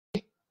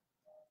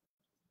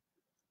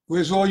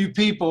Where's all you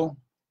people?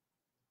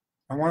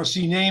 I want to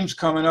see names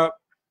coming up.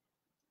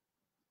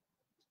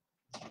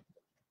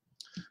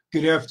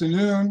 Good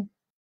afternoon,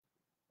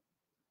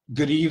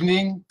 good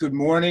evening, good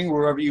morning,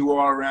 wherever you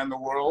are around the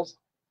world.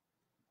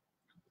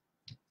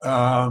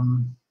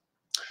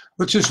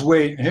 Let's just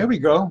wait. Here we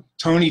go.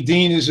 Tony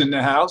Dean is in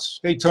the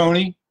house. Hey,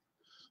 Tony.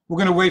 We're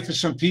going to wait for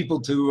some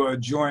people to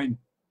join.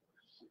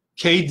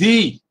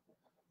 KD.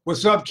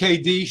 What's up,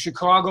 KD?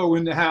 Chicago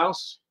in the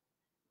house.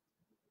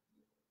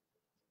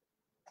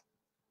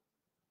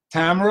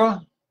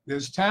 Tamara.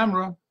 There's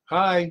Tamara.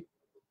 Hi.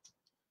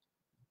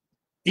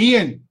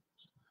 Ian,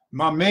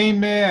 my main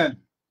man.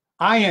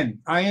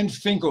 Ian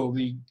Finkel,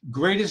 the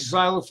greatest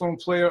xylophone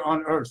player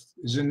on earth,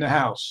 is in the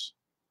house.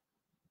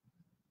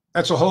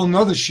 That's a whole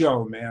nother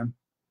show, man.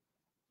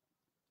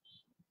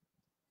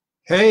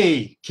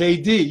 Hey,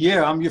 KD,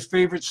 yeah, I'm your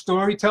favorite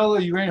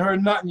storyteller. You ain't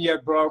heard nothing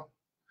yet, bro.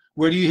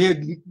 Where do you hear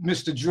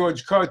Mr.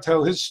 George Kerr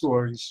tell his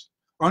stories?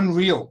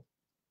 Unreal.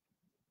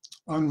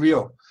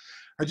 Unreal.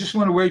 I just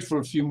want to wait for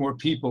a few more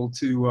people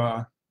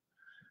to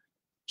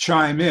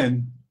chime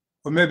in.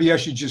 Or maybe I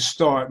should just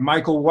start.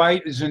 Michael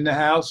White is in the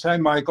house. Hi,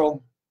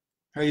 Michael.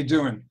 How you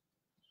doing?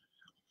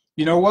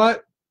 You know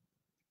what?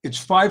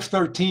 It's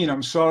 5:13.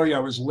 I'm sorry I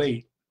was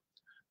late.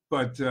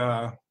 But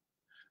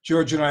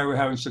George and I were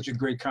having such a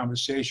great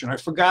conversation. I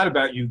forgot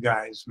about you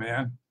guys,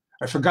 man.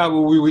 I forgot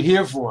what we were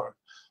here for.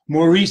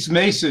 Maurice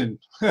Mason.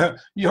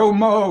 Yo,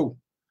 Mo.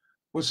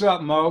 What's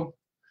up, Mo?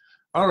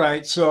 All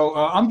right, so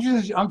I'm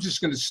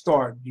just going to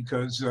start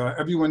because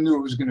everyone knew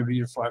it was going to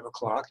be at 5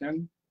 o'clock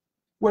and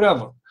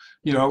whatever.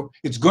 You know,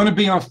 it's going to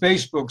be on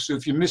Facebook, so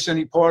if you miss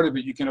any part of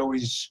it, you can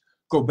always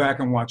go back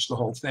and watch the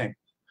whole thing.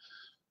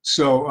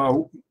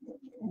 So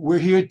we're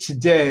here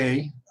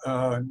today.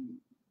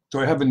 Do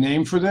I have a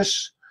name for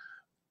this?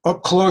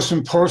 Up Close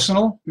and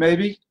Personal,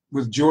 maybe,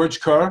 with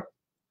George Kerr.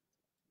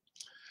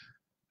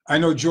 I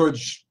know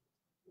George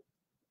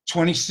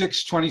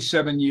 26,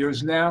 27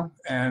 years now,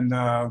 and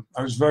I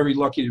was very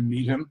lucky to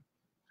meet him.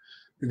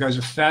 The guy's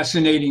a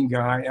fascinating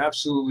guy,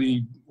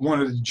 absolutely one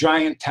of the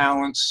giant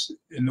talents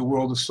in the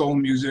world of soul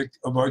music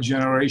of our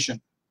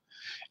generation.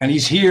 And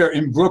he's here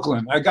in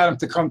Brooklyn. I got him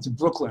to come to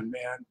Brooklyn,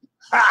 man.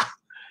 Ha!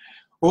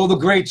 All the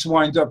greats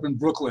wind up in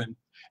Brooklyn,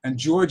 and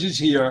George is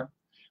here.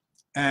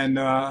 And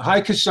hi,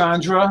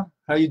 Cassandra.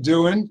 How you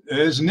doing?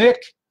 There's Nick.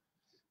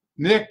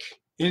 Nick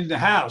in the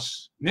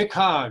house. Nick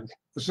Hogg.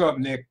 What's up,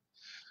 Nick?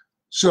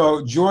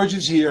 So George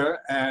is here,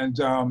 and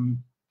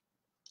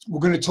we're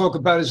going to talk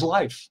about his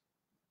life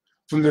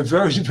from the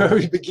very,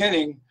 very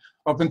beginning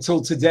up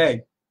until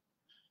today.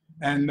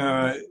 And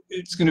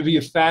it's going to be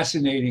a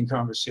fascinating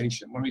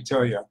conversation, let me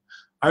tell you.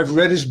 I've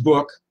read his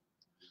book.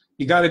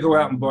 You got to go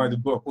out and buy the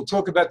book. We'll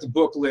talk about the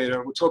book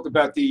later. We'll talk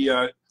about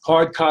the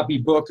hard copy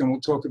book, and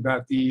we'll talk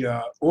about the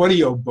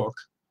audio book.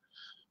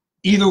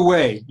 Either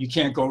way, you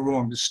can't go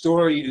wrong. The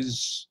story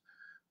is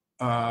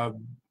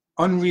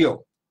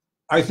unreal.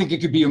 I think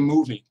it could be a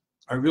movie.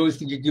 I really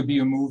think it could be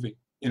a movie.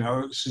 You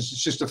know, it's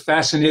just a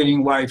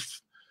fascinating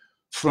life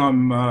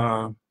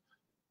from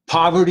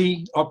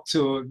poverty up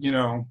to, you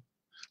know,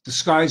 the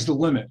sky's the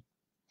limit.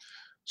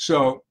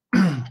 So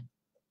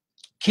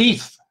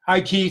Keith, hi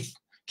Keith.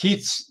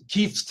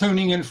 Keith's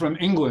tuning in from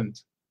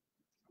England.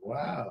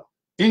 Wow.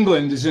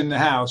 England is in the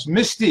house.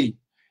 Misty.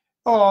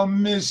 Oh,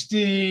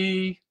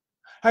 Misty.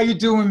 How you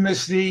doing,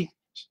 Misty?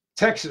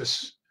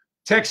 Texas.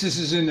 Texas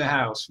is in the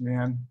house,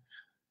 man.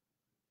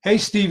 Hey,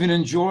 Stephen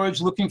and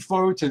George, looking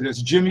forward to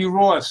this. Jimmy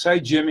Ross. Hi,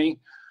 Jimmy.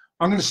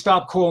 I'm going to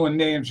stop calling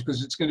names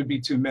because it's going to be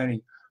too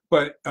many.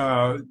 But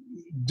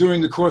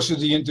during the course of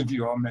the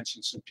interview, I'll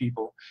mention some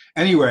people.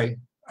 Anyway,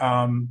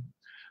 I'm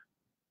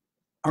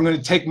going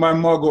to take my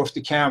mug off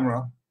the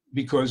camera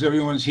because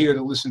everyone's here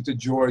to listen to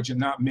George and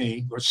not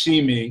me or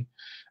see me.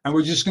 And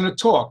we're just going to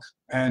talk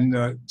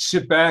and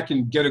sit back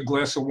and get a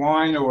glass of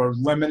wine or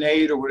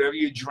lemonade or whatever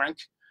you drink.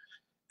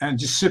 And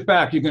just sit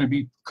back. You're going to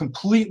be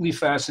completely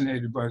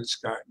fascinated by this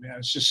guy, man.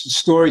 It's just a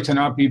story to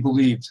not be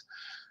believed.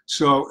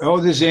 So,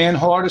 oh, there's Ann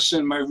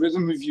Hardison, my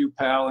rhythm review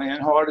pal,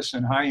 Ann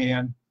Hardison. Hi,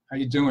 Ann. How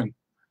you doing?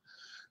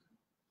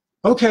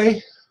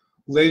 Okay,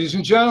 ladies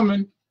and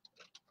gentlemen,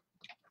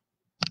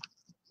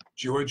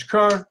 George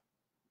Kerr.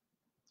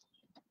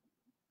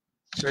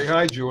 Say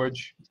hi,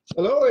 George.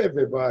 Hello,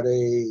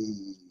 everybody.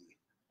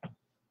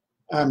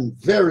 I'm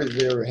very,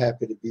 very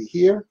happy to be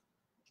here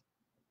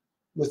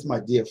with my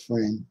dear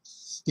friend,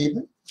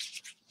 Stephen.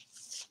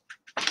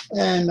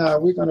 And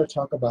we're going to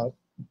talk about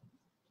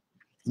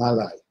my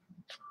life.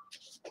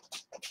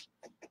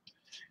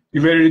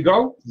 You ready to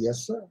go?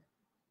 Yes, sir.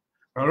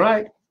 All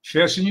right.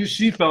 Fasten your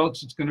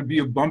seatbelts. It's going to be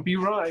a bumpy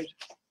ride.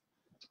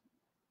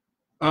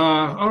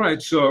 All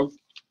right. So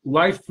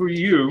life for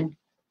you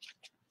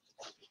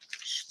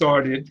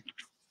started,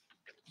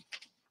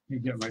 let me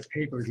get my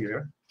paper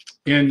here,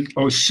 in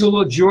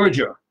Osceola,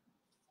 Georgia.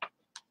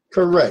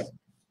 Correct.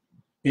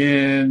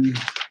 In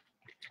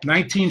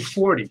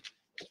 1940,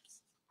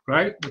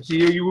 right? What's the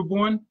year you were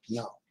born?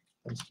 No,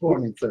 I was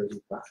born in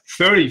 35.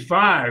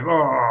 35.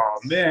 Oh,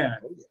 man.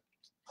 Oh, yeah.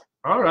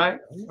 All right.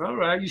 All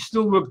right. You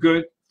still look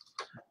good.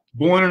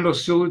 born in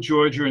Ocilla,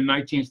 Georgia in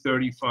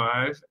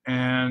 1935,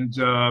 and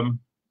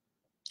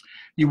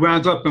you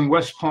wound up in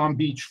West Palm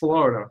Beach,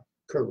 Florida.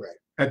 Correct.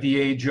 At the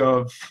age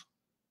of?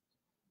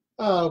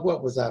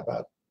 What was I,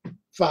 about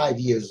 5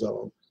 years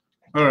old?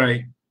 All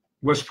right,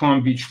 West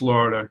Palm Beach,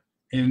 Florida.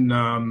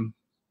 All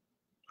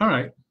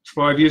right,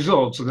 5 years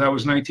old, so that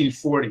was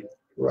 1940.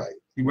 Right.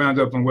 You wound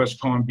up in West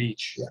Palm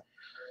Beach. Yeah.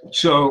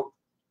 So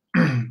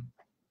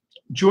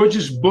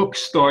George's book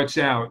starts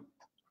out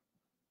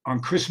on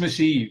Christmas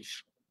Eve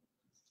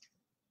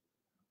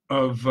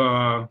of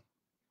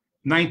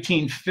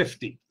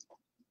 1950.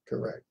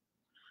 Correct.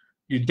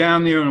 You're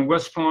down there in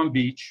West Palm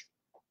Beach.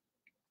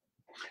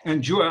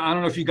 And George, I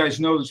don't know if you guys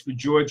know this, but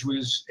George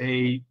was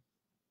an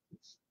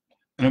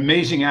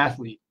amazing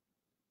athlete.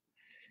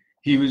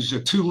 He was a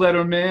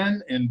two-letter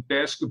man in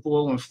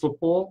basketball and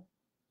football.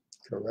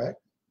 Correct.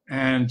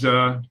 And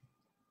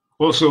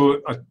also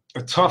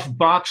a tough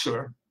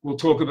boxer. We'll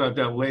talk about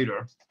that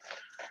later.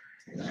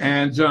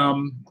 And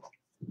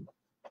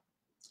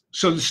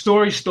so the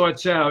story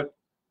starts out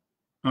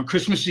on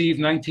Christmas Eve,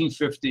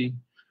 1950.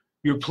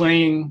 You're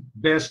playing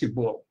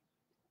basketball.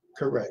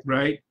 Correct.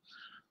 Right?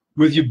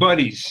 With your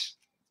buddies.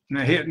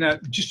 Now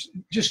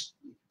just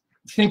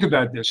think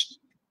about this.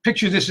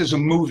 Picture this as a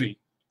movie,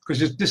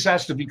 because this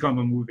has to become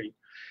a movie.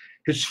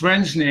 His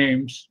friends'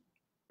 names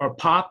are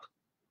Pop,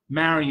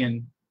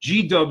 Marion,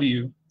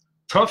 GW,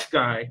 Tough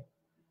Guy,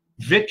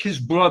 Vic, his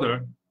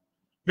brother,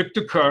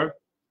 Victor Kerr,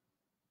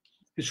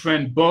 his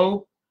friend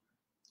Bo,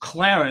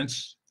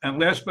 Clarence, and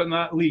last but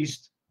not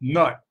least,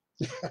 Nut.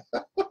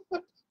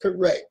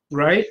 Correct.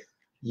 Right?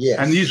 Yes.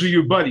 And these were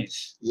your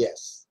buddies.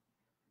 Yes.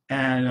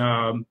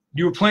 And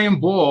you were playing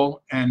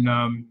ball,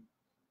 and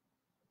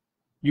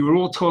you were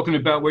all talking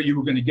about what you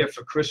were going to get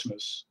for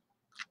Christmas.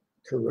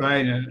 Correct.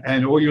 Right?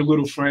 And all your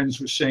little friends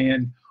were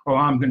saying, oh,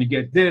 I'm going to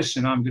get this,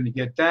 and I'm going to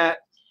get that.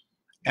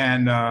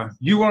 And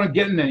you weren't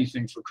getting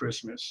anything for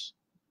Christmas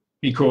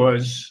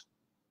because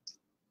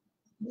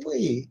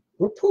we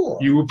were poor.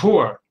 You were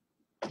poor.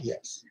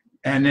 Yes.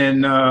 And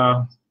then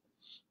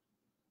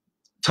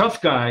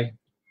Tough Guy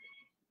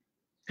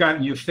got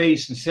in your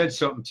face and said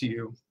something to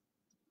you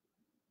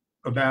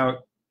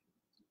about?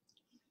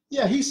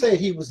 Yeah, he said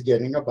he was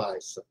getting a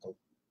bicycle.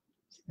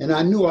 And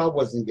I knew I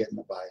wasn't getting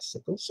a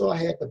bicycle, so I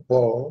had the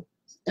ball,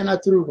 and I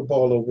threw the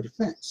ball over the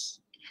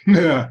fence.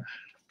 Yeah.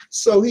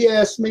 So he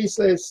asked me, he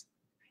says,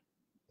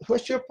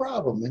 what's your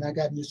problem? And I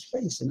got in his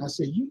face, and I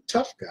said, you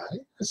tough guy.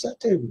 I said, I'll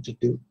tell you what to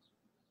do.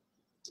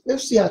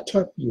 Let's see how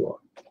tough you are.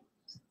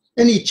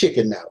 And he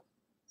chickened out.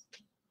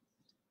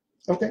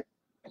 Okay.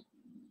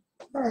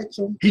 All right,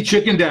 so. He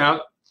chickened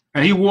out,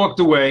 and he walked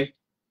away.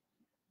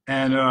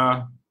 And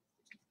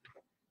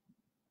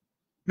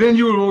then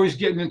you were always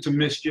getting into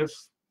mischief.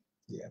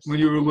 Yes. When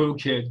you were a little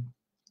kid.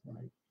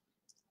 Right.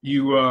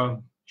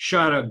 You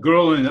shot a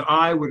girl in the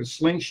eye with a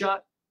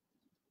slingshot?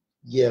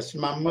 Yes,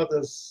 my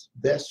mother's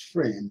best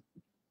friend,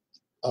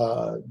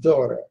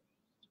 daughter,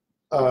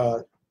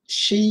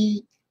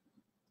 she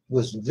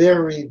was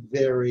very,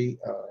 very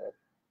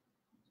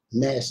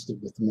nasty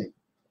with me.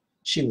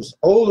 She was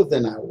older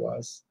than I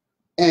was,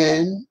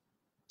 and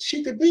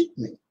she could beat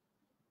me.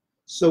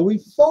 So we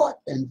fought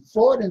and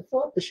fought and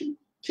fought, but she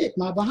kicked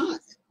my behind.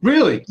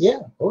 Really? Yeah.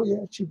 Oh,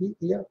 yeah, she beat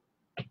me up.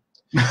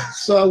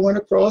 So I went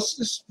across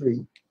the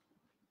street,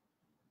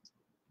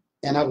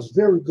 and I was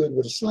very good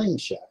with a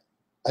slingshot.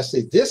 I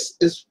said, this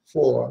is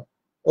for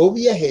over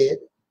your head,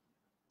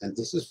 and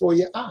this is for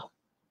your eye.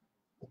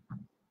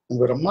 And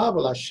with a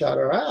marble, I shot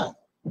her eye.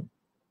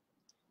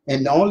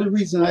 And the only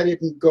reason I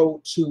didn't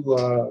go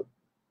to,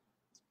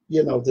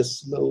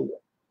 this little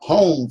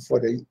home for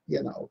the,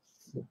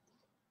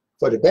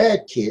 for the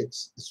bad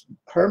kids,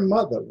 her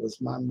mother was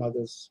my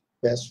mother's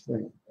best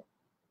friend.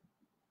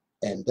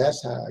 And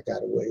that's how I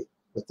got away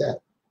with that.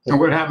 And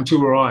what happened to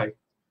her eye?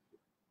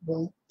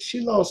 Well,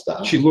 she lost the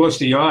eye. She lost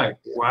the eye.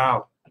 Yeah.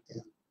 Wow.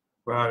 Yeah.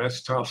 Wow,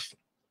 that's tough.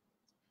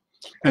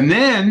 And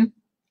then,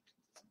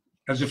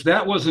 as if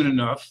that wasn't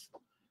enough,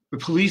 the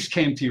police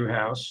came to your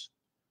house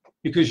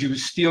because you were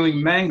stealing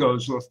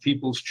mangoes off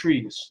people's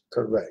trees.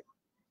 Correct.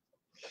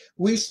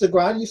 We used to go,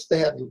 I used to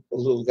have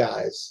little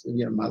guys,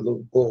 my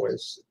little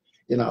boys,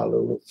 our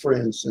little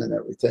friends and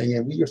everything.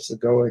 And we used to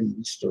go and we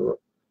used to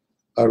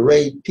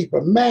raid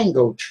people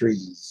mango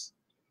trees.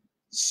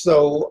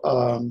 So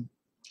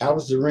I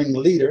was the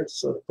ringleader,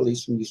 so the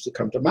policemen used to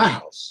come to my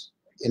house.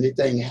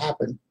 Anything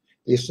happened,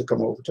 they used to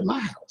come over to my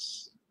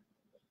house.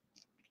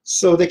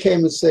 So they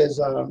came and says,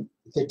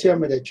 they tell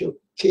me that your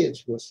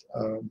kids was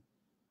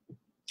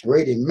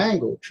raiding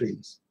mango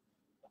trees.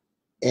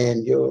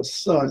 And your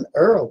son,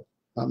 Earl,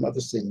 my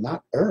mother said,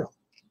 not Earl.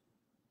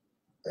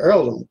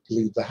 Earl don't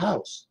leave the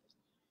house.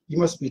 You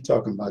must be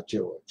talking about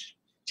George.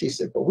 She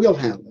said, but we'll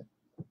handle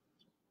it.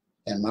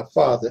 And my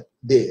father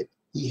did.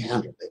 He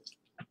handled it.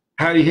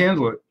 How did he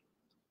handle it?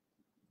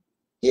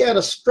 He had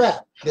a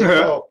strap they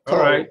called All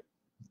right.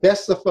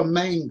 Bessa for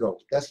mango.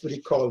 That's what he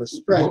called a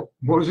strap.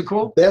 What was it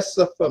called?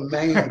 Bessa for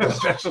mango.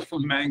 Bessa for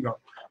mango.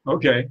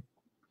 Okay.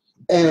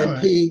 And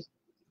right. He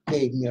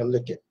gave me a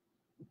licking.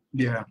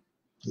 Yeah.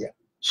 Yeah.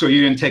 So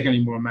you didn't take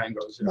any more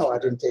mangoes? No, I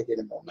didn't take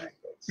any more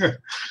mangoes.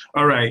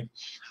 All right.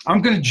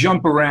 I'm going to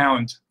jump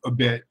around a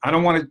bit. I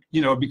don't want to,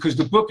 you know, because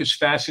the book is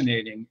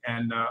fascinating,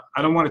 and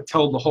I don't want to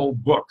tell the whole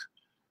book,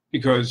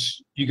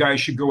 because you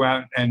guys should go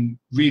out and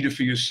read it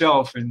for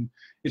yourself, and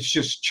it's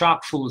just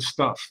chock full of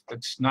stuff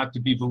that's not to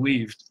be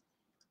believed.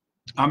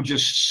 I'm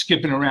just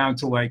skipping around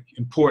to like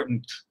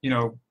important, you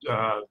know,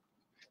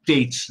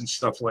 dates and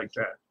stuff like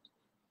that.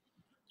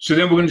 So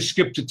then we're going to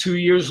skip to 2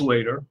 years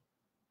later,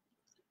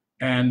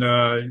 and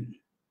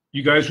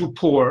you guys were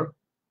poor,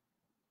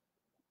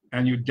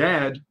 and your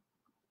dad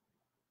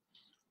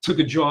took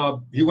a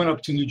job. He went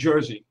up to New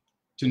Jersey,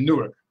 to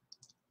Newark.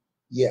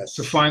 Yes.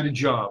 To find a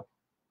job.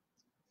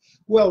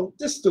 Well,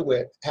 this is the way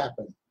it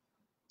happened.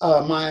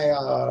 My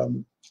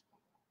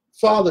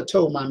father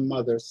told my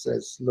mother,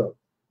 says, look,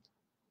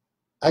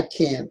 I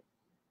can't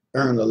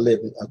earn a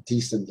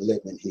decent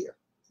living here.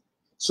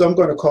 So I'm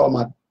going to call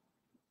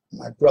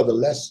my brother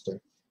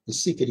Lester to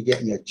see could he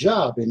get me a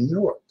job in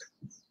Newark.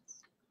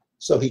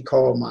 So he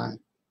called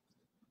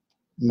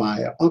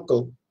my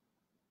uncle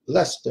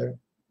Lester,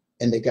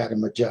 and they got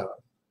him a job.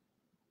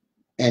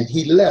 And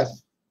he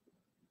left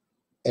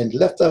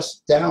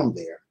us down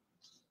there.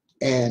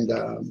 And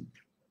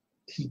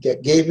he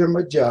gave him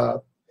a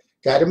job,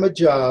 got him a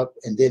job,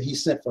 and then he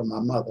sent for my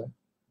mother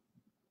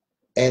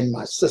and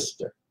my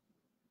sister.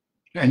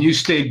 And you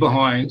stayed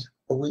behind?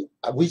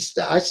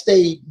 I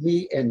stayed,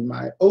 me and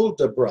my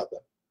older brother,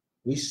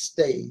 we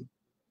stayed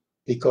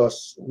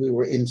because we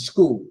were in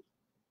school,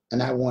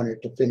 and I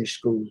wanted to finish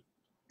school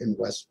in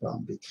West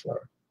Palm Beach,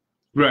 Florida.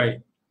 Right.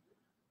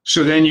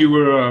 So then you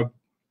were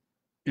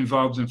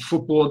involved in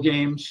football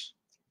games?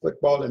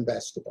 Football and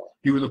basketball.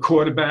 You were the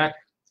quarterback?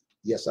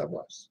 Yes, I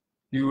was.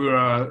 You were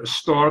a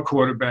star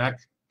quarterback,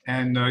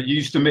 and you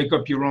used to make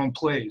up your own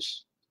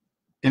plays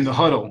in the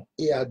huddle.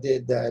 Yeah, I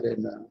did that,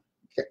 and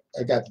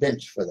I got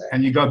benched for that.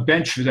 And you got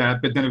benched for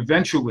that, but then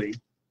eventually,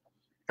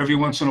 every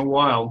once in a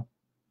while,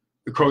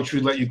 the coach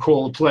would let you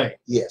call a play.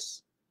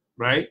 Yes.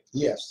 Right?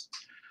 Yes.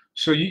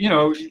 So, you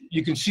know,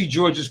 you can see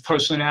George's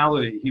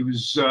personality. He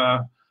was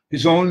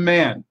his own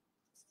man,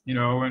 you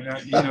know, and,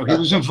 you know, he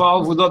was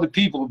involved with other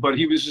people, but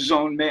he was his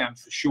own man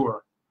for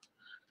sure.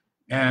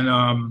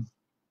 And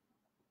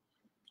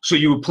so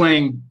you were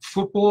playing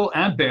football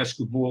and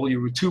basketball.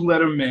 You were a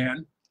two-letter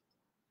man.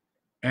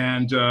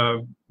 And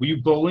were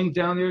you bowling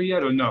down there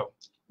yet or no?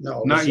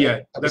 No. Not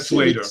yet. That's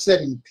later.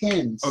 Setting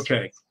pins.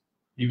 Okay.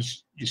 You're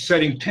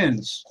setting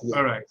pins. Yeah.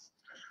 All right.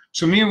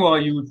 So meanwhile,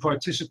 you would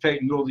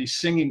participate in all these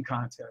singing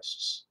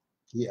contests.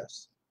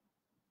 Yes.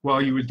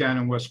 While you were down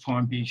in West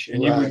Palm Beach,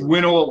 and Right. you would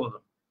win all of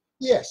them.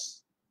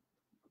 Yes.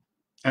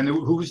 And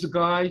who was the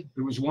guy?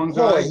 There was one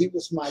guy. Hoy, he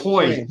was my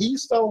friend. He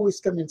used to always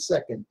come in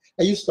second.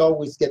 I used to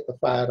always get the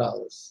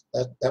 $5.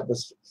 That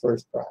was the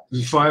first prize. It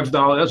was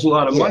 $5. That's a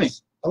lot of money.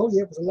 Oh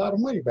yeah, it was a lot of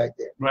money back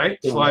there. Right?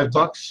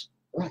 $5.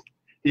 Right.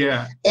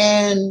 Yeah.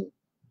 And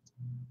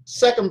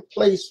second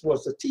place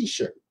was a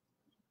T-shirt.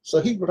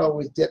 So he would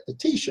always get the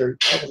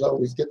T-shirt. I would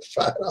always get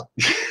the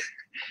 $5.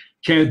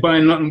 Can't buy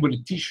nothing with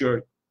a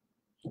T-shirt.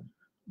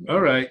 All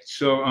right.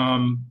 So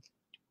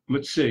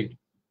let's see.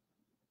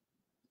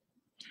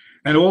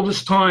 And all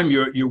this time,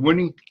 you're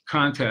winning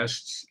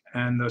contests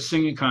and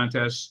singing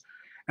contests,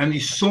 and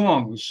these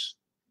songs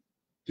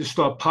just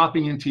start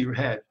popping into your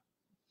head.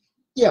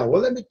 Yeah,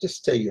 well, let me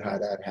just tell you how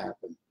that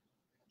happened.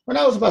 When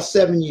I was about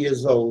 7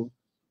 years old,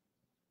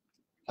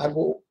 I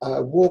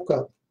woke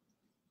up,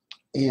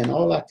 and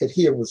all I could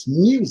hear was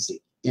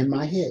music in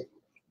my head,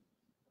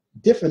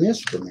 different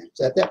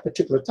instruments. At that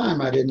particular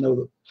time, I didn't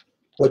know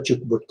what you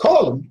would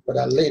call them, but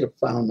I later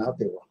found out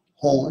they were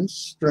horns,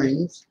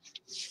 strings,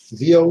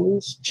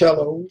 viols,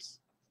 cellos,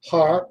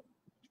 harp,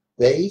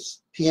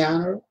 bass,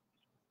 piano.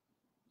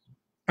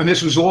 And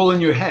this was all in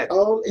your head?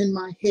 All in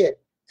my head,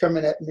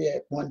 coming at me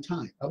at one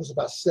time. I was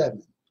about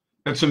 7.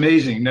 That's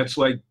amazing. It's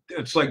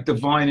like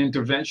divine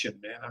intervention,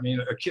 man. I mean,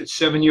 a kid,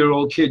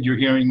 7-year-old kid, you're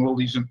hearing all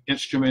these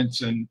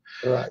instruments and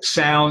right.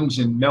 sounds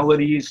and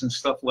melodies and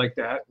stuff like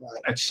that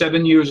Right. at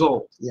 7 years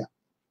old. Yeah.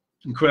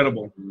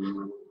 Incredible.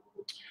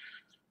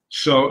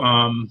 So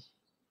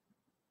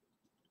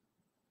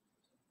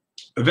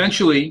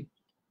eventually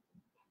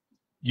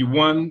you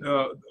won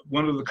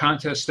one of the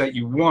contests that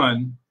you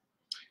won.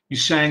 You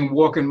sang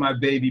 "Walking My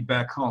Baby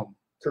Back Home."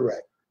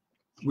 Correct.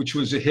 Which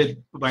was a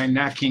hit by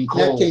Nat King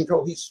Cole. Nat King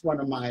Cole, he's one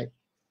of my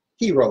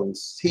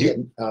heroes. He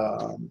and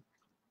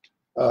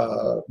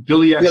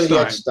Billy Eckstine. Billy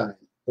Eckstine.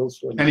 Those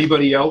were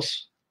Anybody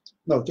else?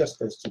 No, just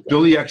those two guys.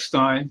 Billy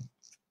Eckstine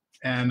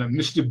and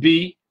Mr.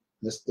 B.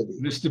 Mr. B.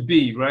 Mr.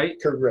 B, right?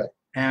 Correct.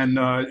 And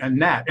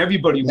Nat.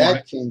 Everybody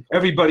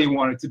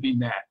wanted to be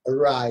Nat.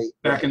 Right.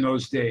 Back in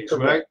those days,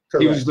 Correct. right?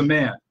 Correct. He was the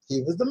man.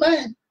 He was the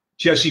man.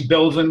 Jesse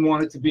Belvin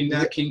wanted to be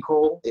Nat King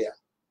Cole. Yeah.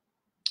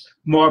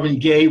 Marvin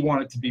Gaye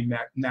wanted to be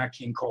Nat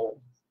King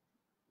Cole.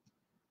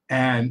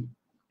 And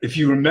if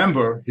you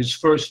remember, his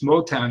first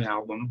Motown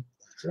album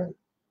right.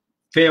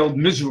 failed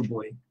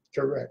miserably.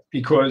 Correct.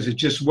 Because it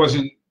just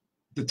wasn't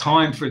the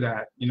time for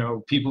that. You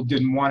know, people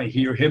didn't want to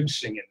hear him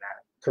singing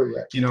that.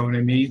 Correct. You know what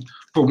I mean?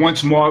 But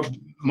once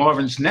Marvin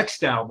Marvin's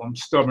next album,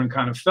 Stubborn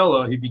Kind of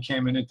Fella, he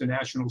became an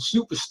international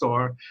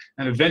superstar,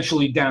 and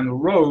eventually down the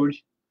road,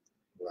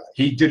 right.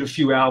 he did a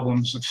few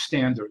albums of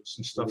standards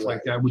and stuff Right.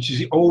 like that, which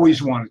he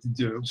always wanted to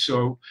do.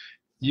 So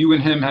you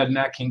and him had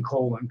Nat King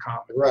Cole in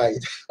common. Right.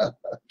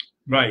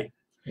 Right.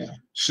 Yeah.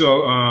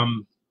 So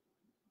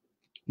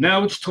now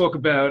let's talk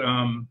about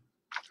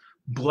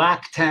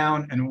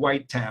Blacktown and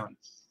Whitetown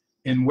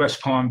in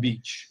West Palm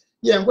Beach.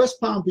 Yeah, in West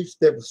Palm Beach,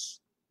 there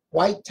was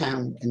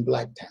Whitetown and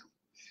Blacktown.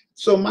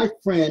 So my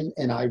friend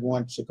and I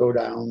wanted to go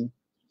down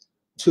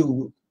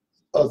to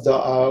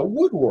the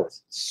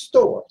Woodworth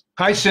store.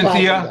 Hi,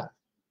 Cynthia.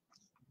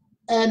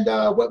 And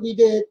what we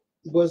did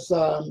was,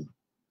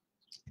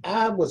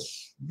 I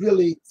was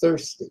really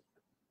thirsty.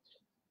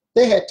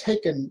 They had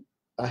taken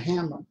a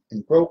hammer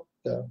and broke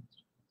the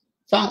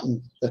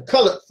fountain, the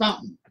colored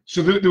fountain.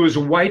 So there was a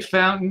white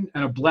fountain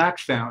and a black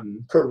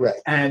fountain.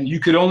 Correct. And you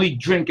could only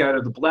drink out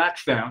of the black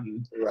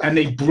fountain, Right. and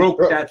they broke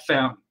that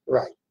fountain.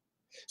 Right.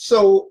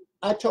 So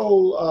I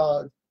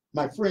told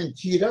my friend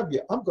GW,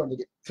 I'm going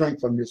to drink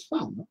from this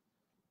fountain.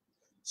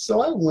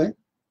 So I went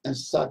and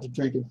started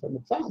drinking from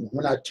the fountain.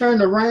 When I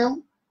turned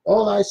around,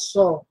 all I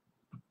saw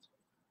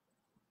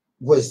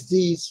was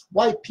these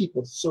white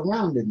people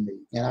surrounding me.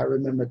 And I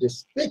remember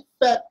this big,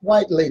 fat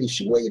white lady.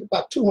 She weighed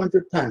about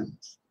 200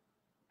 pounds.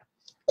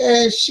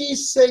 And she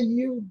said,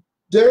 "You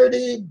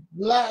dirty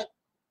black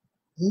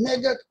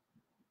nigga,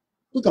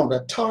 we're going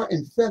to tar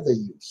and feather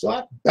you." So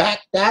I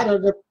backed out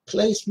of the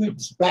place. We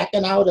was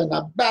backing out, and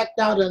I backed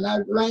out, and I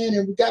ran,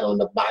 and we got on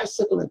the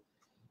bicycle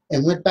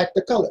and went back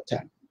to Colored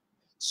Town.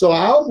 So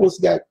I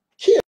almost got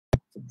killed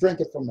for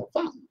drinking from a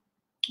fountain.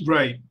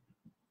 Right.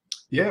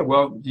 Yeah,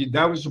 well,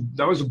 that was a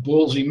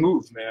ballsy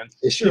move, man.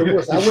 It sure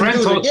was. I Your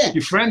wouldn't do it again.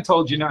 Your friend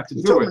told you not to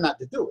He do told it. me not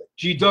to do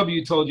it.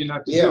 GW told you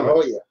not to Yeah, do it.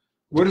 oh yeah.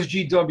 What does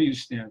GW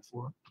stand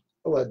for?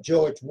 Well,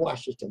 George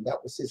Washington, that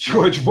was his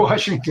George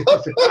Washington.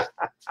 name.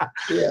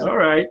 Yeah. All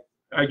right.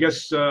 I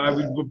guess I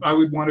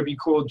would want to be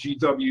called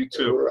GW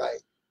too. Right.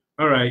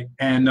 All right.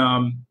 And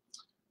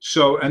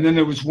and then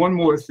there was one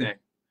more thing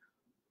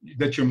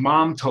that your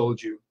mom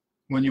told you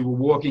when you were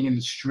walking in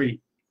the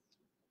street.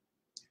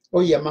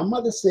 Oh yeah, my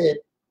mother said,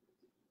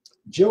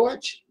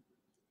 "George,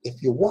 if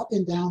you're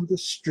walking down the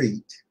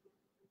street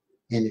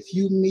and if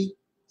you meet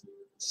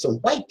some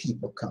white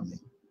people coming,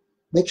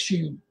 make sure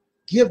you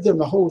give them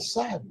the whole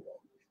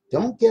sidewalk.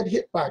 Don't get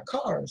hit by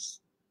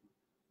cars,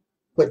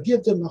 but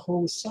give them the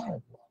whole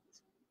sidewalk."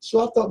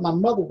 So I thought my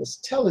mother was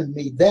telling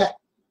me that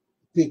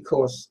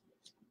because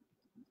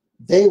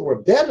they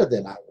were better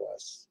than I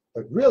was.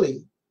 But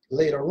really,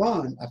 later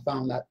on, I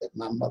found out that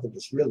my mother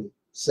was really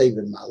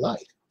saving my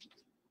life.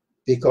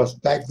 Because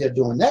back there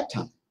during that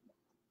time,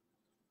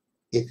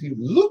 if you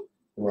look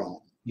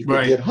wrong, you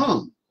could get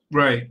hung.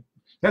 Right.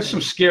 That's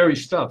some scary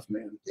stuff,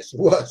 man. Yes, it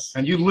was.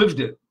 And you lived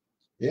it.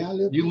 Yeah, I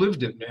lived it. You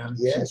lived it, man.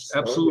 Yes. It's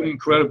absolutely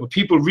incredible.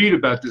 People read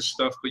about this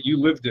stuff, but you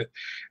lived it.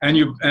 And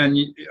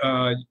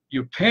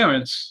your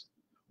parents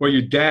or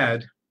your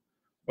dad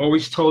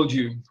always told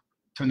you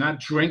to not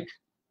drink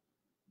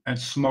and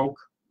smoke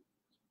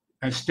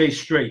and stay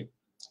straight.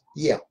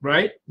 Yeah.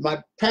 Right?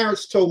 My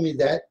parents told me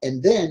that,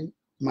 and then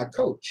my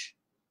coach,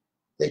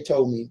 they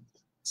told me,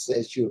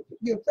 says, you're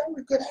a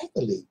very good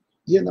athlete.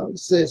 You know, he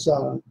says,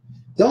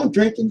 don't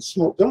drink and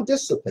smoke, don't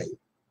dissipate.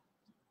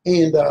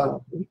 And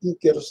you can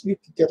get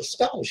a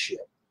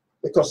scholarship,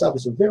 because I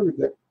was a very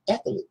good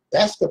athlete,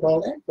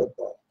 basketball and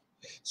football.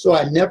 So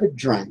I never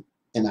drank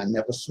and I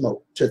never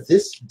smoked. To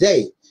this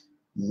day,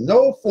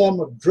 no form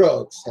of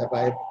drugs have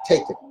I ever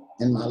taken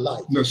in my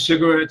life. No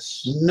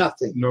cigarettes?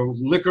 Nothing. No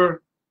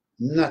liquor?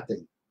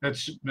 Nothing.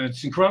 That's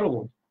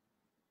incredible.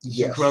 It's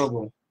Yes.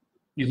 incredible.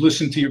 You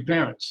listened to your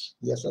parents.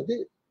 Yes, I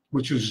did.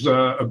 Which was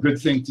a good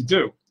thing to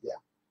do. Yeah.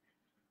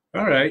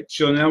 All right.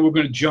 So now we're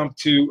going to jump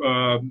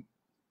to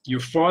your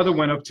father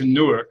went up to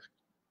Newark,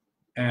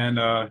 and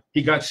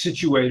he got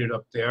situated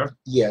up there.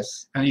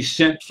 Yes. And he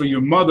sent for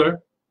your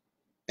mother.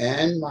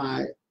 And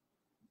my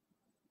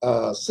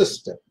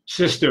sister.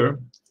 Sister.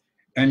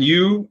 And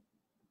you.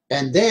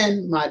 And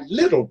then my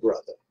little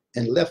brother,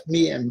 and left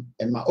me and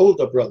my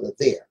older brother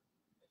there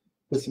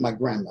with my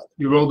grandmother.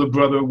 Your older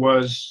brother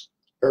was?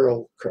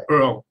 Earl Kerr.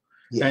 Earl.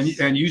 Yes.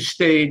 And you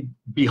stayed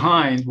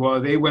behind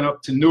while they went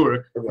up to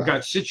Newark, Correct.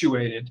 got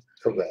situated.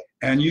 Correct.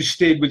 And you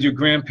stayed with your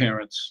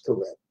grandparents.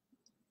 Correct.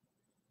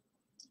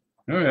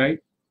 All right.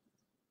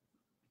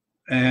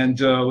 And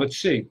let's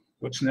see,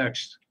 what's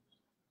next?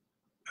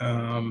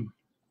 So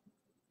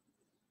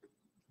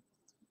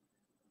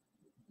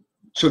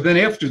then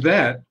after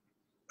that,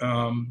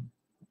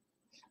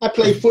 I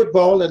played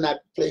football and I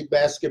played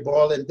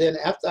basketball. And then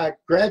after I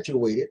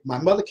graduated, my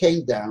mother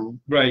came down.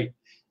 Right.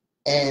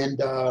 And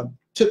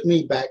took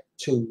me back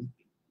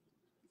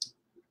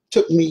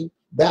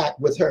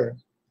with her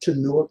to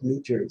Newark,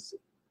 New Jersey.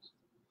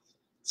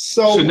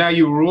 So now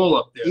you were all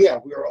up there. Yeah,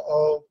 we were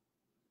all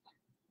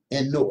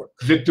in Newark.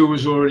 Victor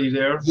was already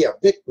there? Yeah,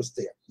 Vic was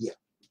there, yeah.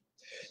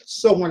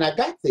 So when I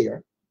got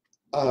there,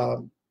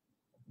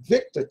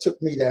 Victor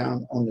took me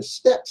down on the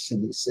steps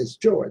and he says,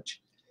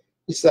 "George,"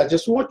 he said, "I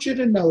just want you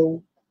to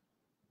know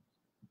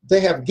they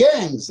have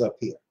gangs up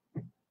here.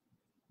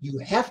 You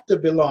have to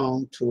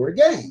belong to a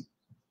gang.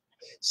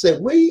 So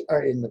we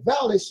are in the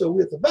valley, so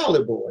we're the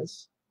Valley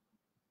Boys.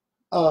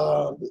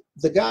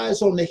 The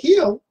guys on the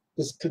hill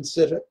is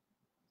considered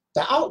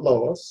the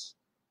outlaws,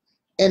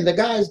 and the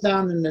guys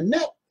down in the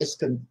neck is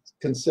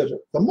considered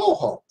the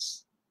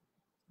Mohawks.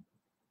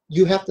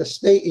 You have to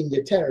stay in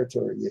your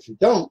territory. If you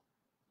don't,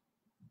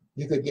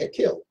 you could get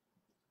killed.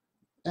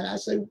 And I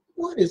said,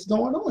 what is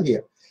going on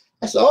here?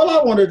 I said, all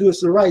I want to do is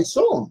to write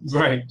songs.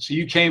 Right. So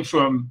you came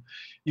from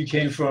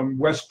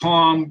West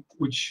Palm,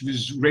 which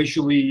was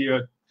racially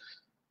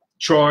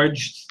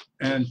charged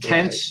and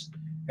tense, right.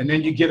 And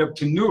then you get up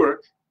to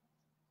Newark,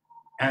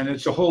 and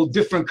it's a whole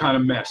different kind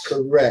of mess.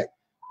 Correct.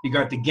 You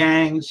got the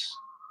gangs.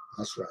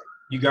 That's right.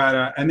 You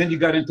got and then you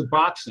got into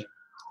boxing.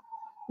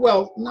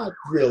 Well, not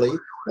really.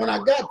 When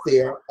I got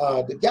there,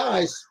 the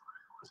guys,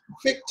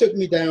 Vic took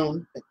me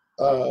down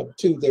to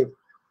the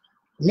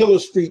Miller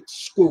Street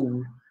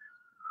School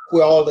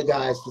where all the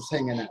guys was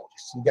hanging out.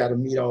 So you got to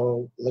meet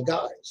all the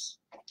guys.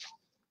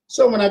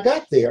 So when I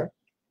got there,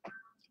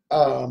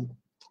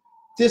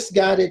 this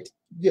guy that,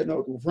 you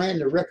know, ran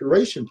the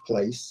recreation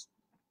place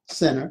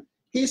center,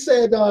 he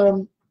said,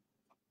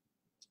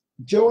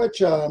 George,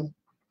 can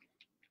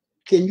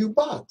you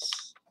box?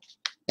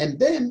 And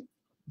then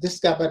this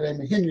guy by the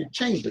name of Henry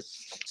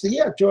Chambers said,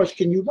 yeah, George,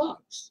 can you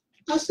box?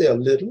 I said, a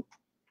little.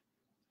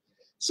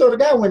 So the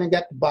guy went and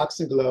got the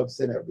boxing gloves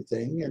and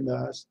everything, and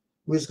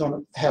we was going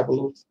to have a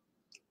little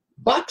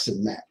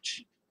boxing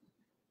match.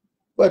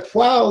 But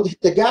while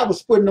the guy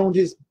was putting on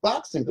his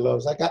boxing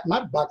gloves, I got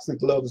my boxing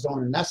gloves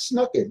on, and I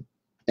snuck in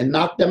and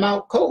knocked him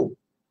out cold.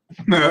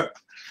 I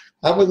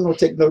wasn't going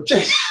to take no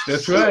chance.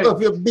 That's right.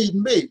 Of him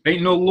beating me.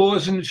 Ain't no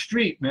laws in the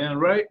street, man,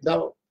 right?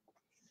 No.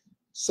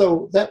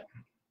 So that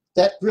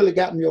really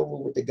got me over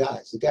with the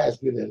guys. The guys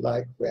really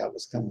liked where I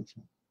was coming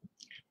from.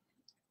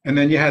 And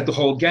then you had the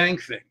whole gang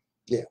thing.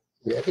 Yeah,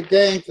 we had the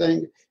gang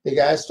thing. The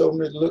guys told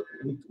me, look,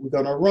 we're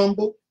going to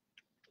rumble.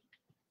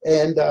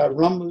 And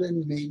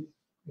rumbling means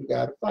we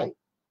got to fight.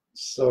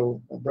 So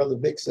my brother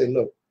Vic said,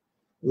 look,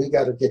 we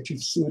got to get you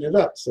suited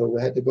up. So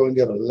we had to go and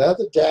get a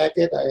leather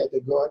jacket. I had to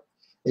go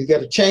and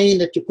get a chain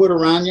that you put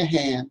around your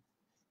hand,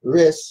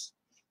 wrist.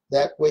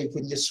 That way,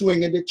 when you're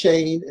swinging the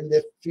chain, and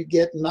if you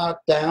get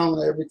knocked down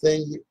and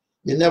everything,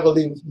 you never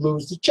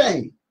lose the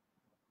chain.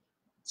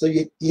 So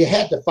you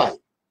had to fight.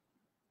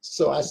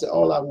 So I said,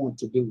 all I want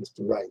to do was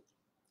to write.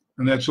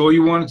 And that's all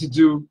you wanted to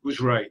do was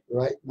write?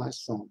 Write my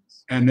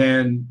songs. And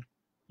then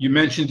you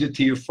mentioned it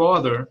to your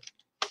father,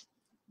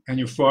 and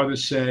your father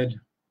said?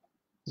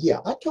 Yeah,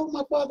 I told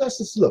my father, I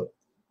says, look,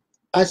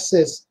 I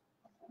says,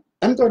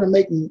 I'm going to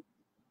make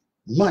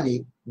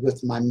money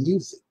with my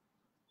music.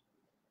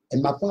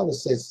 And my father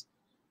says,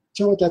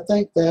 George, I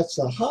think that's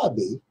a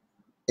hobby,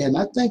 and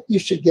I think you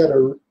should get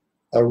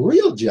a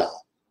real job.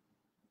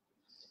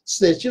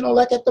 Says, you know,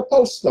 like at the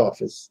post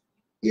office,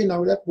 you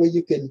know, that way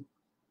you can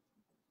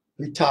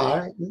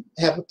retire and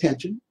have a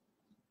pension.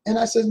 And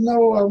I said,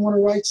 no, I want to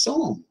write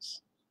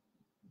songs.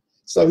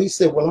 So he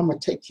said, well, I'm going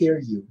to take care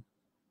of you.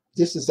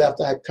 This is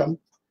after I come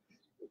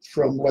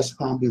from West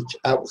Palm Beach.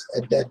 I was,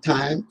 at that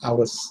time, I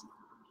was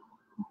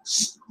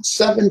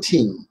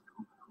 17.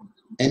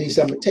 And he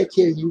said, I'm going to take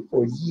care of you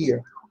for a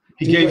year.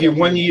 He gave you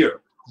 1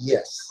 year?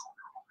 Yes.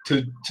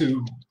 To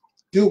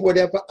do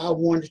whatever I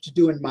wanted to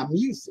do in my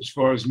music. As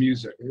far as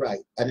music.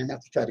 Right. I didn't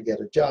have to try to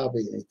get a job or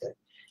anything.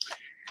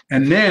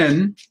 And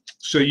then,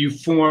 so you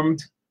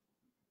formed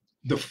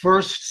the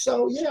first.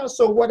 So, yeah,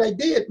 so what I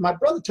did, my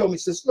brother told me, he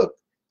says, look,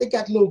 they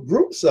got little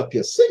groups up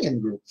here, singing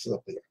groups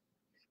up here.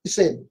 He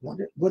said,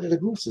 what are the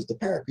groups? The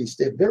Parakeets.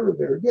 They're very,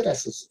 very good. I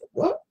said,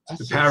 what?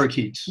 The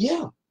Parakeets.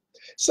 Yeah.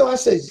 So I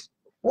said,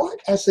 what?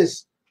 I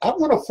says, I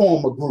want to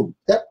form a group.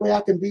 That way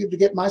I can be able to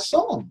get my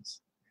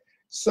songs.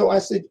 So I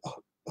said,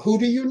 who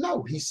do you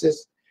know? He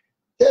says,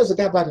 there's a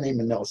guy by the name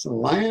of Nelson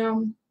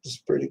Lamb. He's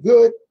pretty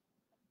good.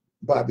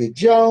 Bobby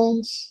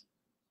Jones,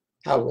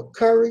 Howard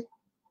Curry.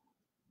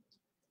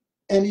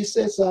 And he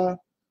says, your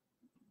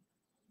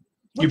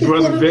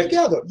brother Vic?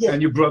 Together. Yeah.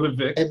 And your brother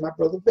Vic? And my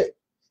brother Vic.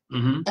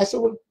 Mm-hmm. I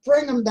said, well,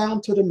 bring them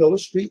down to the Miller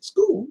Street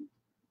School.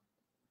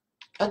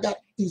 I got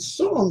these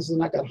songs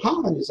and I got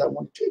harmonies I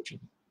want to teach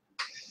them.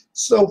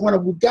 So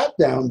when we got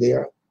down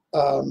there,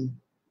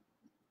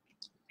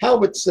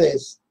 Howard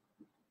says,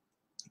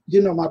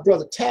 you know, my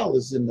brother Tal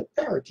is in the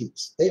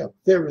Parakeets. They are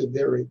very,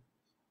 very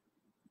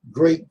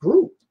great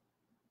group.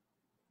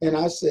 And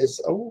I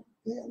says, oh,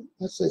 yeah.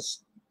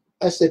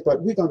 I said,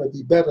 but we're going to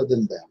be better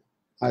than them.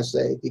 I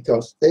say,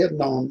 because they're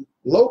known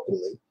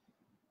locally.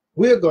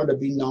 We're going to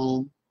be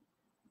known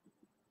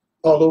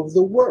all over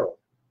the world.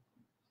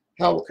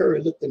 Howard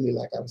Curry looked at me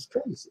like I was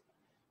crazy.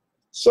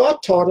 So I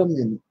taught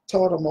him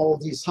all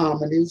these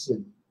harmonies,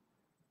 and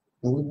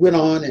we went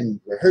on and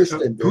rehearsed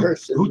and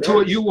rehearsed. Who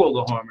taught you all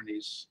the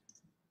harmonies?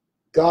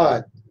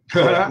 God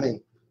taught me.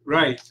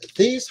 Right.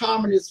 These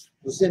harmonies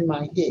was in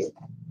my head.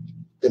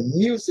 The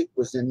music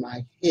was in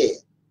my head.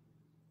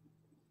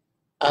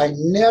 I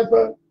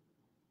never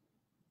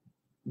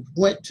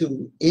went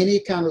to any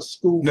kind of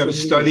school. Never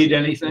studied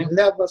anything?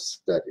 Never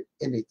studied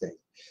anything.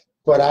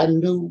 But I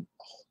knew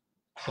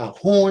how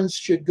horns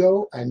should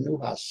go. I knew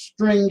how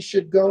strings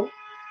should go.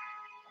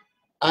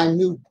 I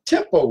knew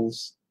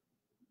tempos.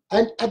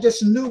 I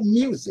just knew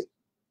music.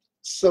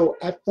 So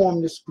I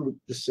formed this group,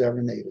 the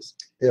Serenaders,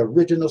 the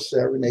original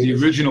Serenaders.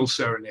 The original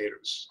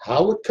Serenaders.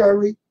 Howard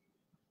Curry,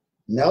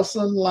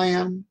 Nelson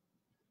Lamb,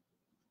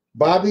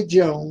 Bobby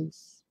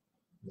Jones,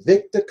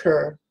 Victor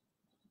Kerr,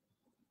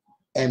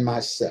 and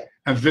myself.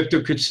 And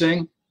Victor could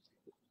sing?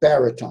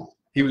 Baritone.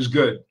 He was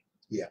good.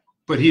 Yeah.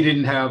 But he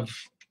didn't have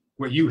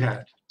what you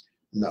had.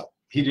 No.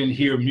 He didn't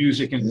hear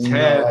music and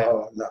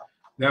No.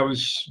 That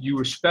was, you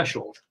were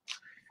special.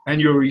 And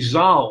your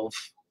resolve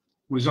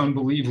was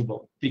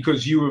unbelievable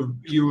because you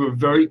were a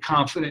very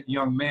confident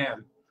young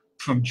man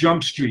from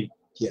Jump Street.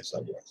 Yes,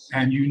 I was.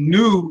 And you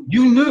knew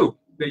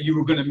that you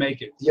were going to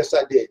make it. Yes,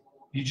 I did.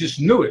 You just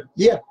knew it.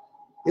 Yeah.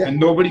 Yeah. And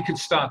nobody could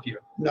stop you.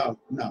 No.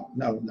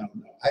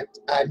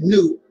 I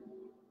knew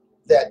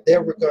that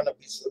there were going to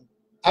be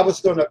I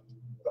was going to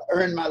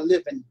earn my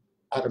living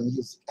out of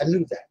music. I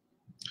knew that.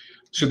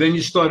 So then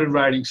you started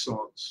writing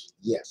songs.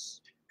 Yes.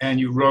 And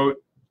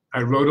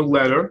I wrote a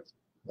letter.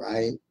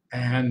 Right.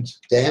 And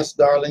Dance,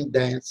 Darling,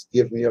 Dance,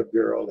 Give Me a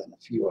Girl, and a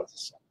few other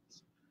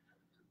songs.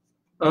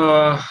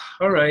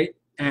 All right.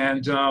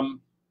 And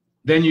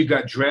then you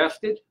got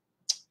drafted?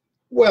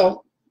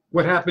 Well.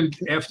 What happened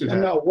after that?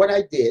 No, what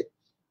I did,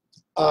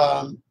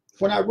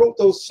 when I wrote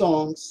those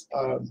songs,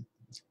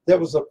 there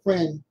was a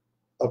friend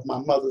of my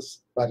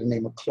mother's by the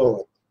name of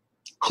Claude.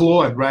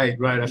 Claude, right.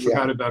 I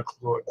forgot about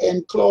Claude.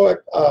 And Claude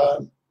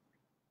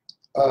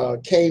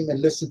came and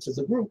listened to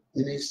the group,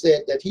 and he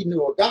said that he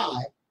knew a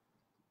guy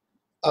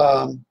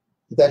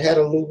that had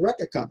a little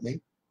record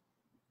company,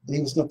 and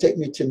he was going to take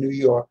me to New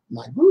York,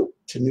 my group,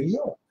 to New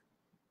York.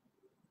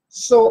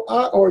 So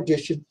I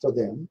auditioned for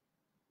them,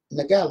 and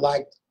the guy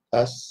liked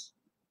us.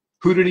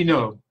 Who did he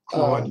know?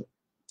 Claude?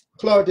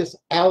 Claude is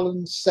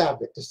Alan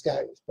Sabat. This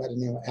guy is by the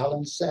name of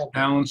Alan Sabat.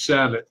 Alan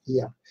Sabat.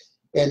 Yeah.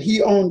 And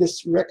he owned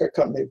this record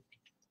company,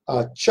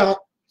 chock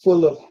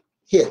full of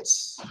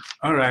hits.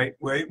 All right.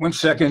 Wait 1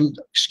 second.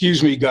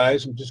 Excuse me,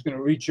 guys. I'm just going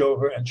to reach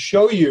over and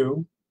show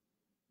you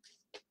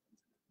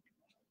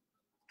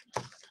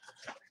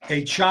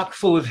a chock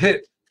full of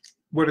hit,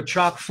 what a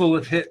chock full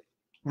of hit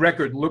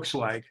record looks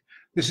like.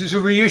 This is a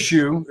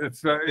reissue.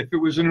 If it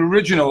was an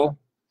original,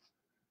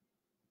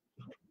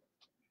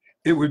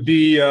 it would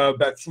be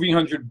about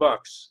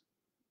 $300.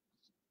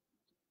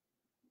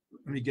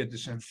 Let me get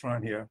this in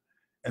front here.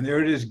 And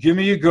there it is. Give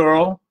Me a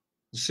Girl,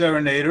 the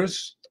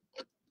Serenaders.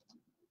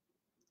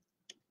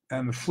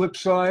 And the flip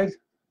side,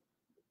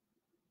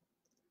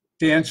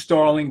 Dance,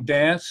 Darling,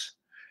 Dance.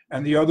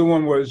 And the other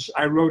one was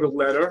I Wrote a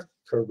Letter.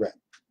 Correct.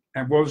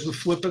 And what was the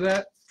flip of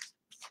that?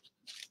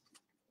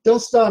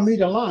 Don't Start Me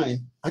the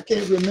Line. I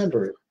can't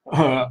remember it.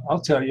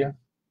 I'll tell you.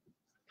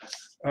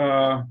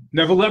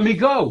 Never Let Me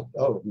Go.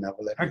 Oh, Never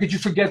Let Me Go. How could you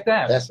forget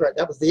that? That's right.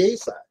 That was the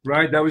A-side.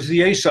 Right. That was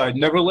the A-side.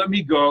 Never Let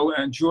Me Go.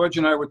 And George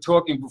and I were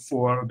talking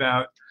before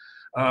about,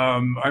 I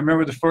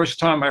remember the first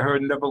time I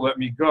heard Never Let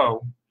Me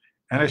Go.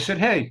 And I said,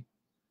 hey,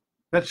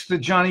 that's the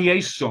Johnny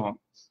Ace song.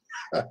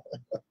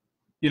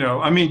 You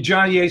know, I mean,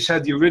 Johnny Ace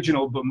had the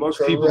original, but most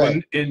Correct.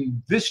 people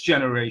in this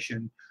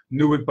generation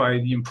knew it by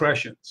the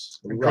impressions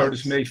and Right.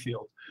 Curtis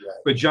Mayfield. Right.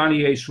 But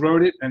Johnny Ace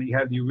wrote it, and he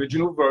had the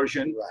original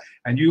version, Right.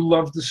 and you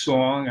loved the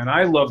song, and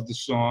I loved the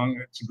song.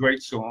 It's a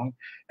great song.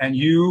 And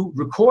you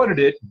recorded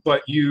it,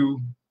 but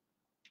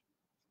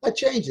I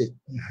changed it.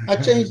 I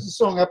changed the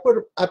song. I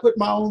put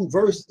my own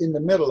verse in the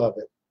middle of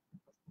it.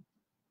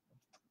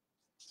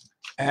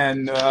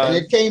 And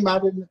it came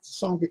out, and the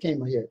song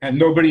became a hit. And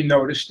nobody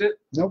noticed it.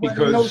 Nobody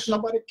because knows.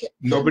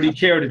 Nobody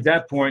cared at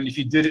that point. If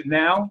you did it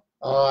now,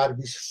 I'd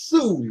be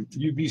sued.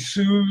 You'd be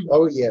sued.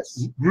 Oh,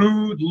 yes.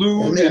 Rude,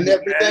 lewd, And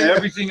and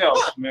everything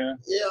else, man.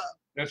 Yeah.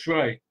 That's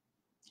right.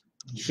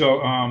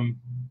 So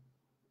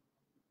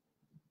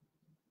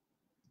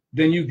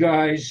then you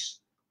guys,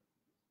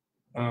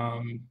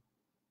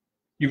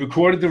 you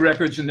recorded the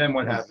records, and then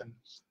what happened?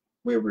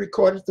 We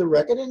recorded the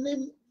record, and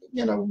then,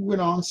 you know,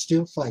 went on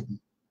still fighting.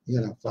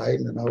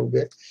 Fighting and a whole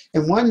bit.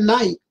 And one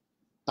night,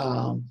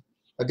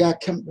 a guy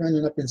came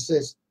running up and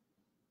says,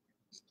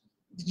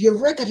 your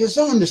record is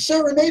on, the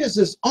Serenaders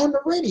is on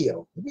the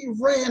radio. We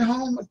ran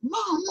home,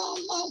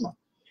 Mama.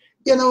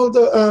 You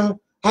know,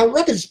 our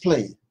record's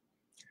playing.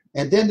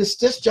 And then the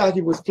disc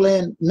jockey was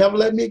playing Never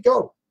Let Me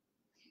Go.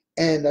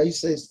 And he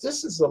says,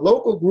 this is a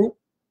local group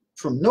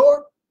from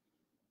North.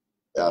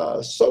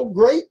 So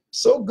great,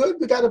 so good,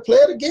 we got to play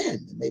it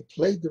again. And they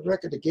played the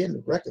record again.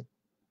 The record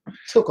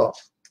took off.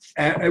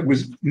 And it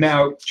was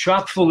now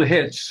chock full of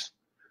hits.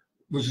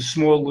 Was a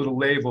small little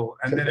label,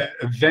 and then it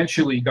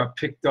eventually got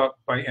picked up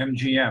by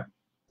MGM.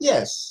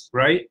 Yes.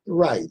 Right?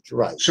 Right.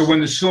 So when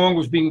the song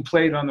was being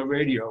played on the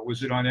radio,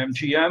 was it on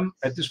MGM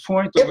at this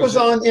point? It was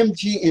on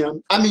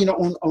MGM. I mean,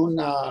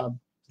 on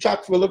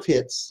chock full of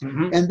hits.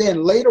 Mm-hmm. And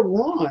then later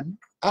on,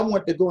 I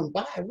went to go and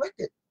buy a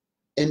record.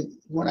 And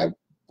when I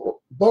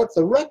bought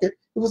the record,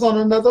 it was on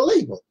another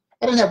label.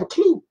 I didn't have a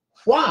clue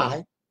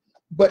why,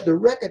 but the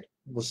record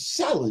was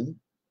selling.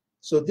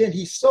 So then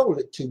he sold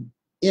it to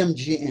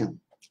MGM.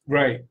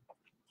 Right.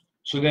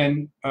 So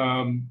then,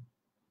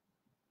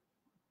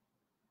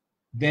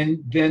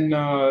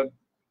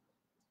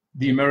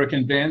 the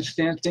American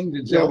Bandstand thing.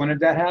 Is that when did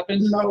that happen?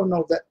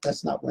 No,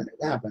 that's not when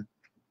it happened.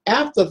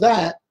 After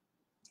that,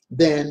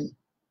 then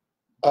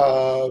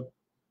it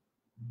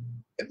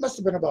must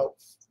have been about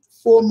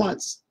 4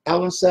 months.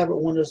 Alan Savage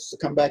wanted us to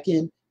come back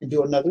in and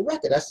do another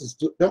record. I says,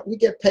 don't we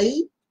get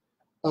paid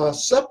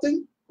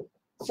something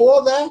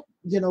for that?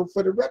 You know,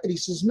 for the record. He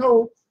says,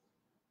 no,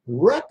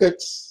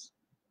 records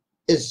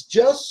is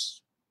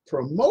just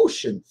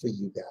promotion for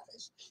you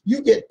guys.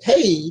 You get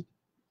paid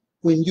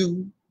when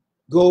you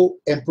go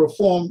and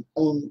perform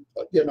on,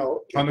 you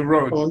know, on the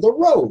road. On the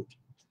road.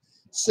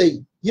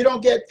 See, you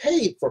don't get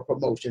paid for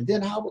promotion.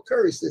 Then Howard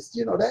Curry says,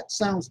 you know, that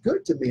sounds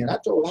good to me. And I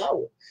told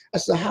Howard, I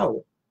said,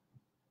 Howard,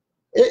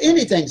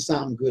 anything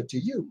sounds good to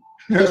you,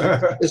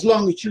 as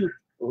long as you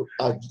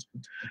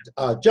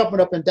jumping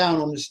up and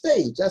down on the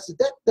stage. I said,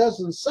 that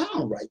doesn't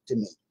sound right to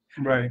me.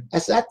 Right. I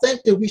said, I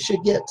think that we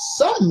should get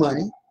some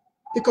money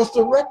because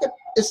the record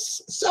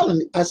is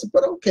selling. I said,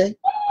 but okay.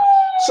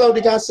 So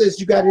the guy says,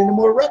 you got any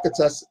more records?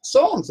 I said,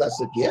 songs? I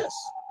said, yes.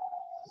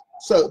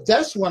 So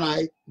that's when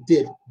I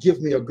did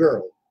Give Me a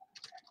Girl.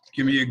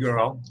 Give Me a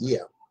Girl.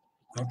 Yeah.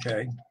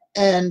 Okay.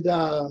 And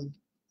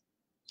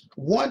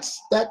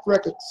once that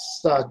record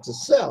started to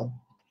sell,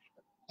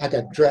 I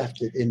got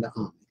drafted in the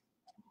Army.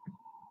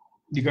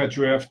 You got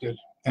drafted.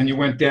 And you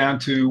went down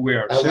to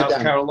where?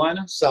 South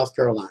Carolina? South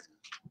Carolina.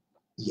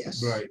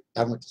 Yes. Right.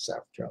 I went to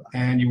South Carolina.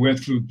 And you went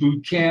through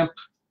boot camp.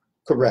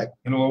 Correct.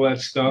 And all that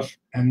stuff.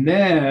 And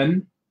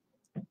then?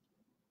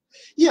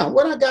 Yeah,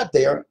 when I got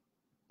there,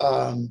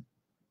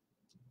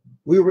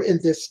 we were in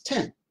this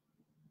tent.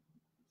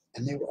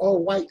 And they were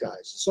all white guys.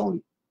 It's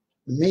only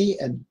me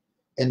and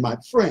my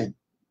friend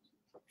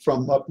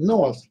from up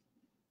north.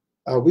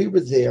 We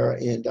were there,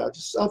 and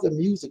just other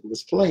music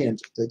was playing.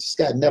 This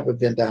guy had never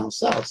been down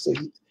south, so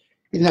he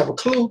didn't have a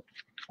clue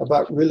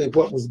about really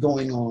what was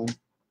going on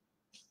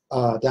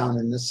down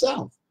in the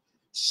south.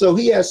 So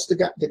he asked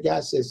the guy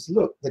says,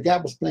 look, the guy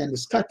was playing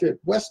this country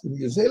western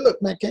music. Hey,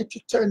 look, man, can't you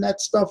turn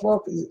that stuff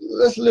off?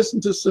 Let's listen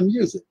to some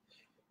music.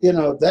 You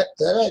know,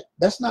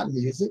 that's not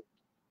music.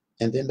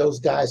 And then those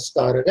guys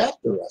started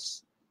after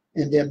us.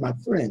 And then my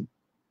friend,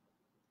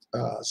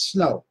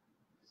 Snow,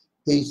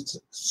 he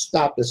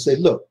stopped and said,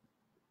 look,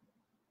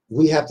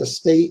 we have to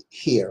stay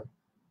here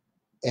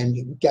and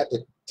you got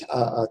to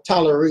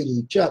tolerate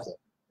each other.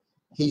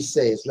 He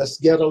says, let's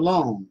get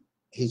along.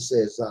 He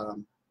says,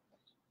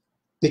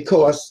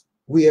 because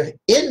we are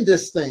in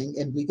this thing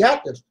and we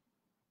got to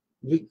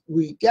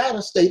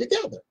stay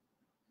together.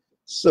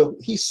 So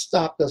he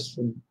stopped us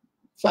from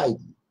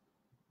fighting.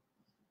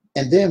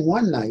 And then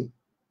one night,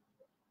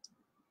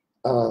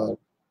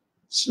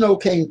 Snow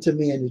came to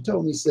me and he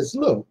told me, he says,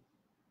 look,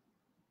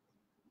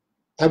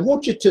 I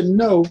want you to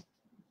know,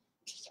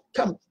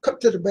 come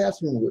to the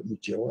bathroom with me,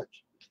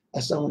 George. I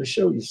said, I want to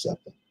show you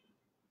something.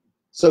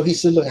 So he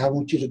said, look, I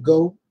want you to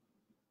go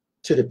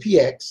to the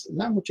PX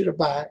and I want you to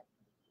buy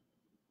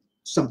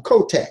some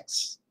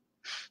Kotex.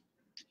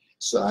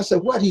 So I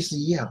said, what? He said,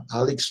 yeah,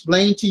 I'll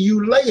explain to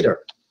you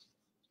later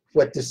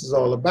what this is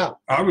all about.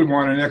 I would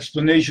want an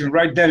explanation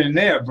right then and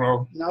there,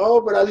 bro. No,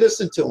 but I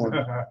listened to him.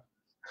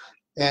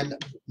 And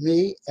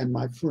me and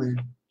my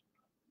friend,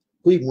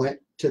 we went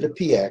to the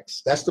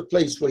PX. That's the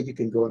place where you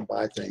can go and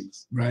buy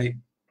things. Right.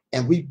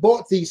 And we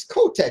bought these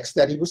Kotex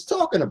that he was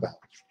talking about.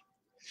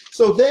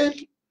 So then,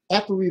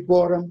 after we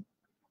bought them,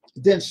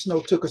 then Snow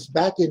took us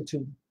back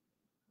into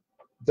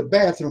the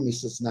bathroom. He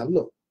says, now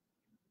look,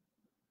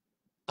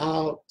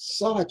 our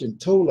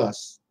sergeant told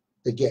us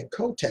to get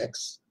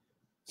Kotex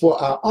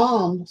for our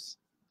arms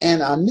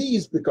and our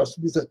knees because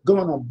we were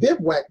going on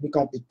bivouac, we're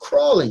going to be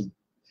crawling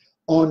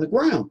on the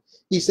ground.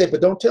 He said,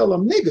 but don't tell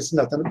them niggas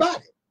nothing about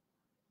it.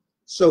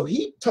 So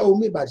he told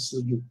me about it. So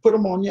you put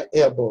them on your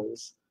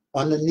elbows,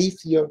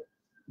 underneath your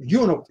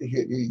uniform,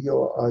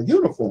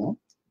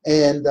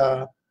 and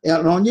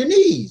on your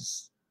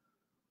knees.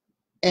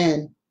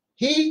 And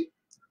he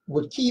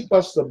would keep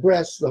us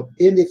abreast of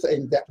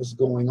anything that was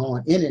going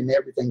on, in and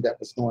everything that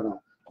was going on.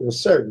 It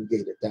was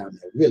segregated down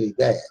there, really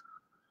bad.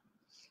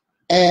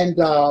 And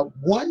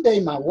one day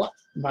my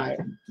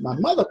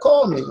mother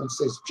called me and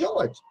says,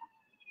 George,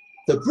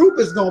 the group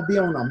is going to be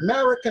on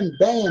American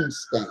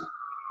Bandstand.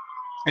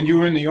 And you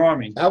were in the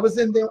Army? I was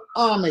in the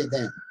Army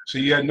then. So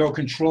you had no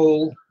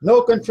control?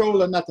 No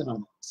control or nothing on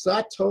it. So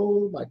I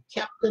told my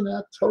captain,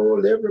 I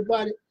told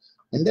everybody,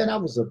 and then I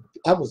was a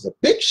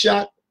big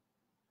shot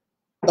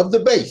of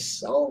the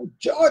base. Oh,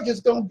 George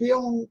is going to be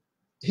on,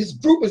 his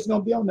group is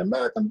going to be on the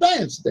American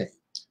Bandstand.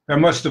 You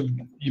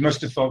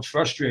must have felt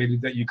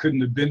frustrated that you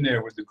couldn't have been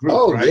there with the group,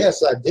 oh, right?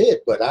 Yes, I did,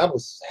 but I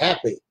was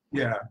happy.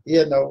 Yeah.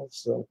 You know,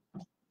 so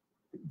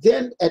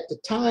then at the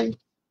time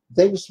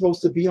they were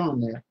supposed to be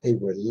on there, they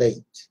were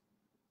late.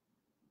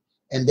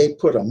 And they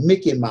put a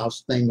Mickey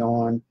Mouse thing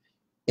on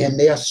in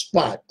their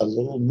spot, a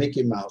little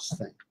Mickey Mouse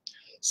thing.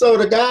 So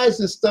the guys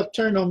and stuff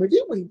turned on me.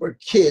 We were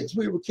kids,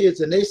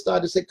 and they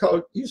started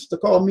used to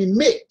call me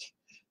Mick,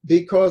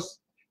 because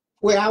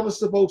where I was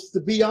supposed to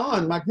be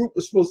on, my group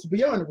was supposed to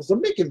be on, it was a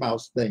Mickey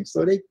Mouse thing.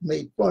 So they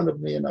made fun of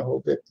me and the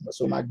whole bit.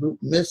 So my group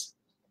missed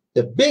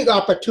the big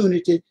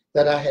opportunity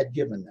that I had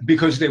given them.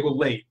 Because they were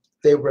late.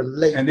 They were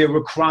late. And they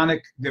were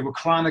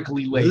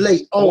chronically late.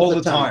 Late all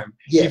the time.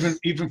 Yes.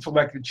 Even for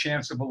like the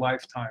chance of a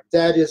lifetime.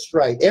 That is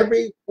right.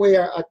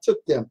 Everywhere I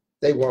took them,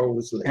 they were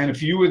always late. And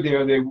if you were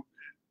there,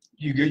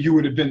 you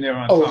would have been there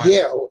on time. Oh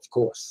yeah, of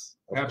course.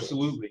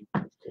 Absolutely.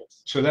 Of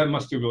course. So that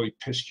must have really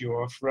pissed you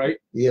off, right?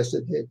 Yes,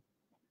 it did.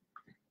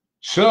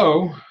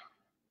 So,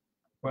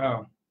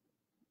 wow.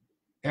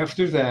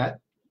 After that,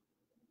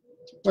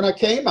 when I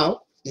came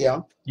out,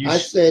 I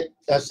said,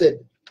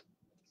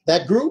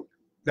 that group,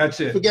 that's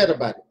it. Forget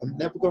about it. I'm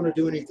never going to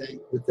do anything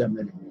with them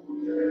anymore.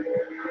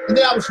 And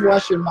then I was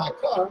washing my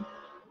car,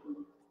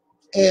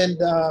 and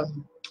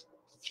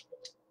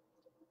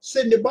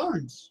Sidney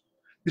Barnes.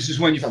 This is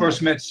when you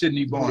first met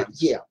Sidney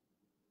Barnes. Yeah.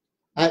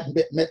 I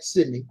met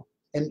Sidney,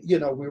 and we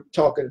were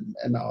talking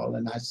and all,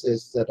 and I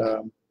says that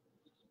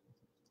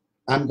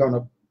I'm going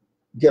to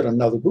get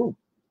another group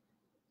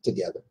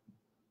together.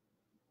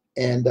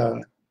 And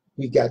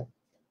we got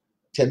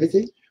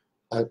Timothy,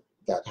 I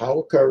got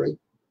Howard Curry,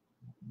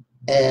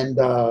 and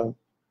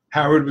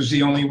Howard was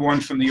the only one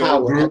from the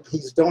old group.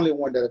 He's the only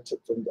one that I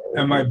took from the old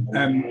group.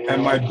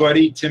 And my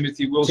buddy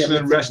Timothy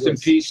Wilson, rest in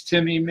peace,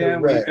 Timmy,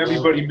 man.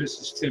 Everybody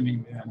misses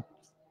Timmy, man.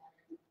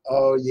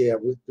 Oh yeah,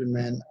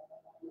 man.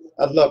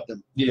 I loved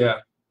him. Yeah.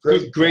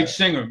 Great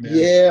singer, man.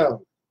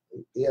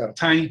 Yeah.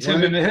 Tiny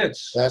Tim in the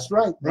Hits. That's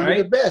right. One of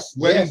the best.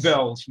 Wedding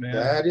Bells, man.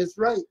 That is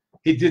right.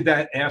 He did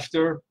that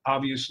after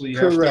the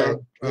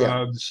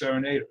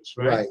Serenaders,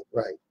 right?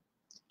 Right.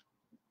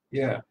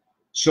 Yeah.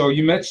 So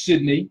you met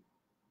Sidney,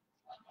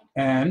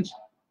 and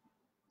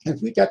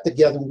we got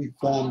together and we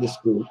formed this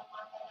group.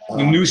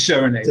 The New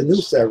Serenaders. The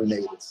New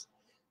Serenaders.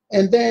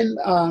 And then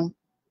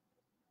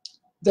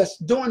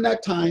during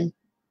that time,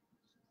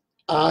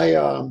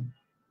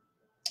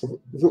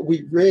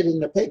 we read in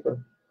the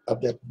paper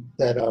that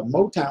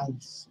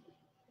Motown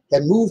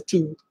had moved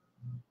to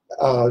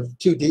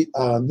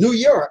the New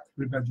York.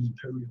 What about the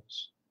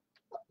Imperials?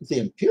 The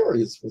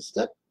Imperials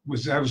that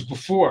was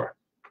before.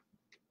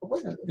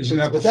 Isn't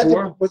that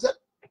before? Was that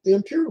the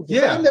Imperials?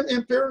 Yeah. The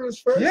Imperials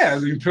first? Yeah,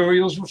 the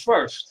Imperials were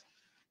first.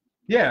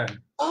 Yeah.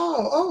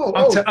 Oh.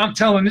 I'm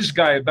telling this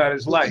guy about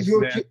his life,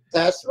 man.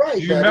 That's right.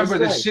 Do you remember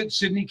that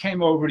Sidney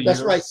came over to you?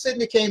 That's right.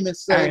 Sidney came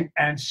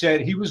and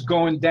said he was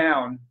going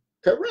down.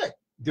 Correct.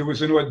 There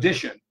was an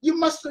audition. You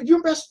must have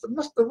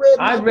read.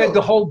 I read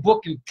the whole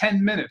book in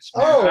 10 minutes.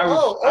 Man.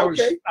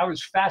 Okay. I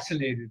was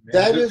fascinated, man.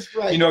 That is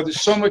right.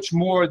 There's so much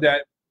more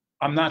that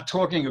I'm not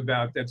talking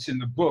about that's in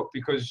the book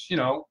because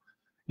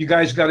you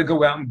guys got to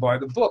go out and buy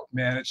the book,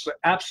 man. It's an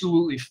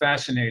absolutely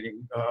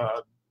fascinating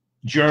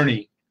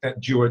journey that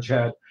George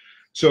had.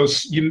 So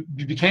you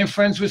became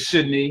friends with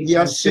Sidney.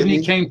 Yes.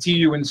 Sidney came to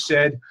you and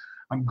said,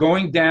 "I'm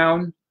going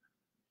down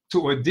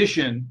to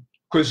audition,"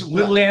 because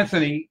Little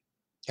Anthony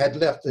had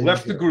left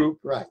the group,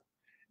 right?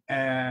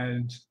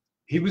 And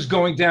he was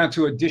going down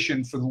to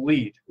audition for the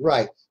lead,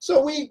 right?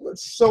 So we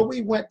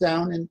went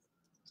down, and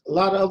a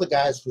lot of other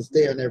guys was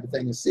there and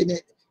everything, and Sidney,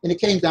 and it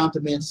came down to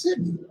me and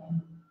Sidney,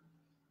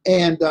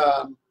 and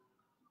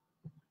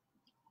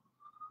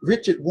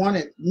Richard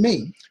wanted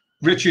me.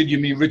 Richard, you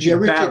mean Richard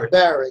Barrett?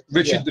 Barrett.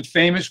 Richard, the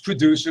famous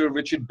producer,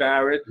 Richard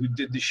Barrett, who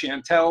did the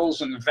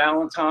Chantels and the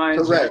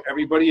Valentines and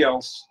everybody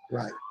else.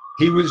 Right.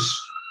 He was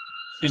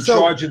in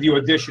charge of the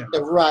audition.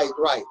 Right.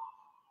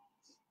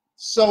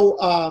 So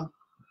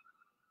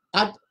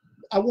I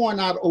won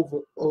out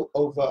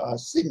over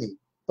Sidney,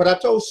 but I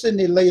told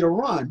Sidney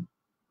later on.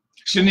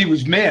 Sidney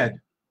was mad.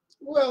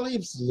 Well, he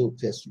was a little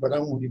pissed, but I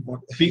won't even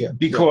want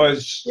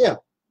because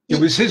it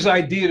was his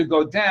idea to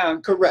go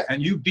down. Correct.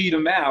 And you beat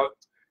him out.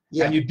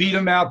 Yeah. And you beat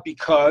him out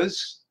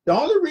because? The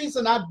only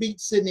reason I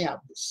beat Sidney out,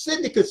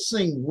 Sidney could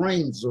sing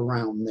Rings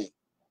Around Me,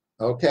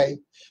 okay?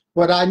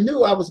 But I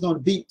knew I was going to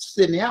beat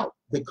Sidney out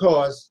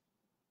because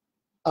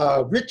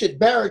Richard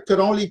Barrett could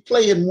only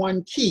play in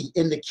one key,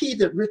 and the key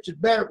that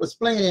Richard Barrett was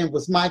playing in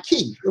was my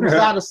key. It was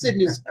out of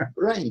Sidney's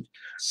range.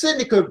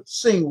 Sidney could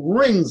sing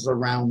Rings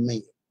Around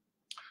Me.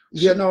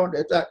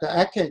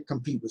 I can't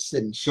compete with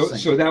Sidney. So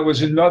that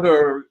was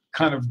another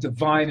kind of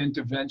divine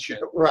intervention.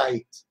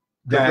 Right.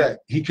 That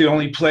correct. He could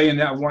only play in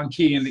that one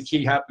key, and the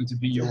key happened to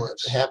be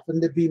yours. It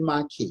happened to be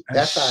my key. And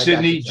that's how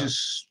Sidney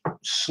just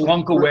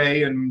slunk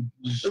away and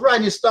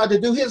he started to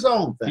do his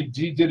own thing.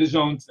 He did his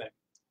own thing.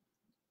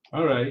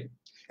 All right.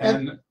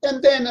 And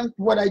then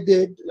what I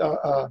did,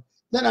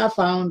 then I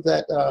found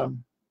that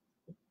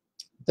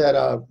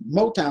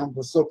Motown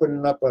was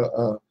opening up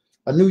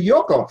a New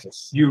York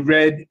office. You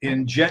read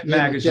in Jet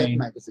Magazine. Jet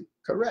Magazine,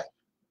 correct.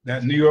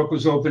 That New York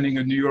was opening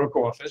a New York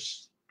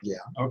office. Yeah.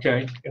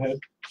 Okay, go ahead.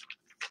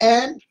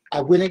 And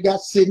I went and got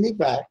Sidney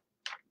back,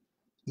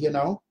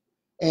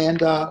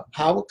 and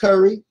Howard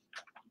Curry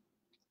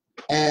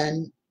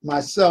and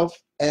myself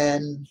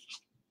and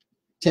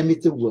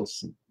Timothy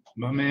Wilson.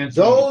 My man.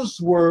 Those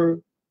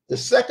were The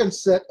second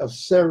set of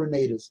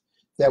serenaders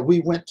that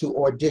we went to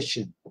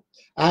audition,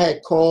 I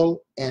had called,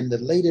 and the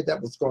lady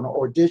that was going to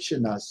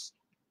audition us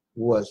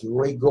was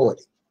Ray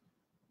Gordy.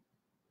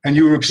 And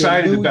you were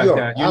excited about York.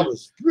 that. I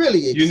was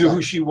really excited. You knew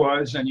who she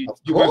was, and you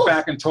went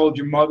back and told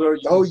your mother.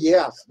 Oh,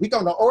 yeah. We're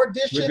going to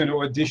audition. We're going to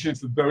audition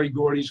for Berry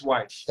Gordy's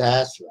wife.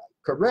 That's right.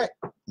 Correct.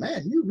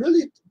 Man, you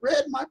really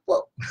read my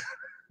book.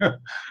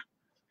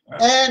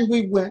 And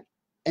we went,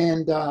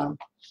 and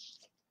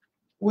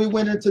we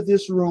went into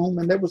this room,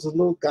 and there was a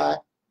little guy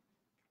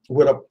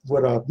with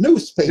a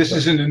newspaper. This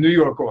is in the New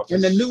York office.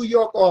 In the New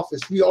York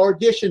office. We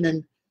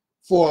auditioning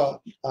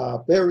for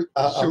Berry.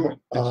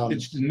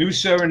 It's the New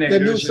Serenaders.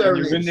 The New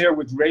Serenaders. And you're in there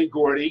with Ray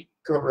Gordy.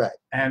 Correct.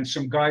 And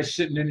some guy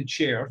sitting in a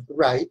chair.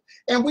 Right.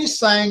 And we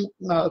sang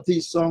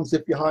these songs,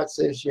 If Your Heart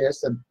Says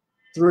Yes, and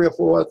 3 or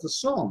 4 other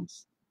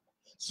songs.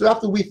 So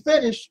after we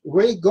finished,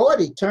 Ray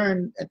Gordy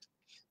turned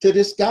to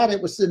this guy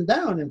that was sitting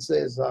down and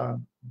says,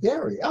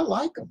 Berry, I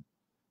like him.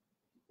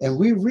 And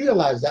we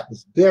realized that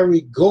was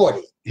Berry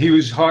Gordy.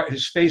 His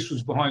face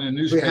was behind the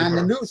newspaper. Behind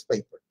the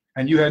newspaper.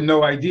 And you had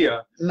no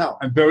idea. No.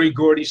 And Berry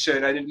Gordy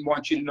said, I didn't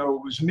want you to know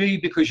it was me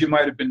because you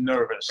might have been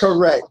nervous.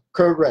 Correct.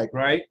 Correct.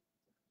 Right?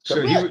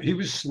 Correct. So he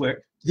was slick.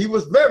 He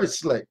was very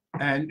slick.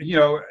 And, you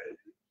know,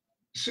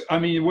 I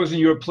mean, it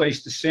wasn't your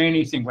place to say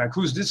anything like,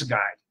 who's this guy?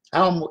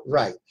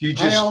 Right.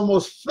 I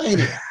almost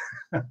fainted.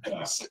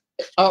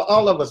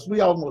 All of us, we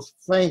almost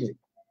fainted.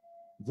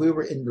 We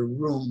were in the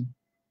room.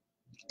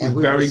 And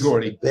with Berry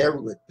Gordy.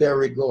 With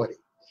Berry Gordy.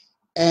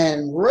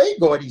 And Ray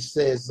Gordy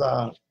says,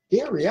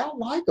 Berry, I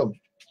like him.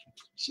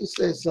 She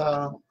says,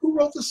 who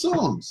wrote the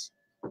songs?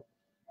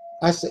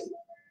 I said,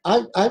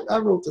 I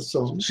wrote the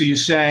songs. So you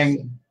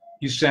sang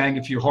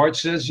If Your Heart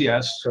Says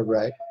Yes.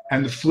 Correct.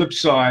 And the flip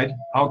side,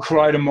 I'll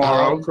Cry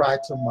Tomorrow. I'll Cry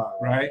Tomorrow.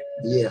 Right?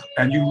 Yeah.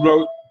 And you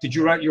wrote, did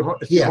you write Your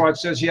Heart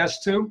Says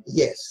Yes too?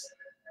 Yes.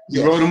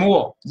 You wrote them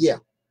all? Yeah.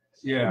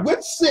 Yeah.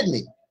 With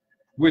Sydney.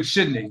 With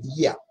Sydney?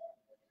 Yeah.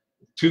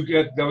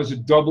 That was a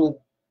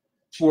double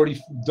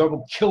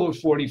killer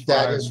 45.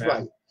 That is man.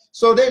 right.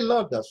 So they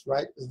loved us,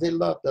 right? They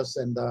loved us,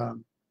 and to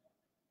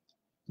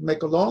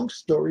make a long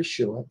story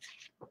short,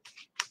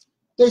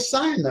 they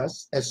signed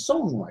us as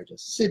songwriters,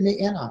 Sydney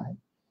and I,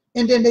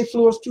 and then they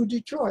flew us to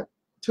Detroit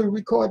to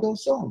record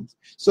those songs.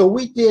 So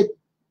we did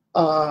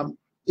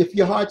If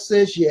Your Heart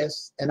Says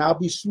Yes and I'll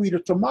Be Sweeter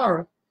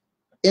Tomorrow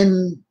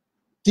in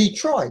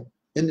Detroit,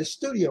 in the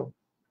studio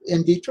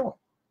in Detroit.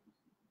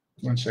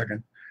 1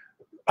 second.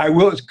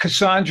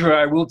 Cassandra,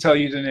 I will tell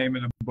you the name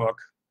of the book.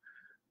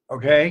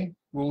 Okay?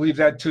 We'll leave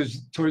that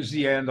towards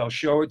the end. I'll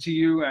show it to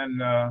you,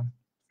 and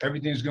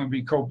everything's going to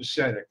be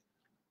copacetic.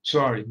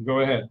 Sorry,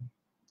 go ahead.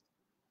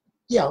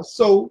 Yeah,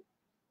 so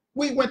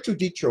we went to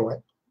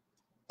Detroit,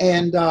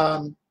 and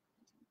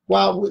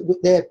while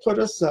they had put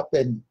us up,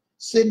 and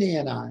Sydney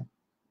and I,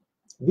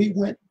 we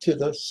went to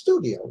the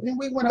studio, and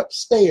we went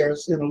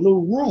upstairs in a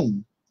little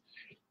room.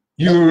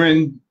 You were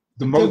in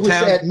the Motown? It was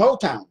at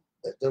Motown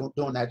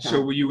during that time.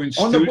 So were you in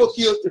on the book?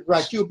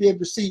 You'll be able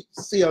to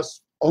see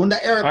us on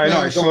the airplane. I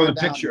know, I saw the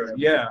picture. There.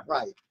 Yeah.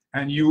 Right.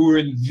 And you were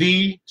in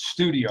the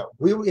studio.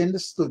 We were in the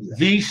studio.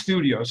 The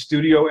studio,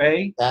 Studio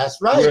A. That's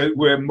right.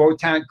 Where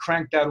Motown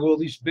cranked out all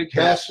these big hits.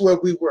 That's where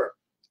we were.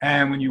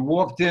 And when you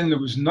walked in, there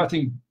was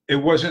nothing. It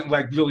wasn't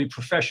like really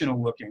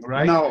professional looking,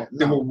 right? No.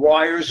 There were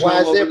wires all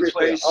over the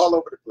place. All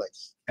over the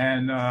place.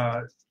 And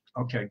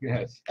okay, go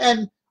ahead.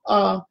 And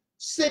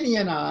Sydney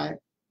and I,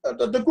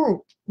 the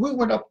group, we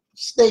went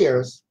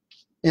upstairs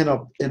in a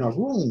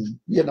room,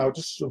 you know,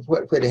 just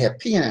where they had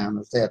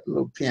pianos. They had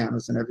little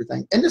pianos and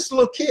everything. And this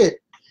little kid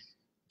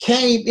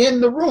came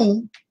in the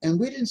room, and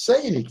we didn't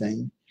say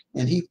anything.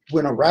 And he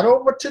went right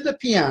over to the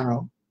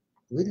piano.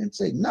 We didn't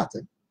say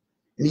nothing.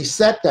 And he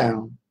sat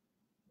down,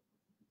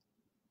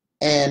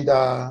 and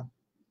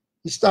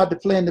he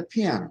started playing the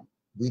piano.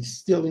 We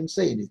still didn't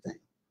say anything.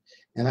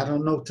 And I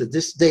don't know to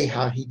this day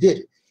how he did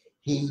it.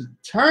 He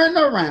turned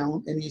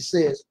around and he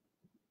says,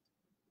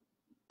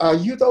 "Are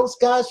you those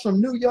guys from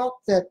New York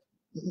that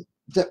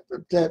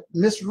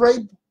Miss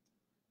Ray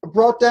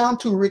brought down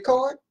to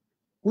record?"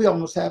 We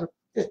almost had a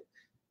fit.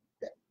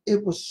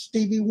 It was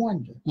Stevie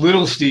Wonder.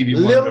 Little Stevie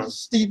Wonder. Little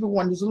Stevie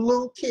Wonder was a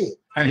little kid.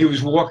 And he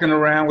was walking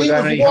around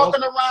without any help?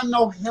 He was walking around,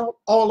 no help,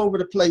 all over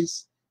the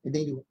place. And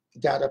then he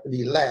got up and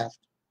he laughed.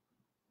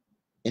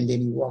 And then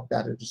he walked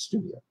out of the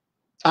studio.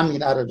 I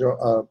mean, out of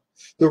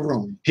the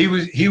room.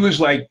 He was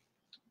like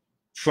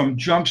from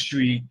Jump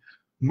Street,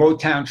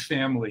 Motown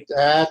family.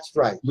 That's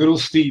right. Little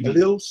Stevie.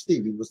 Little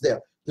Stevie was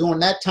there during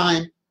that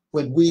time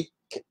when we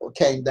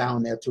came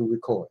down there to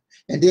record.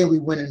 And then we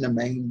went in the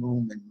main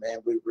room and, man,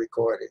 we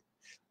recorded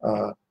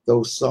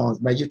those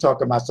songs. Man, you're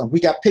talking about something. We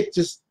got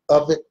pictures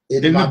of it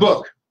in the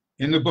book.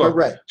 In the book.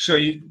 Correct. So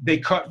they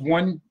cut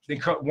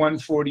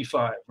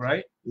 145,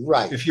 right?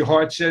 Right. If Your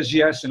Heart Says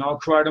Yes and I'll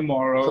Cry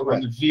Tomorrow.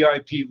 Correct. On the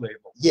VIP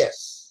label.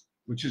 Yes.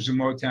 Which is a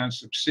Motown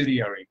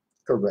subsidiary.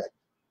 Correct.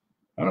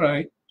 All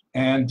right.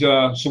 And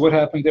so what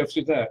happened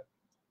after that?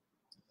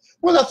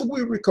 Well, after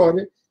we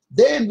recorded,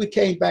 then we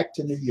came back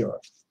to New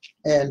York.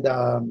 And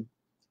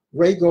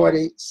Ray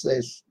Gordy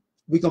says,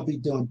 we're going to be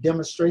doing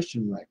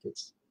demonstration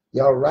records.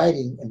 Y'all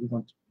writing, and we're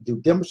going to do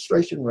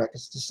demonstration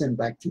records to send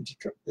back to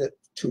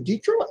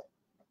Detroit.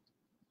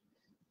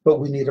 But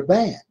we need a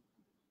band.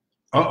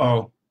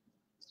 Uh-oh.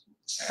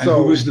 And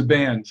So, who was the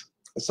band?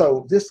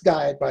 So this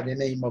guy by the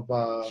name of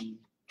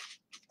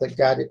the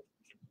guy that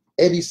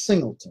Eddie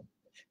Singleton,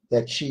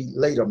 that she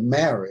later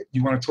married.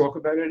 You want to talk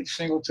about Eddie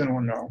Singleton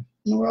or no?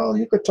 Well,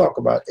 you could talk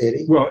about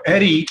Eddie. Well,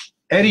 Eddie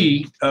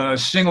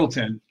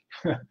Singleton,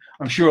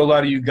 I'm sure a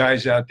lot of you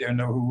guys out there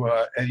know who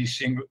Eddie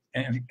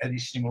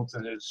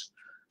Singleton is.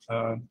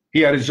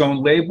 He had his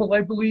own label,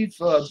 I believe.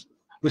 Was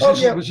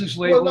his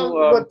label?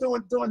 Well,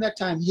 during that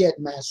time, he had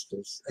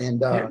masters,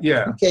 and he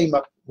came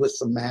up with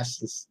some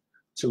masters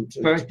too.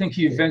 But I think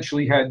he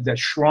eventually had that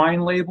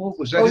Shrine label.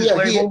 Was that his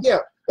label? Yeah,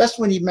 that's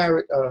when he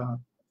married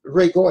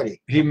Ray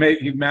Gordy. He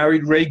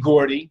married Ray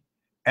Gordy,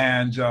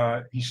 and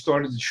he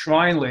started the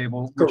Shrine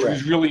label, which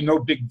was really no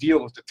big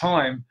deal at the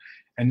time.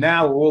 And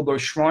now all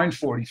those Shrine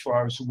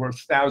 45s are worth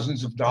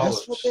thousands of dollars.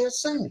 That's what they're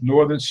saying.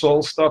 Northern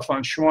Soul stuff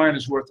on Shrine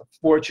is worth a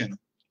fortune,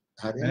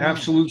 an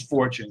absolute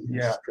fortune.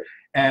 Yeah.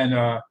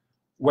 And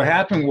what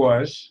happened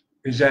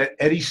is that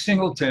Eddie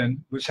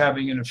Singleton was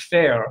having an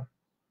affair,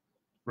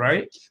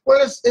 right?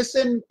 Well, it's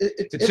in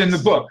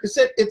the book.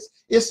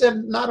 It's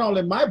in not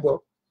only my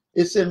book,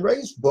 it's in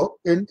Ray's book,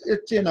 and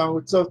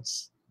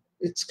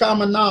it's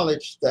common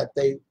knowledge that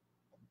they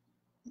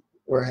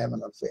were having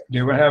an affair.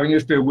 They were having an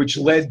affair, which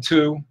led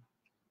to.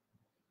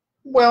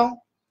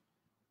 Well,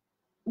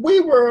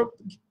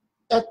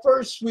 at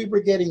first we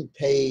were getting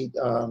paid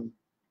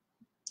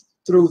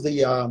through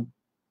the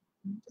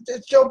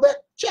Joe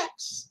Bett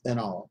checks and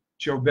all.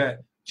 Joe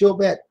Bett,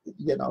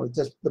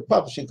 just the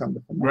publishing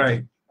company.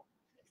 Right.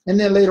 And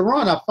then later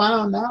on, I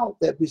found out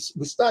that we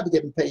started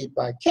getting paid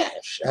by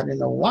cash. I didn't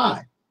know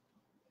why.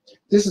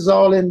 This is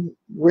all in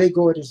Ray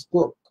Gordy's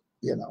book.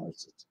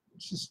 It's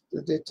just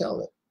they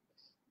tell it.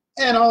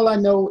 And all I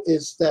know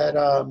is that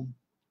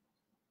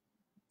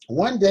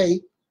one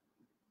day,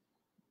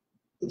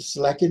 it was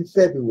like in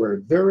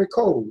February, very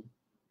cold,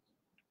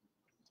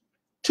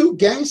 two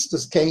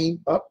gangsters came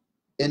up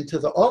into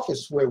the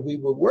office where we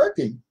were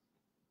working,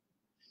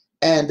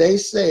 and they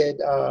said,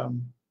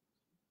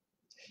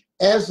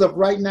 as of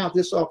right now,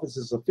 this office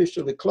is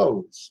officially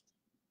closed.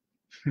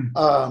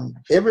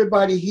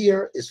 Everybody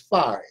here is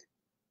fired.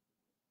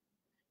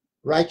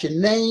 Write your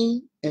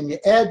name and your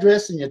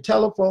address and your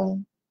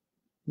telephone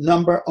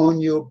number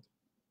on your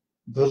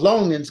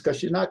belongings,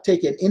 because you're not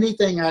taking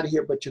anything out of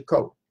here but your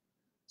coat.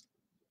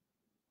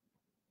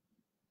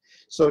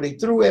 So they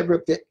threw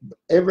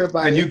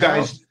everybody. And you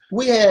guys, out.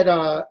 We had.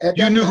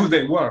 You knew who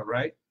they were,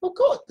 right? Of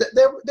course,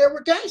 they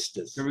were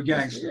gangsters. They were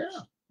gangsters.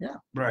 Yeah.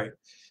 Right.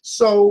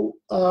 So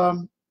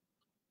and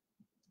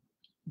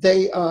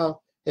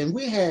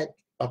we had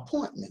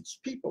appointments.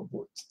 People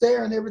were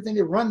there and everything.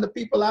 They run the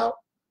people out,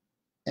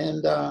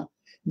 and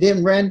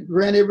then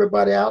ran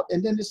everybody out.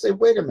 And then they say,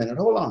 "Wait a minute,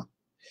 hold on."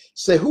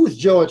 Say, "Who's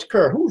George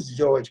Kerr? Who's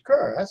George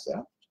Kerr?" I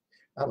said,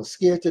 "I was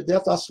scared to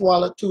death. I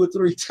swallowed 2 or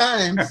 3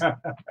 times."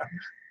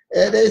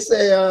 And they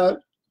say,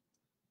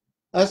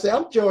 I say,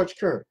 "I'm George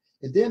Kerr."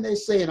 And then they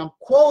say, and I'm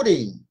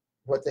quoting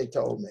what they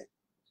told me.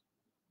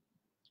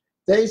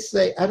 They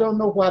say, "I don't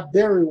know why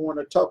Barry want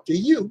to talk to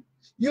you.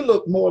 You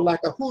look more like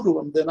a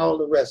hoodlum than all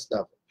the rest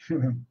of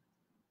them."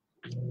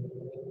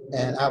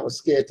 And I was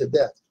scared to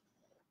death.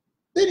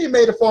 Then he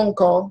made a phone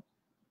call.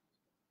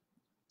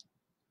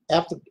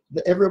 After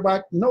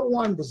everybody, no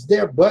one was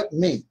there but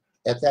me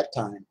at that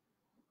time,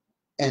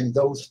 and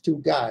those 2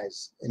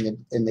 guys. And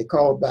they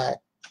called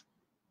back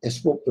and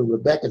spoke to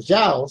Rebecca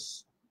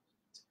Giles,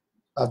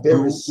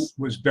 who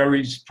was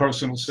Barry's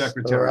personal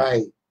secretary.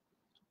 Right.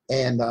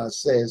 And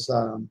says,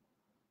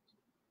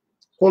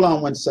 "Hold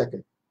on 1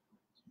 second."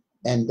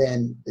 And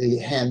then they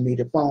hand me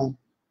the phone,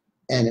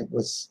 and it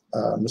was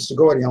Mr.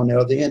 Gordy on the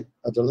other end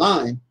of the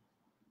line.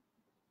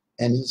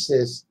 And he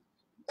says,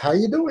 "How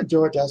you doing,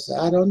 George?" I said,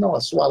 "I don't know. I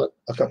swallowed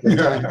a couple of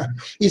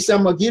times." He said,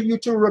 "I'm going to give you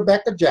to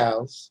Rebecca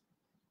Giles,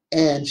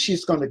 and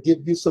she's going to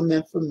give you some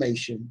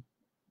information,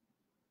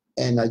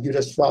 and you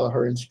just follow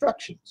her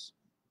instructions."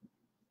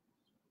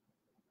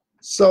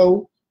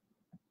 So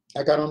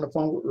I got on the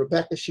phone with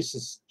Rebecca. She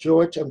says,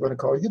 "George, I'm going to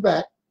call you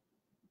back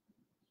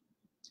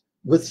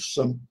with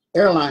some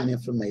airline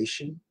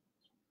information,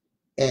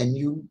 and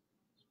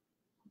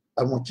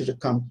I want you to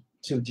come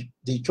to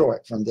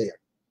Detroit from there."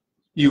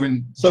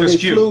 So they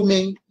flew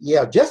me.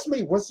 Yeah, just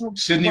me.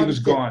 Sydney was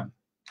gone.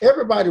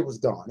 Everybody was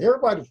gone.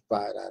 Everybody was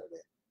fired out of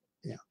there.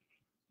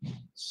 Yeah.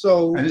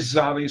 So. And this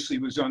obviously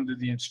was under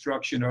the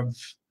instruction of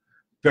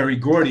Barry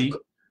Gordy.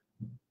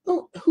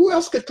 Who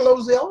else could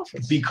close the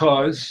office?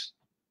 Because.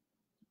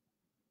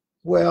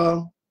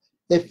 Well,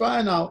 they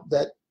find out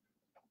that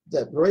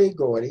Ray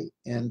Gordy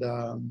and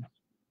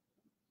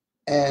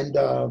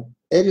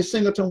Eddie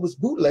Singleton was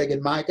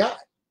bootlegging my guy.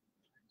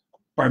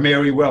 By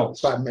Mary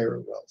Wells. By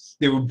Mary Wells.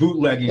 They were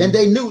bootlegging. And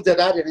they knew that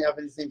I didn't have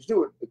anything to do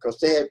with it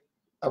because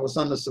I was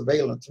under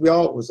surveillance. We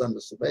all was under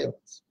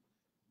surveillance.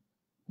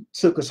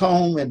 Took us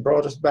home and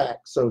brought us back.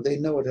 So they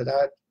know that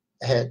I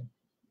had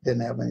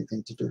Didn't have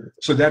anything to do with it.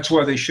 So that's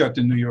why they shut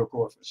the New York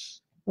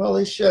office. Well,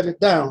 they shut it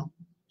down.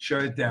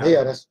 Shut it down.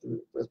 Yeah, that's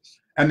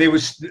And they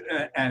was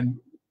and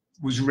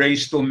was Ray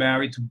still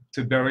married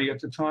to Berry at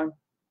the time?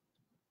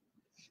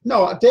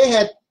 no. They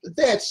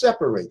had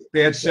separated.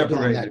 They had during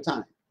separated. that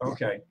time.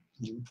 Okay.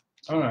 Yeah.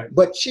 All right.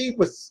 But she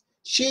was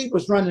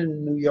running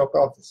the New York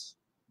office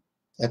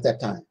at that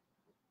time.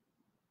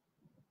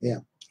 Yeah.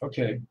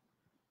 Okay.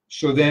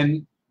 So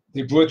then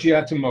they brought you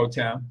out to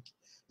Motown.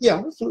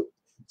 Yeah.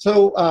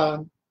 So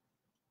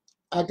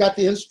I got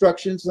the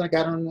instructions and I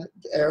got on the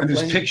airplane. And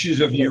there's pictures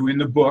of you in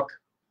the book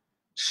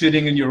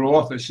sitting in your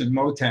office in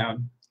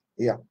Motown.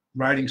 Yeah.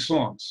 Writing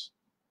songs.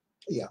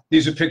 Yeah.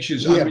 These are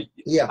pictures. Yeah. I mean,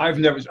 Yeah.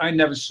 I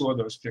never saw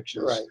those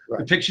pictures. Right. The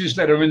Right. pictures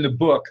that are in the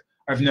book,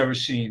 I've never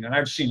seen, and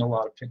I've seen a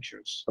lot of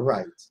pictures.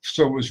 Right.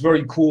 So it was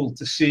very cool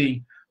to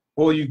see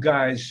all you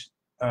guys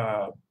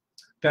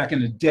back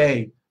in the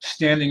day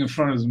standing in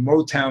front of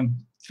the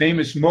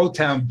famous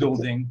Motown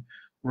building,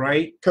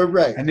 right?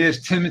 Correct. And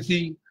there's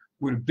Timothy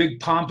with a big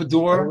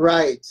pompadour,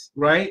 Right.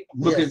 right?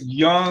 Looking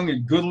young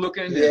and good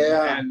looking,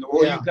 Yeah. and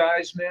all Yeah. you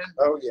guys, man.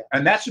 Oh yeah.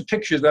 And that's a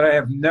picture that I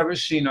have never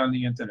seen on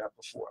the internet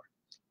before.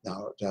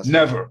 No, that's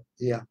Never.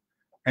 Yeah.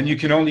 And you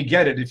can only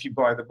get it if you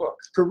buy the book.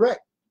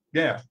 Correct.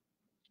 Yeah.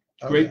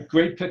 Okay.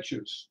 Great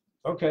pictures.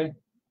 Okay.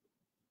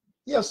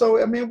 Yeah.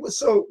 So I mean, it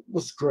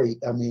was great.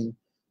 I mean,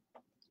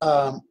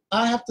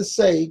 I have to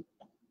say,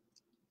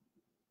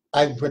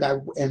 when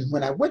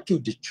I went to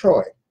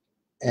Detroit,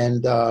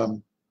 and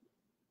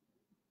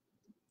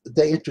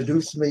they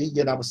introduced me.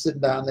 You know, I was sitting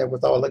down there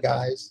with all the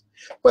guys.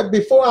 But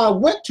before I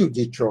went to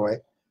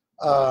Detroit,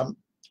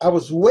 I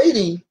was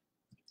waiting,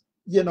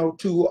 you know,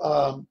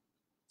 to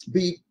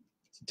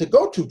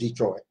go to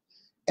Detroit,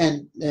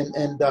 and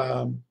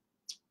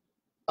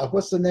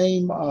what's the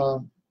name?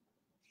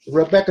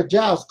 Rebecca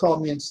Giles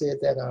called me and said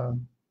that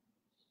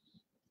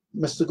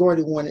Mr.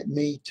 Gordy wanted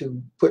me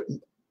to put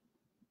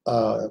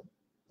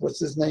what's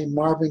his name,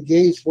 Marvin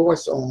Gaye's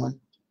voice on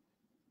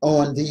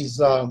these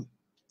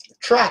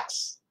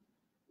tracks.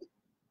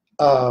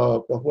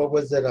 What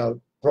was it?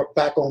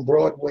 Back on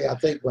Broadway, I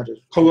think.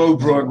 Hello,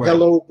 Broadway.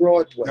 Hello,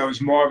 Broadway. That was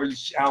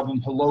Marvin's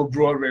album, Hello,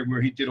 Broadway, where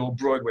he did all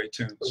Broadway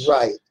tunes.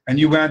 Right. And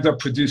you wound up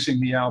producing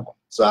the album.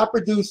 So I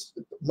produced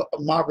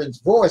Marvin's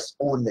voice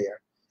on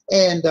there.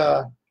 And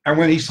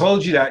when he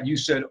told you that, you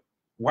said,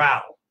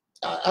 wow.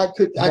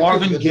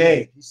 Marvin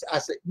Gaye. I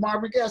said,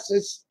 Marvin Gaye. I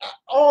said,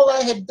 all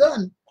I had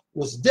done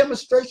was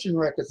demonstration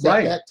records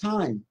at that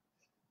time.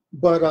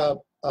 But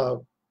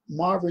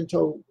Marvin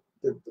told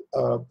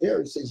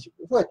Barry, says,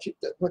 what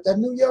that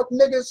New York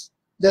niggas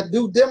that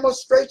do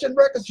demonstration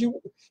records,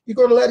 you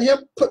gonna let him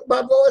put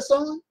my voice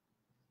on?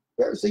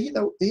 Barry said, he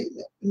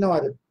know how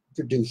to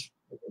produce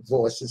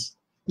voices,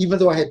 even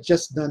though I had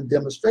just done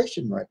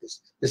demonstration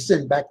records to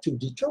send back to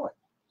Detroit.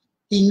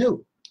 He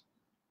knew.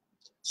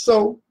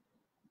 So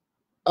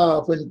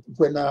when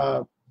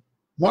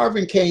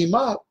Marvin came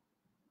up,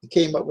 he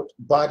came up with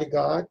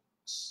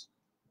Bodyguards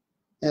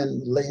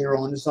and Later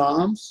on His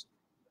Arms,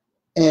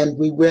 and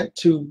we went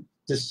to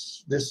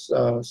this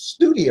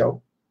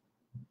studio,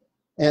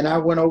 and I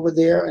went over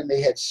there, and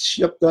they had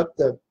shipped up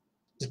the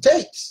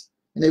tapes,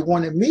 and they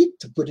wanted me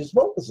to put his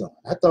vocals on.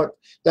 I thought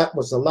that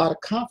was a lot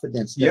of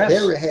confidence that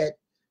Barry had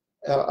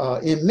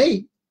in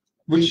me.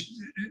 Which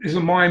is a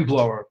mind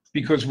blower,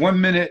 because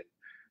 1 minute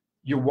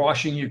you're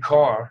washing your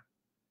car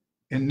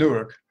in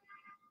Newark.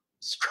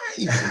 It's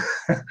crazy.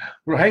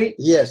 Right?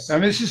 Yes. I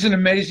mean, this is an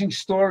amazing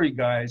story,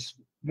 guys.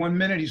 1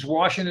 minute he's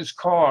washing his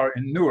car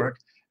in Newark,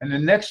 and the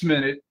next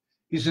minute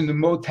he's in the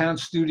Motown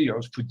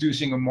studios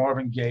producing a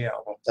Marvin Gaye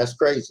album. That's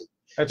crazy.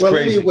 That's well,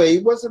 crazy. Anyway,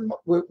 it wasn't.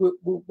 We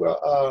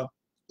were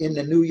in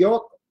a New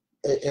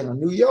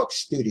York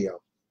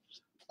studio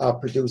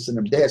producing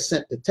them. They had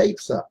sent the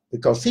tapes up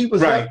because he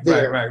was up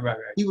there. Right.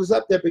 He was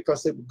up there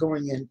because they were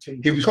going into.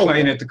 He was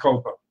playing at the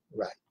Copa.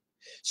 Right.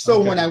 So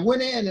when I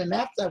went in, and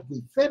after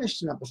we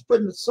finished, and I was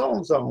putting the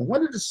songs on,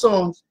 one of the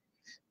songs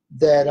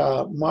that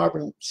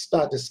Marvin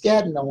started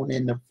scatting on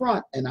in the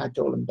front, and I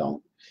told him,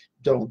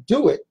 don't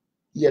do it.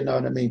 You know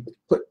what I mean?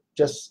 But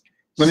just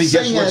let me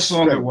guess what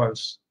song it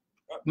was.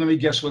 Let me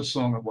guess what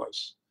song it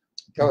was.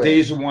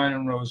 Days of Wine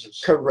and Roses.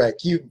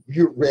 Correct. You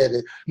read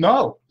it.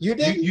 No, you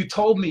didn't. You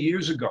told me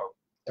years ago.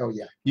 Oh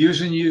yeah.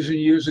 Years and years and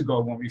years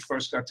ago when we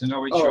first got to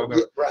know each other.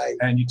 Yeah, right.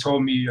 And you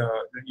told me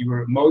that you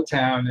were at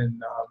Motown,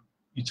 and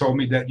you told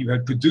me that you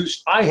had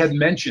produced. I had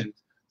mentioned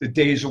the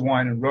Days of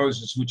Wine and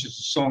Roses, which is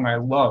a song I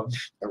love.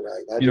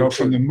 Right.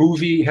 From the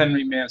movie,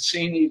 Henry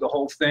Mancini, the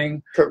whole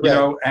thing. Correct.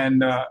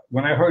 And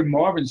when I heard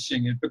Marvin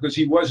sing it, because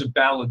he was a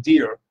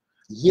balladeer.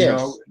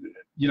 Yes.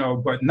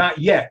 But not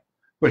yet.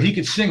 But he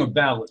could sing a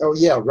ballad. Oh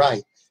yeah,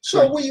 right.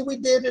 So we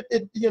did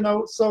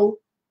it. So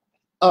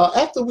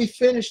after we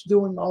finished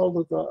doing all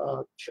of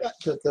the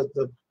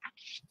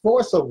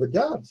voiceover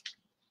dubs,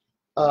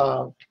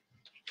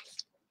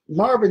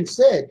 Marvin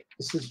said,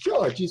 "This is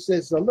George." He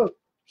says, "Look,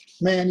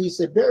 man," he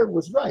said, "Barry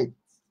was right."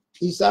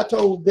 He said, "I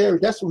told Barry."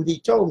 That's what he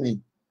told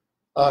me.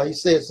 He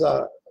says,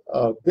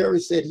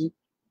 "Barry said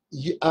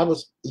you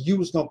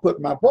was gonna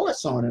put my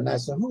voice on, and I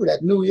said, who,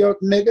 that New York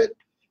nigga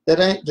that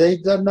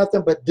ain't done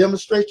nothing but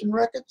demonstration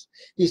records?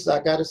 He said,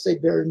 I gotta say,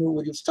 Barry knew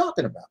what he was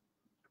talking about.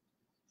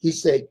 He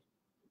said,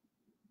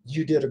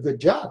 you did a good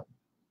job.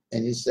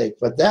 And he said,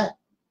 for that,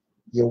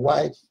 your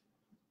wife,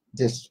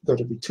 there's going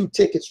to be 2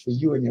 tickets for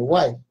you and your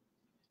wife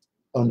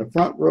on the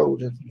front row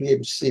to be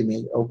able to see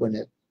me open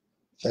it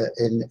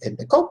in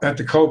the Copa. At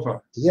the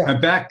Copa. Yeah.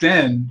 And back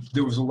then,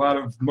 there was a lot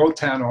of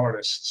Motown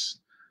artists.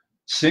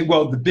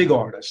 Well, the big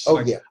artists. Oh,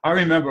 like, yeah. I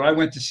remember I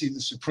went to see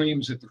the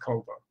Supremes at the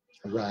Copa.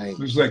 Right. It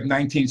was like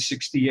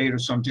 1968 or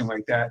something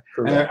like that.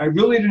 Correct. And I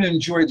really didn't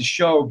enjoy the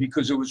show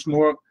because it was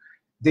more,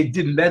 they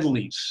did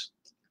medleys.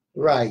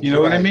 Right. You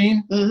know what I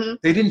mean? Mm-hmm.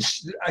 They didn't,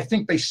 I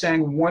think they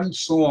sang one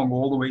song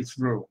all the way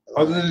through.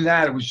 Other than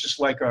that, it was just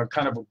like a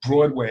kind of a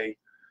Broadway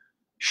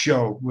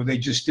show where they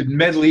just did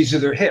medleys of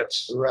their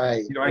hits.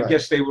 Right. You know, I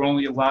guess they were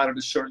only allowed at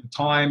a certain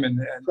time and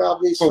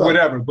probably for so.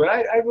 whatever. But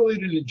I really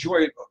didn't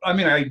enjoy it. I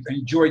mean, I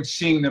enjoyed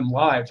seeing them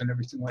live and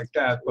everything like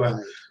that. But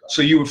Right.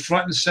 so you were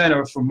front and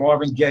center for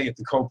Marvin Gaye at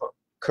the Copa.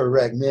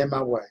 Correct. Me and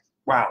my wife.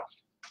 Wow.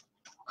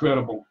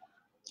 Incredible.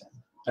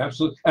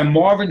 Absolutely. And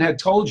Marvin had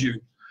told you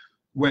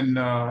when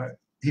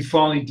he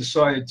finally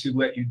decided to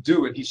let you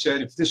do it, he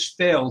said, if this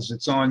fails,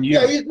 it's on you.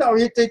 Yeah, he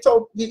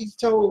told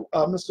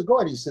Mr.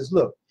 Gordy, he says,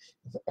 look,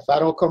 if I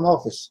don't come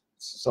off, it's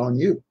on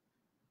you.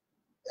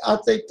 I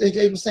think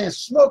they were saying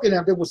smoking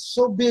them. They were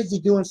so busy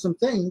doing some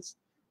things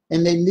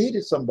and they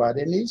needed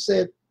somebody. And he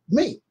said,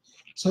 me.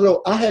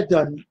 So I had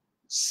done,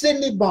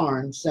 Sidney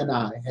Barnes and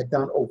I had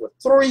done over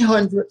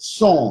 300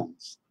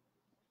 songs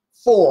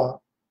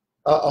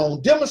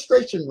on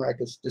demonstration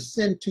records to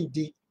send to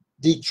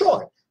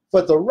Detroit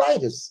for the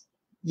writers,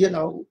 you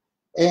know.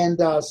 And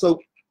so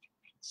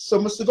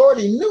Mr.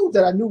 Gordy knew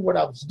that I knew what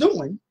I was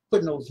doing,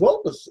 putting those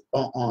vocals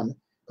on,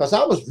 because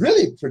I was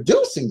really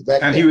producing back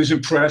then. And he was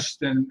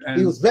impressed, and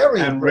he was very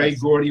impressed. And Ray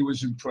Gordy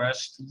was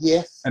impressed.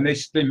 Yes. And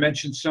they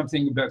mentioned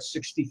something about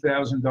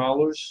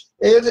 $60,000.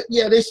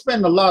 Yeah, they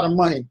spend a lot of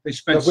money. They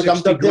spent with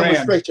 $60,000.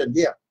 Demonstration,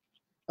 yeah.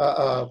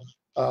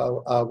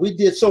 We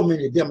did so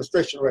many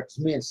demonstration records,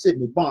 me and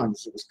Sidney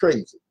Barnes, it was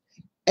crazy.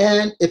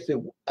 And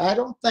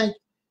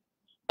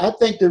I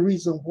think the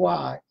reason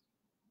why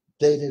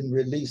they didn't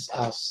release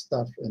our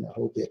stuff in a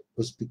whole bit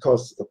was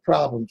because of the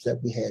problems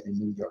that we had in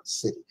New York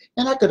City.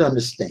 And I could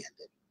understand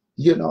it.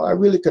 You know, I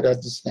really could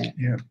understand.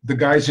 Yeah, the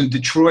guys in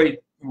Detroit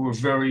were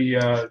very...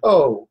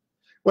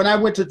 when I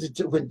went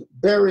when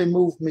Barry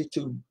moved me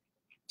to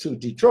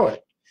Detroit,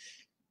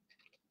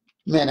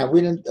 man, I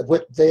went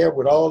there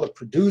with all the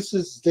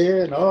producers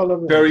there and all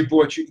of them. Barry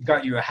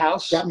got you a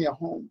house? Got me a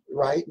home,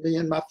 right? Me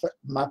and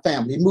my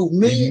family.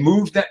 He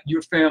moved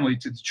your family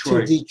to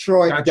Detroit. To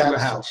Detroit, got you a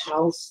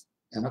house.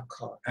 And a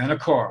car. And a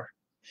car.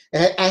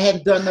 I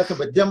hadn't done nothing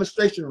but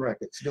demonstration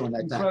records during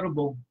that time.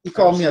 Incredible. He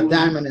called me a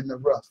diamond in the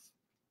rough.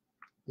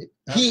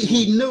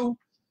 He knew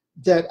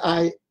that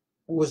I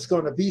was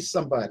going to be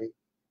somebody,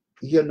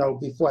 you know,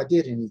 before I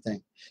did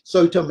anything.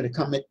 So he told me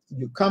to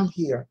you come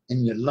here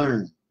and you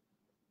learn.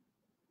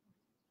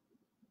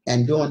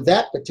 And during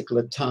that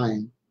particular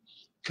time,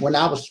 when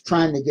I was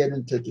trying to get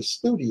into the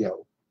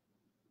studio,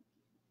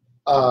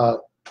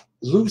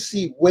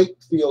 Lucy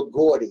Wakefield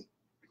Gordy,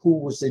 who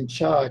was in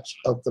charge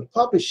of the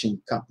publishing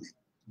company,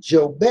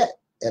 Joe Bett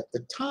at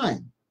the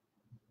time,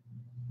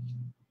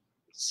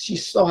 she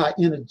saw how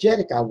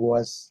energetic I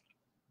was,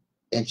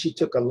 and she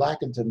took a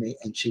liking to me,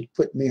 and she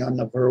put me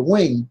under her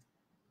wing,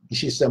 and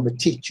she said, I'm going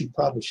to teach you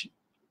publishing.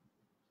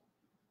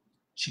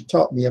 She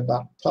taught me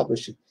about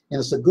publishing. And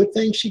it's a good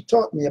thing she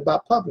taught me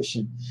about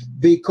publishing,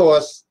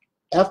 because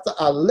after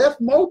I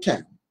left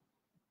Motown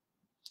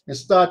and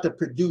started to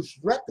produce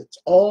records,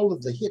 all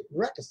of the hit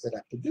records that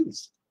I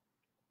produced,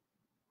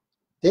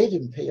 they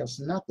didn't pay us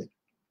nothing.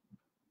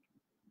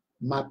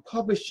 My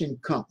publishing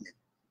company,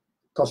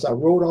 because I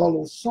wrote all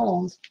those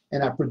songs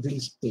and I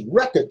produced the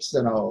records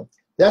and all,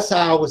 that's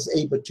how I was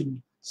able to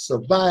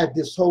survive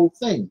this whole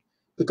thing.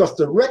 Because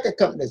the record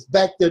companies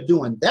back there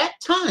during that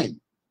time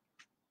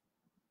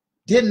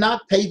did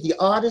not pay the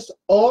artists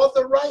or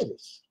the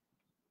writers.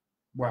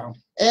 Wow.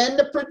 And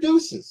the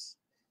producers.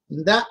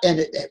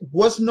 It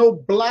was no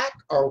black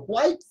or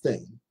white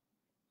thing.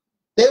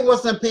 They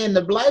wasn't paying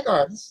the black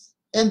artists,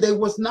 and they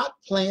was not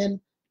paying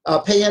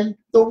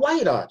the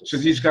white artists. So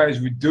these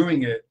guys were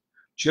doing it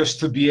just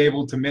to be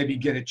able to maybe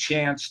get a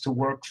chance to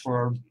work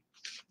for,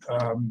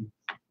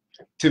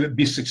 to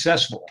be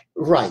successful.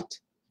 Right.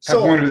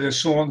 Have one of their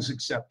songs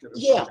accepted or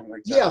something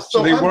like that. Yeah.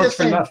 So they worked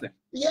for nothing.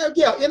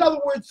 Yeah. In other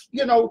words,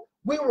 you know,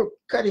 we were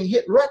cutting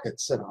hit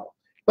records and all,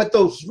 but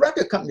those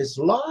record companies,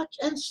 large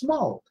and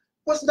small,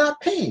 was not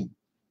paying.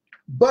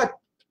 But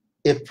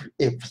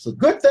it's a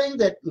good thing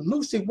that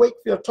Lucy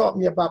Wakefield taught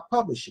me about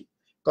publishing,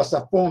 because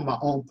I formed my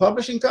own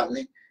publishing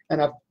company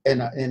and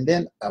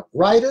then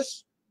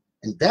writers,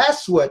 and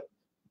that's what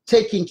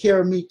taking care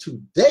of me to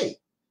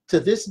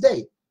this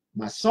day,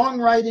 my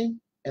songwriting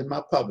and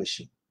my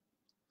publishing.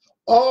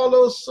 All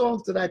those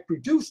songs that I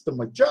produced, the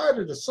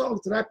majority of the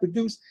songs that I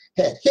produced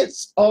had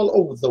hits all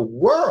over the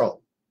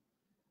world.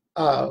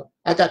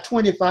 I got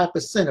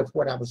 25% of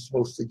what I was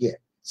supposed to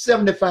get.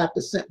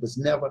 75% was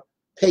never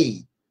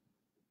paid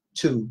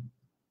to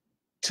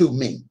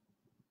me.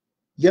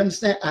 You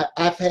understand?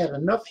 I've had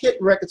enough hit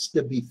records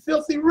to be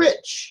filthy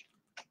rich,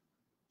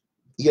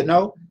 you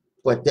know,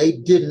 but they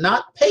did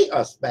not pay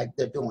us back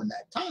there during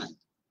that time.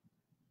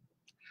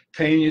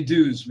 Paying your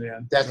dues,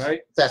 man. That's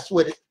right. That's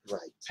what it,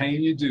 right.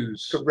 Paying your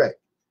dues. Correct.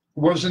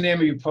 What was the name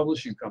of your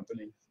publishing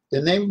company?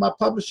 The name of my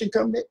publishing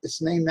company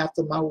is named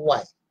after my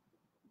wife,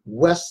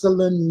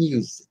 Westland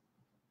Music.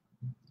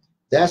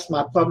 That's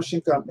my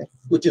publishing company,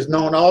 which is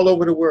known all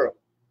over the world.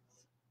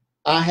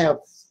 I have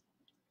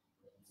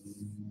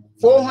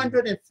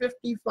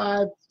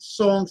 455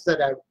 songs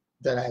that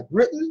I've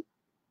written,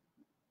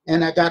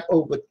 and I got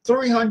over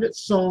 300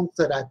 songs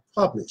that I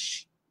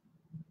published.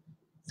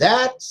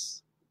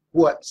 That's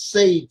what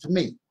saved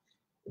me.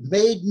 It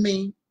made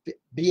me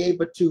be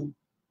able to,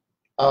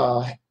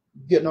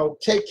 you know,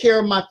 take care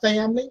of my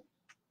family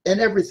and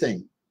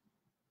everything.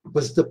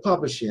 Was the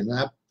publishing. And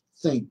I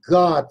thank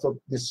God for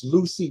Miss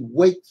Lucy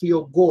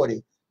Wakefield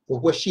Gordy for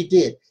what she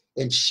did.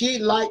 And she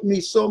liked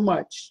me so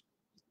much.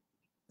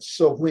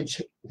 So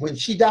when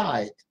she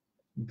died,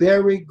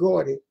 Berry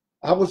Gordy,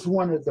 I was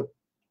one of the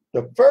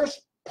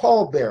first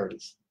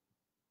pallbearers,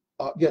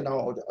 you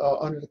know,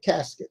 under the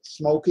casket,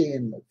 Smokey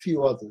and a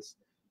few others.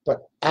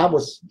 But I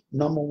was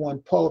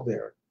 #1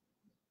 pallbearer.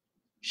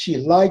 She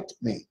liked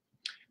me.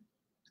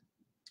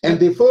 And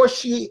before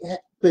she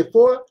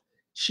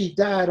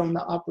died on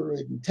the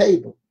operating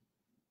table,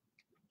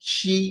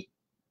 she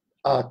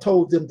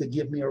told them to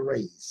give me a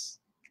raise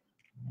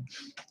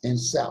in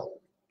salary.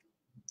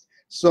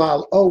 So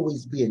I'll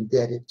always be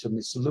indebted to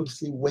Miss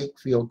Lucy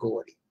Wakefield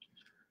Gordy.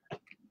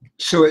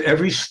 So at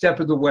every step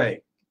of the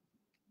way,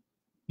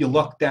 you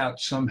lucked out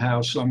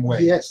somehow, some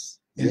way. Yes.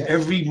 In yes.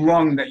 every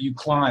rung that you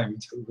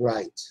climbed,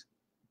 right,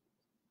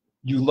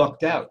 you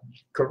lucked out.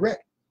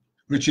 Correct.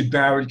 Richard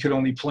Barrett could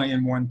only play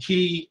in one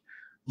key.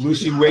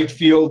 Lucy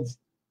Wakefield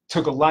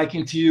took a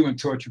liking to you and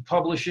taught you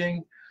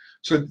publishing.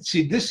 So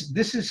see,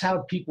 this is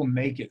how people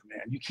make it,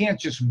 man. You can't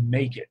just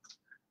make it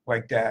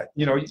like that.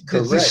 You know,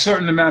 there's a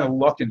certain amount of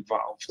luck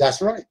involved.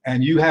 That's right.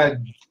 And you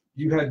had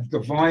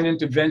divine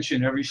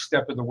intervention every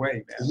step of the way,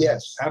 man.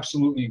 Yes.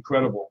 Absolutely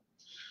incredible.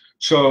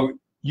 So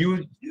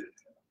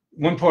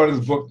one part of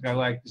the book I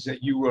like is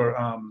that you were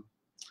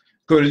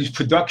go to these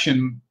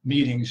production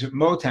meetings at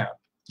Motown.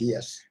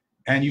 Yes.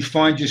 And you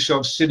find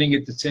yourself sitting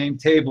at the same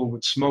table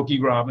with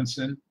Smokey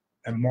Robinson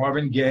and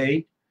Marvin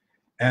Gaye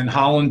and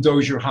Holland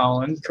Dozier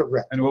Holland.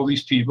 Correct. And all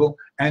these people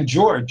and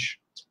George.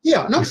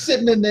 Yeah, and I'm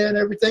sitting in there and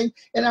everything.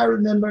 And I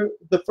remember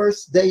the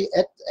first day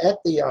at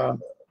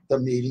the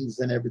meetings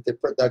and everything,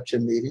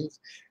 production meetings,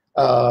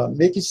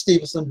 Mickey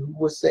Stevenson, who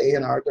was the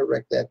A&R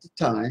director at the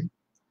time,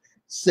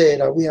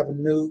 said, we have a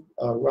new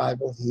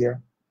rival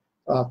here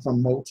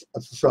from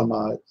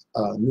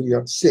New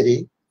York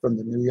City, from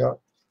the New York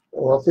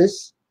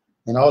office.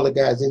 And all the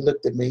guys, they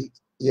looked at me,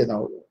 you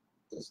know,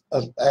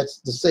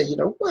 as to say, you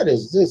know, what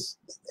is this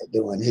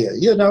doing here,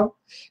 you know?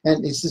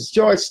 And he says,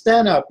 George,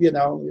 stand up, you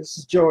know, this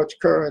is George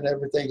Kerr and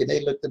everything. And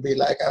they looked at me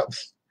like,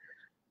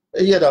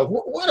 you know,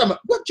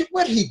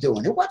 what he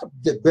doing? What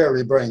did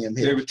Barry bring him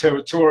here? They were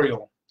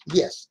territorial.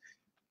 Yes,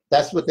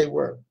 that's what they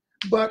were.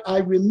 But I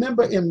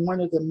remember in one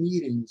of the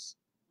meetings,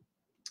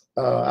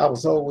 I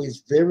was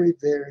always very,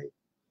 very,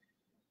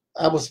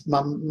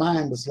 my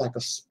mind was like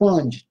a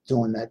sponge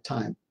during that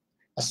time.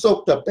 I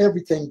soaked up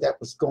everything that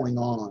was going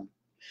on.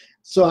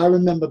 So I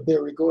remember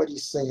Berry Gordy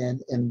saying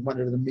in one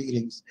of the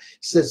meetings,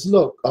 says,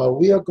 look,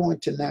 we are going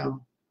to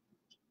now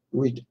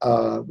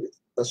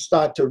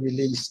start to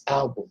release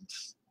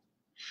albums.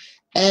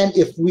 And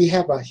if we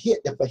have a hit,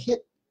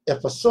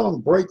 if a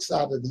song breaks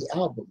out of the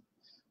album,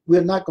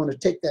 we're not going to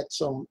take that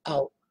song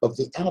out of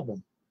the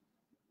album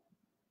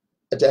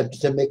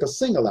to make a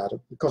single out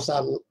of it, because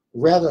I'd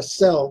rather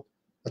sell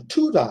a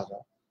 $2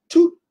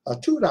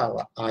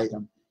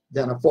 item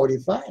than a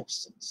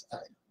 45-cent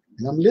item.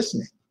 And I'm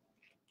listening.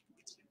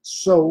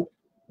 So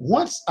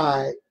once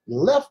I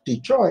left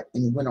Detroit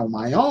and went on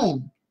my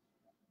own,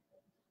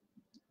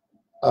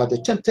 the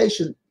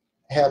Temptation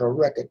had a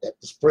record that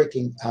was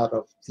breaking out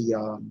of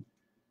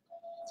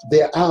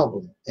their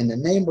album, and the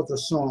name of the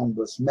song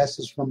was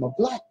Message from a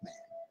Black Man.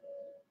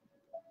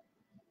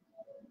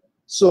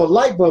 So a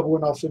light bulb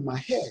went off in my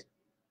head,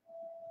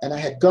 and I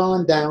had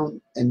gone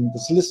down and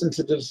was listening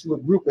to this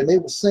little group, and they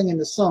were singing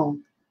the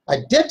song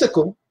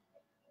identical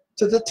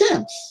to the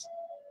Temps.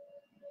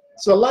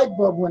 So a light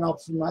bulb went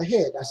off in my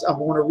head. I said, I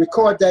want to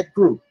record that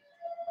group.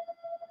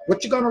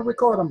 What you going to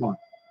record them on?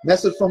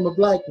 Message from a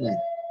Black Man.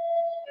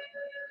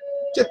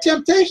 The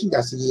Temptation,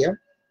 I said, yeah.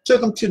 Took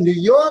them to New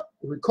York,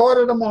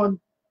 recorded them on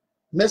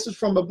Message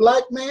from a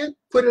Black Man,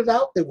 put it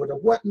out there with the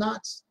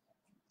Whatnots.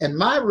 And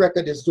my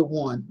record is the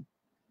one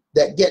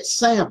that gets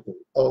sampled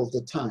all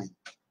the time.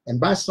 And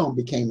my song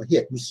became a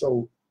hit. We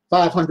sold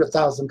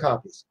 500,000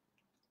 copies.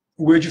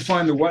 Where'd you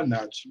find the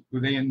Whatnots?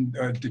 Were they in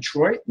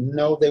Detroit?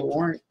 No, they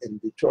weren't in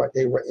Detroit.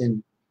 They were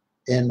in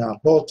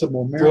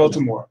Baltimore, Maryland.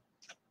 Baltimore.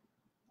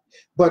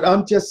 But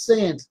I'm just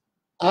saying,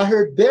 I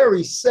heard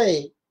Barry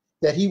say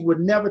that he would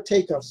never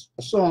take a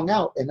song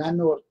out, and I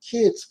know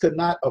kids could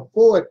not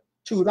afford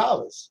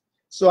 $2.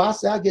 So I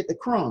said, I'll get the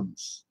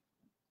crumbs.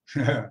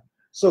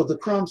 So the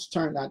crumbs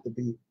turned out to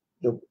be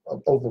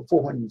over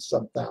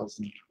 400-some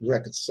thousand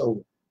records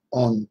sold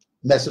on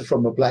Message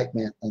from a Black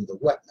Man and the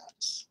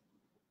Whatnots.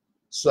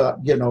 So,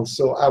 you know,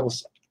 so I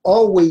was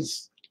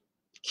always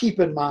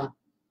keeping my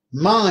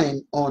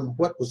mind on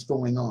what was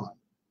going on.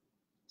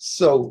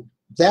 So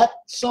that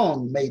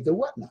song made the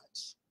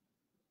Whatnots.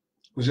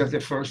 Was that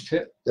their first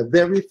hit? The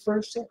very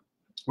first hit.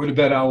 What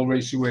about I'll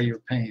Erase Away Your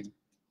Pain?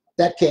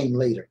 That came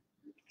later.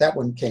 That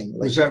one came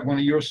later. Was that one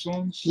of your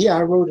songs? Yeah,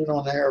 I wrote it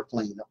on an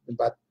airplane in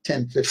about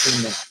 10, 15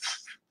 minutes.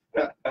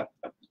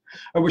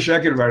 I wish I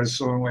could write a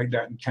song like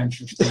that in 10,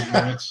 15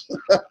 minutes.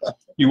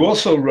 You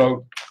also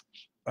wrote,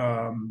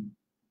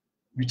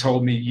 you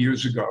told me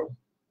years ago,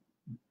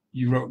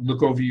 you wrote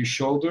Look Over Your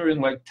Shoulder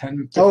in like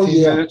 10,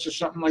 15 minutes or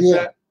something like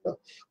that?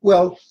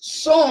 Well,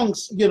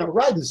 songs, you know,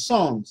 writing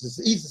songs is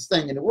the easiest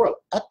thing in the world.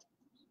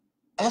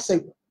 I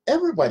say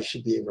everybody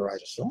should be able to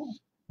write a song.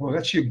 Well,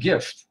 that's your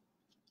gift.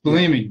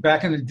 Believe me,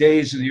 back in the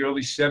days of the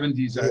early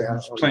 70s, I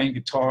was playing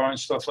guitar and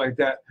stuff like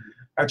that.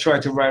 I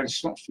tried to write a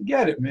song.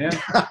 Forget it, man.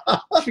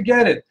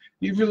 Forget it.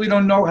 You really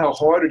don't know how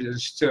hard it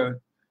is to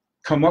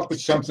come up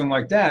with something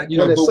like that. You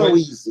know, it's so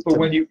easy. But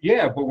when you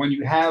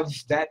have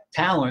that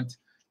talent,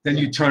 then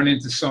you turn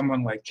into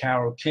someone like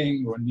Carole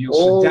King or Neil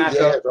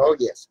Sedaka. Oh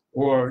yes.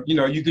 Or, you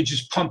know, you could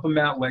just pump them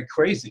out like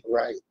crazy.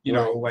 Right. You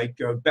know, like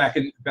back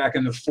in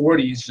the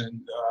 40s, and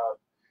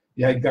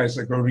you had guys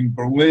like Irving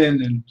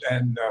Berlin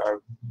and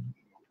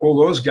all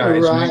those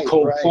guys, and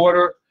Cole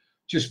Porter,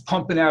 just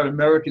pumping out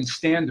American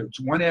standards,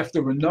 one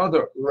after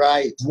another.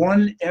 Right.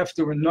 One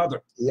after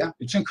another. Yeah.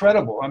 It's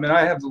incredible. I mean,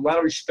 I have a lot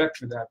of respect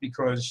for that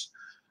because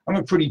I'm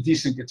a pretty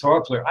decent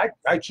guitar player.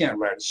 I can't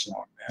write a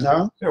song, man.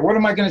 No? Yeah, what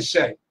am I going to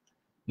say?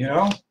 You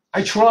know?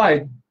 I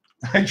tried,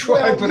 but I just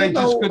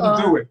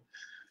couldn't do it.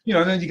 You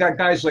know, then you got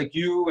guys like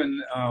you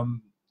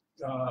and,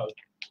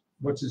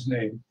 what's his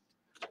name?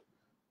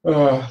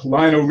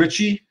 Lionel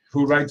Richie,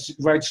 who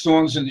writes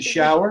songs in the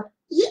shower.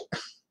 Yeah.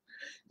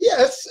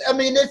 Yes, I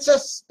mean, it's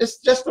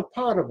just a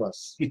part of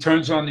us. He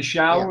turns on the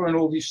shower and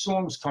all these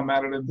songs come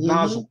out of the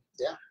nozzle.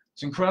 Yeah.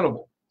 It's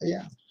incredible.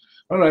 Yeah.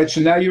 All right,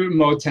 so now you're at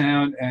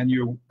Motown and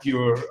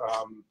you're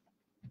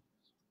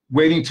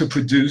waiting to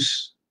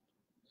produce,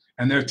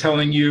 and they're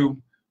telling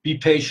you, be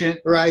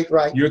patient. Right.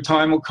 Your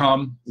time will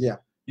come. Yeah.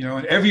 You know,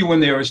 and everyone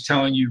there is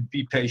telling you,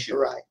 be patient.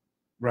 Right.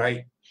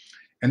 Right.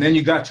 And then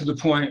you got to the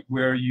point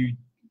where you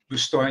were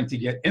starting to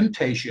get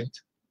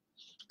impatient.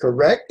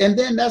 Correct. And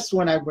then that's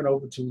when I went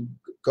over to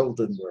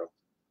Golden World.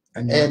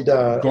 And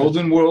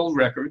Golden World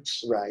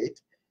Records. Right.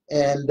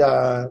 And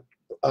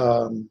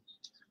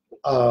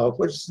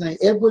what's his name?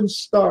 Edwin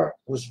Starr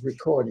was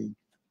recording.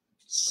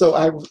 So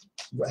I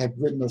had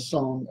written a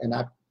song and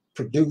I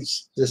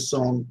produced this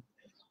song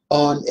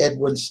on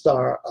Edwin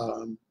Starr.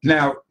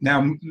 Now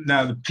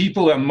the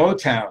people at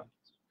Motown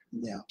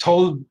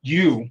told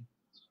you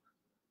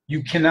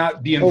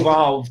cannot be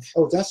involved.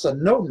 Oh, that's a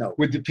no-no.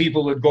 With the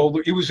people at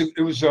Golden. It was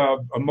a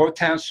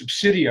Motown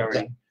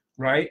subsidiary,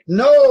 right?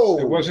 No.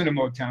 It wasn't a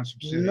Motown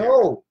subsidiary.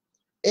 No.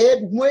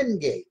 Ed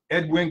Wingate.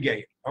 Ed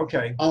Wingate.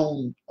 Okay.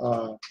 On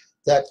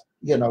that,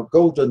 you know,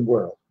 Golden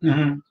World.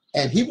 Mm-hmm.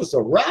 And he was a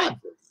rival.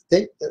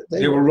 They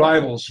were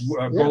rivals,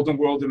 Golden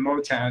World and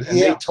Motown, and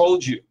they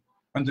told you,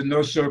 under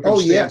no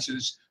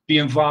circumstances, be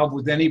involved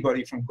with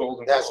anybody from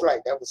Golden World. That's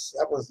right. That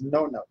was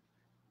no-no.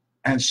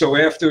 And so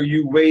after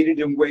you waited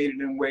and waited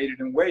and waited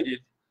and waited,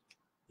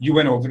 you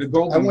went over to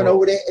Golden World. I went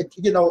over there,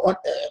 you know, at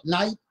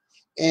night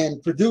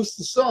and produced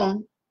the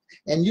song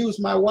and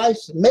used my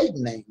wife's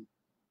maiden name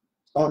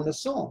on the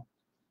song.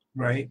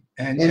 Right.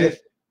 And if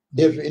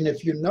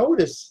you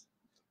notice,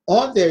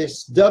 on there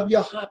is W.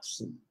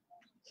 Hobson,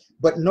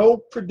 but no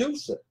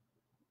producer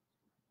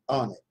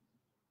on it.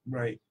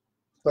 Right.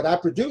 But I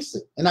produced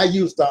it. And I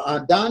used the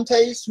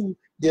Andantes, who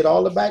did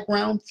all the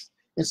backgrounds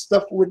and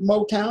stuff with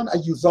Motown. I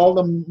used all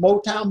the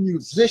Motown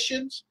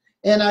musicians,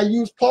 and I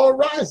used Paul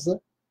Reiser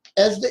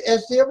as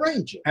the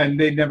arranger. And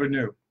they never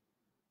knew.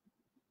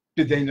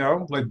 Did they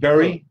know? Like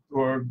Berry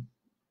or?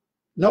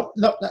 No,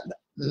 not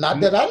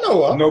that I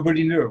know of.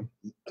 Nobody knew.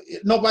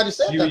 Nobody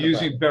said that. You were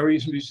using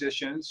Berry's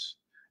musicians,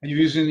 and you're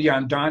using the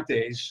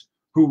Andantes,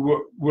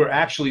 who were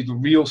actually the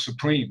real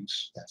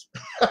Supremes. That's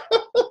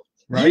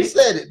right. You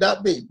said it,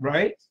 not me.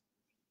 Right.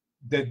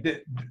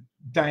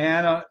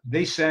 Diana,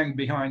 they sang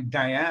behind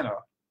Diana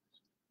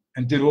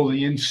and did all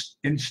the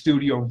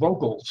in-studio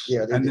vocals.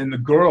 Yeah, and then the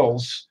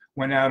girls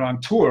went out on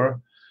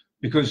tour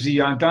because the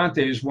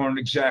Andantes weren't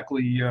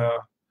exactly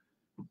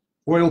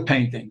oil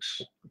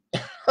paintings.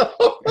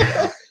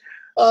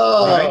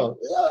 Oh,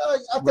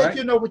 I think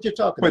you know what you're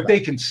talking about. But they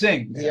can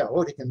sing. Yeah,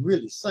 they can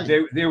really sing.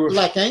 They were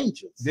like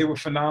angels. They were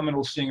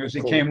phenomenal singers.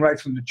 They came right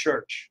from the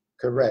church.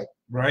 Correct.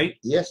 Right?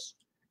 Yes.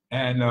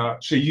 And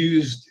so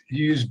you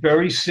used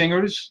Berry's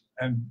singers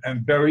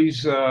and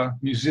Berry's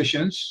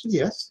musicians.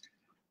 Yes.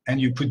 And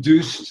you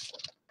produced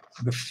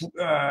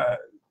I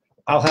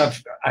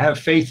Have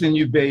Faith in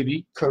You,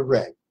 Baby.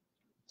 Correct.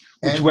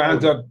 Which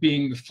wound up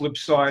being the flip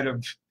side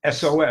of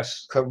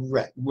SOS.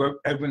 Correct. Where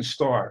Edwin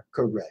Starr.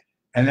 Correct.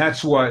 And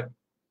that's what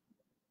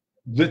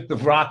lit the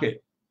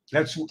rocket.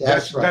 That's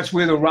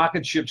where the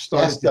rocket ship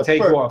started to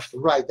take off.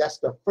 Right. That's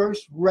the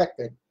first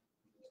record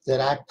that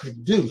I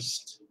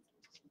produced.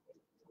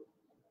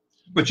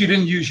 But you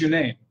didn't use your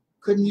name.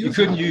 You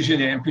couldn't use your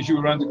name because you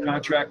were under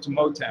contract to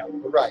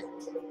Motown. Right.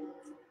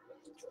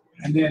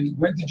 And then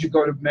when did you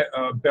go to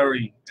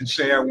Berry and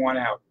say I want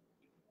out?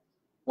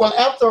 Well,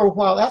 after a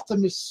while, after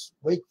Miss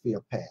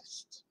Wakefield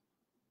passed,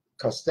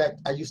 because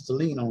I used to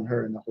lean on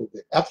her in the whole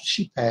bit. After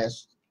she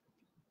passed,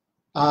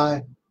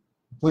 I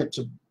went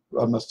to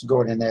Mr.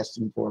 Gordon and asked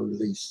him for a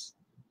release.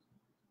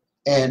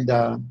 And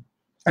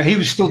he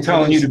was still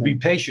telling you to be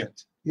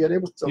patient. Yeah, they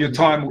was your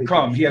time will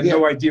come. He had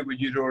no idea what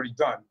you'd already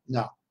done.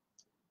 No.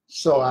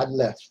 So I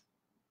left.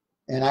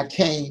 And I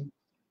came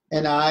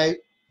and I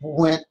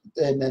went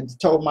and then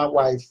told my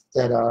wife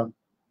that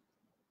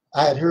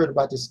I had heard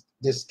about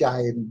this guy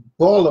in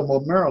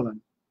Baltimore,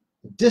 Maryland,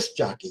 a disc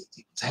jockey.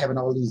 He was having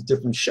all these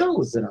different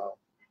shows and all.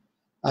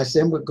 I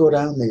said, we'll go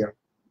down there.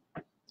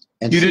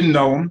 And you didn't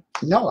know him?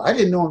 No, I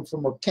didn't know him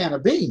from a can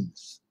of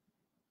beans,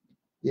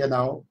 you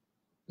know.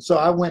 So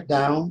I went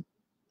down,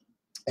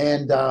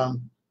 and I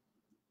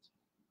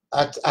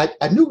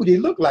knew what he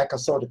looked like. I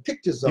saw the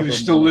pictures of him. You were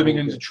still living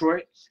in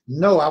Detroit?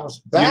 No, I was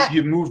back.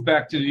 You moved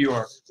back to New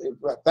York?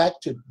 Back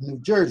to New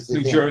Jersey.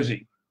 New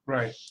Jersey,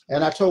 right.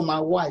 And I told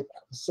my wife,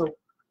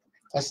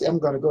 I said, I'm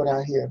going to go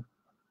down here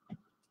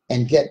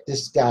and get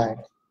this guy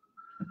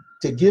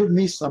to give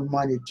me some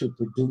money to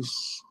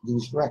produce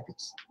these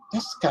records.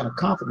 That's the kind of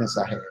confidence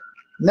I had.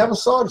 Never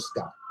saw this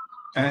guy.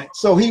 And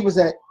so he was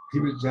at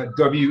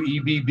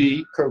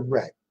WEBB.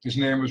 Correct. His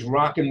name was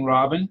Rockin'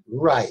 Robin.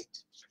 Right.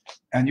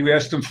 And you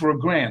asked him for a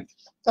grant.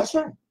 That's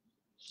right.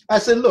 I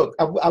said, look,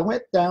 I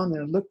went down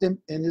and looked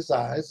him in his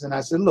eyes, and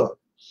I said, look,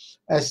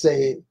 I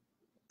say,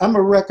 I'm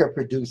a record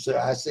producer.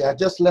 I say, I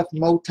just left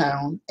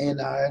Motown, and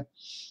I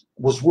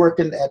was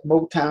working at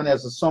Motown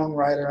as a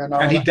songwriter and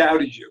all. And he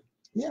doubted you.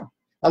 Yeah.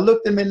 I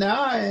looked him in the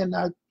eye, and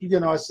I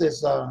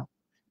says,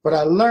 but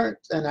I learned,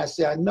 and I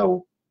said, I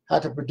know how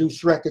to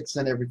produce records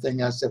and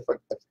everything. I said,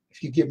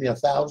 if you give me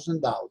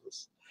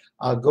 $1,000,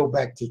 I'll go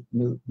back to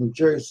New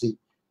Jersey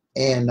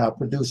and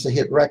produce a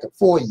hit record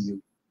for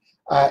you.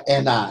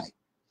 And I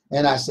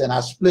said,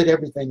 I split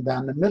everything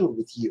down the middle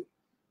with you.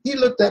 He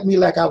looked at me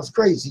like I was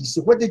crazy. He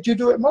said, what did you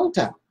do at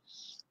Motown?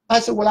 I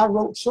said, well, I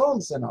wrote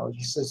songs and all.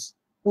 He says,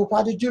 well,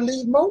 why did you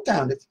leave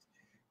Motown?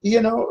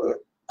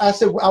 I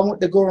said, well, I want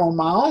to go on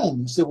my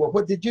own. He said, well,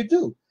 what did you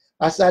do?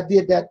 I said, I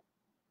did that.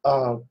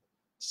 I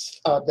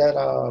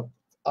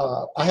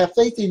Have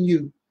Faith in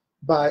You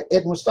by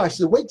Edwin Starr. He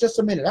said, wait just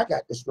a minute, I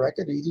got this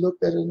record. He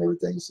looked at it and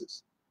everything. He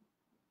says,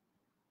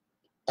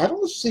 I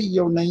don't see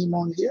your name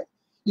on here.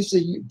 You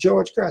said,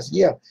 George Kerr. I said,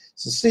 yeah.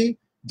 So see,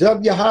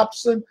 W.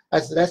 Hobson. I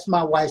said, that's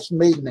my wife's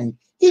maiden name.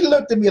 He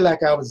looked at me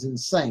like I was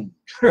insane.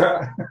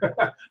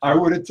 I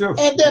would have too.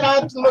 And then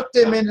I looked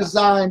him in his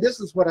eye, and this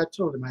is what I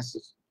told him. I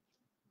said,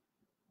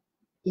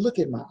 look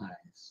at my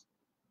eyes.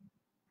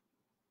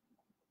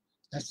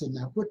 I said,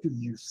 now what do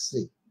you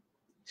see?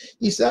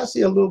 He said, I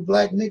see a little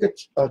black nigga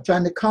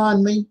trying to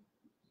con me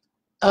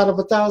out of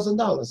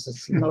 $1,000. I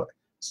said, no,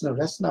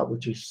 that's not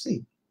what you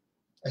see.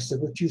 I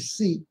said, what you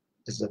see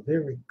is a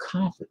very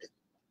confident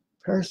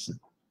person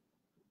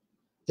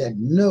that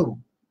knows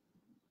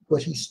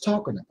what he's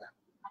talking about.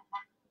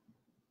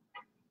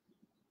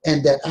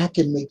 And that I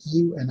can make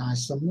you and I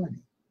some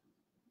money.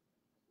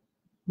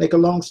 Make a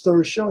long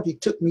story short, he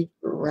took me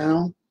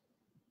around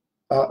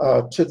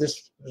to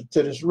this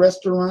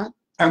restaurant.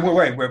 And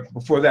wait,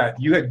 before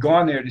that, you had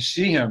gone there to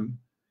see him,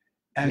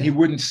 and he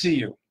wouldn't see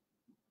you.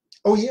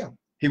 Oh yeah,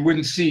 he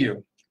wouldn't see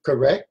you.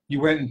 Correct.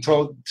 You went and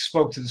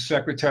spoke to the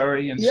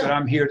secretary and said,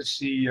 "I'm here to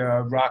see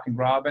Rockin'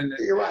 Robin."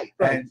 You're right.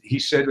 And he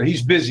said, well,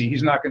 "He's busy.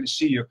 He's not going to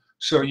see you."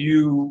 So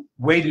you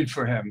waited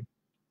for him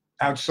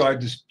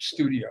outside the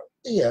studio.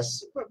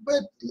 Yes,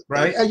 but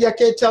right. You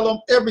can't tell them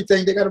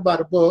everything. They got to buy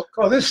the book.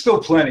 Oh, there's still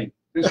plenty.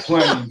 There's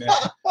plenty, man.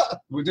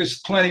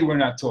 There's plenty we're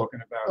not talking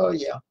about. Oh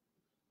yeah.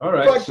 All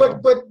right.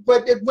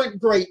 But it went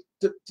great.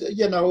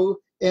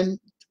 And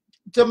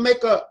to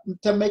make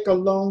a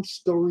long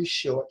story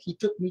short, he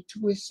took me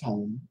to his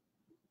home.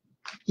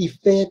 He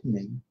fed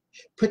me,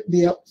 put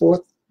me up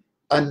for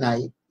a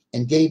night,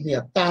 and gave me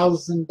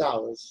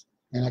 $1,000.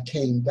 And I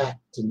came back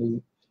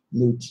to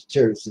New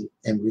Jersey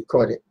and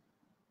recorded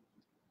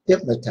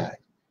Hypnotize.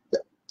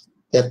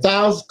 The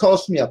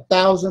cost me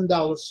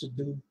 $1,000 to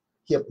do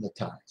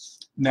Hypnotize.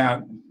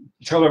 Now,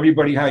 tell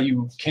everybody how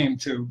you came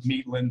to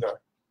meet Linda.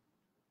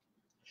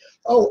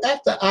 Oh,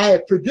 after I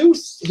had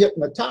produced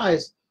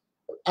Hypnotize,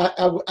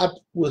 I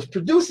was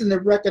producing the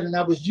record, and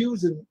I was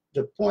using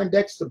the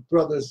Poindexter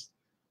brothers'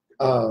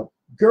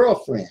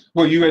 girlfriend.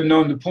 Well, you had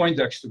known the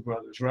Poindexter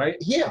brothers, right?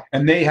 Yeah.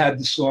 And they had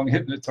the song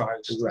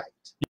Hypnotized. Right.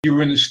 You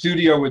were in the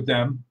studio with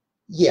them.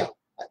 Yeah.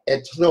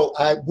 And so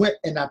I went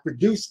and I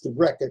produced the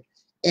record,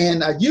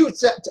 and I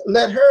used that to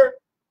let her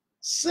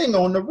sing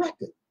on the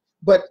record.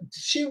 but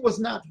she was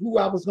not who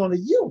I was going to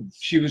use.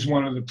 She was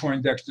one of the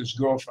Poindexter's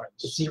girlfriends.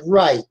 See,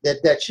 right?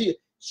 That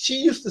she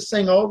used to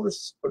sing all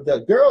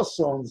the girl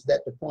songs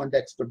that the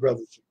Poindexter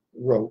brothers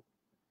wrote,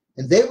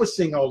 and they would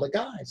sing all the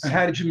guys. And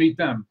how did you meet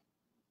them?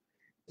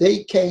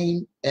 They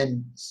came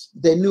and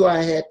they knew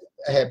I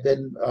had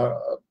been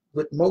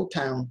with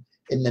Motown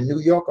in the New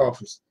York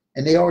office,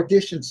 and they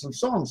auditioned some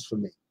songs for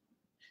me.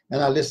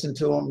 And I listened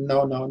to them.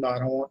 No, I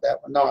don't want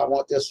that one. No, I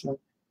want this one.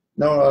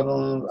 No,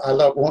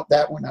 want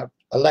that one.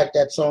 I like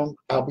that song.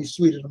 I'll Be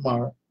Sweeter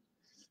Tomorrow.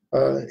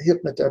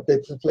 Hypnotized.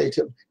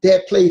 They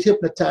had played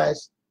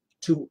Hypnotized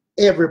to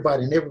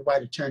everybody, and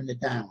everybody turned it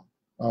down.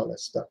 All that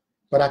stuff.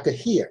 But I could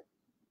hear.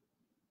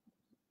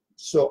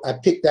 So I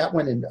picked that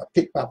one, and I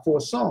picked about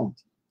 4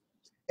 songs.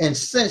 And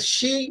since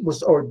she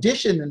was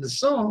auditioning the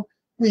song,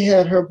 we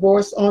had her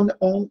voice on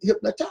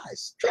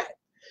Hypnotized track.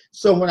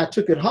 So when I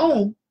took it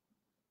home,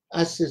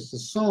 I said, the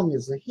song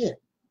is a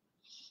hit.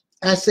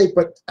 I say,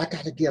 but I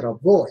got to get a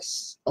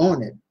voice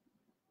on it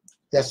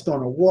that's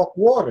going to walk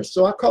water.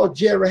 So I called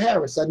Jerry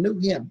Harris. I knew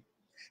him.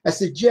 I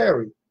said,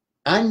 Jerry,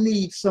 I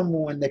need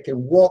someone that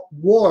can walk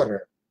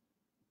water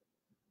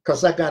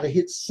because I got a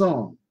hit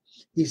song.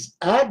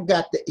 I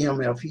got the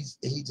MF.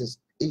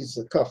 He's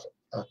a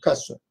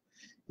cusser.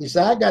 He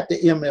said, I got the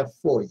MF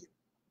for you.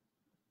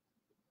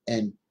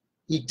 And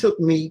he took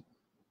me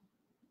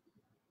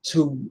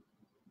to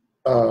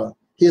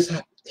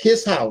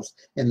his house,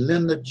 and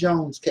Linda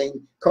Jones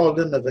called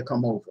Linda to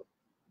come over.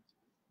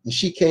 And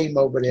she came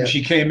over there. And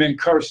she came in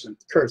cursing.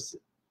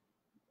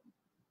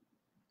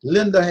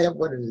 Linda had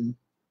one of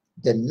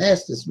the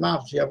nastiest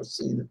mouths you ever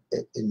seen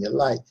in your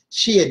life.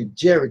 She and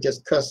Jerry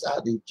just cussed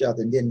out each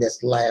other and then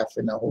just laugh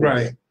and the whole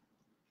thing.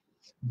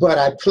 But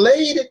I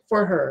played it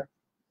for her,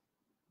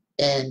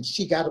 and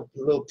she got a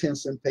little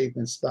pencil and paper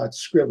and started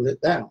scribbling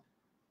it down.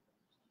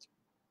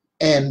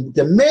 And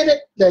the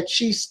minute that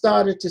she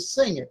started to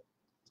sing it,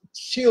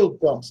 chill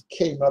bumps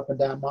came up and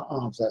down my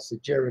arms. I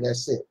said, Jerry,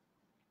 that's it.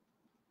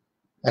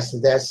 I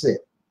said, that's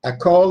it. I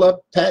called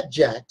up Pat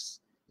Jacks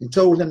and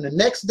told him the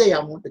next day I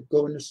want to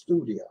go in the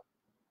studio.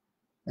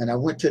 And I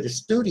went to the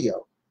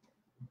studio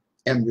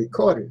and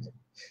recorded it.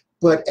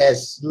 But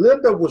as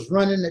Linda was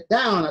running it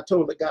down, I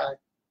told the guy,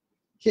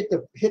 hit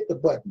the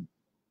button.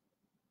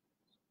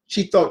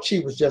 She thought she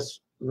was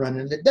just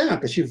running it down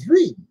because she was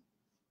reading.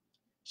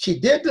 She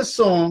did the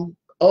song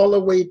all the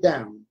way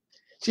down.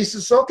 She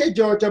says, okay,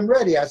 George, I'm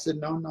ready. I said,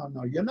 no,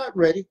 you're not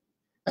ready.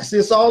 I said,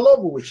 it's all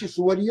over with. She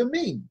said, what do you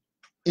mean,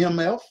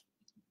 MF?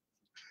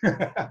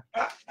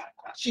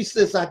 She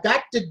says, I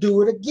got to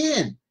do it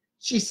again.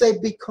 She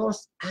said,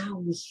 because I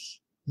was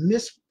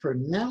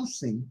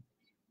mispronouncing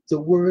the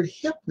word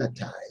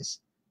hypnotize.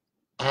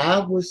 I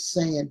was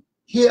saying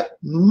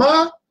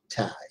hypnotize.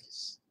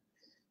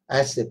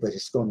 I said, but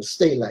it's going to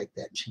stay like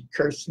that. She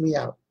cursed me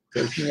out,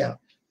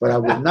 but I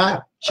would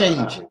not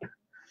change it.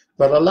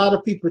 But a lot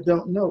of people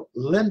don't know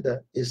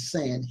Linda is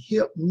saying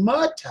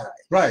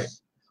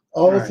hypnotize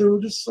all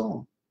through the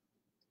song.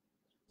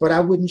 But I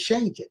wouldn't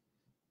change it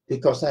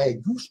because I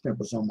had goose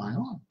pimples on my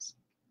arms.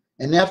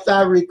 And after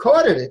I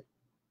recorded it,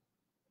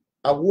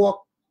 I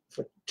walked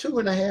for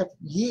 2.5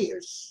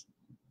 years.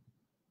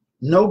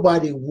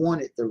 Nobody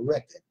wanted the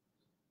record.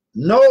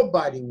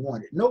 Nobody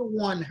wanted. No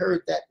one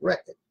heard that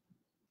record.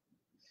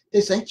 They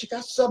said, ain't you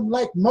got something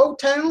like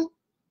Motown?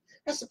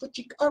 I said, but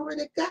you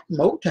already got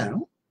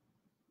Motown.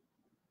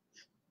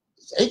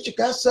 Ain't you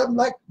got something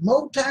like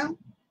Motown?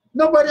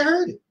 Nobody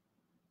heard it.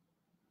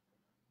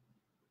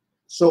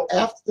 So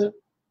after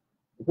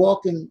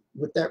walking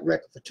with that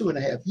record for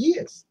 2.5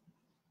 years,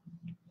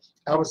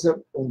 I was up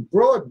on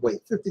Broadway,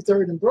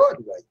 53rd and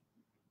Broadway,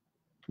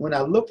 when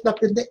I looked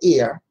up in the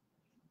air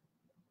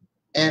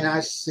and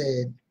I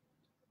said,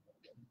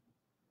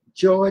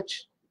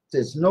 George,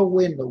 there's no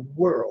way in the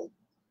world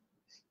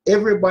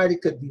everybody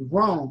could be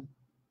wrong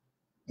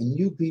and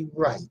you be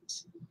right.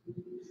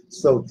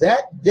 So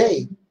that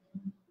day,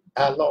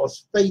 I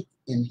lost faith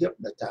in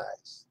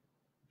Hypnotize.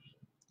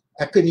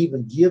 I couldn't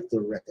even give the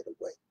record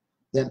away.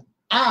 Then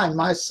I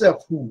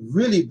myself, who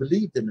really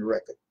believed in the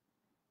record,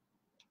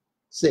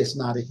 said it's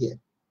not a hit.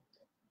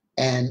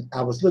 And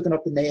I was looking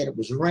up in the air and it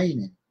was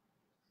raining.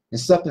 And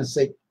something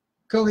said,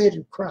 go ahead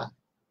and cry.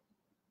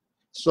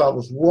 So I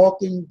was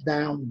walking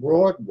down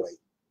Broadway.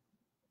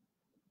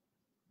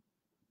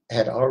 I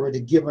had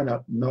already given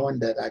up knowing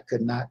that I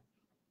could not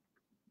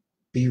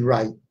be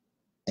right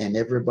and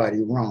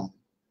everybody wrong.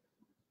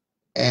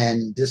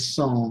 And this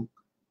song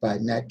by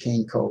Nat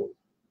King Cole,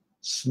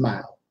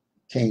 Smile,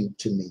 came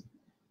to me.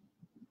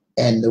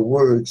 And the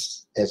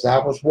words, as I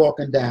was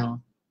walking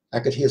down,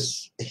 I could hear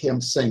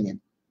him singing,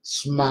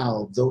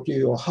 smile, though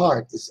your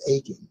heart is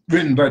aching.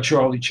 Written by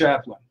Charlie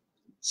Chaplin.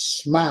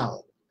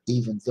 Smile,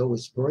 even though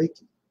it's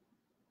breaking.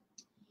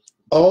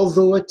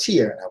 Although a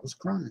tear, I was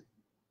crying.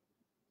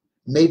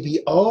 Maybe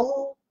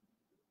all,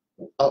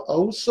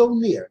 oh so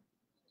near.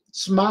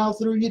 Smile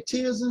through your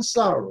tears and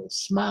sorrows.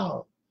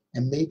 Smile,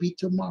 and maybe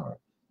tomorrow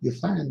you'll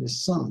find the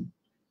sun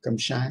come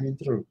shining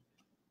through.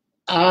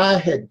 I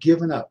had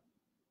given up.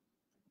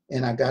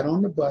 And I got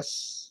on the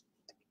bus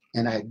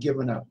and I had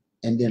given up.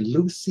 And then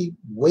Lucy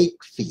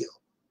Wakefield,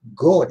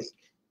 Gordy,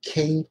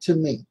 came to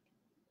me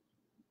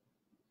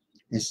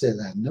and said,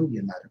 I know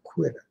you're not a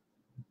quitter.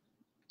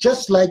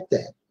 Just like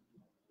that.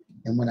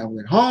 And when I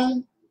went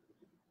home,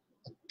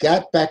 I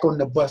got back on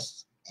the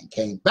bus and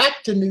came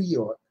back to New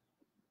York.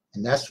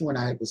 And that's when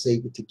I was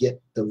able to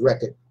get the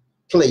record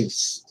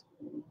placed.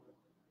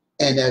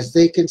 And as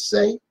they can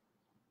say,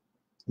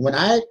 when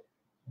I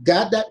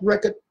got that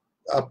record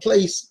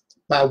placed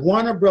by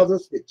Warner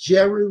Brothers with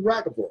Jerry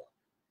Ragavore,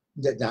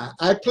 that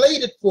I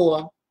played it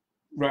for.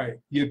 Right.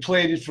 You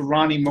played it for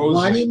Ronnie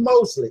Mosley. Ronnie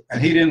Mosley.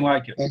 And he didn't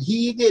like it. And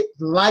he didn't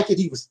like it.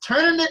 He was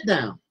turning it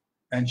down.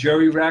 And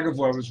Jerry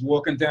Ragavore was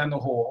walking down the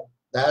hall.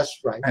 That's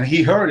right. And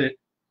he heard it.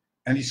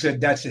 And he said,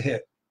 that's a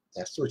hit.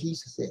 That's what he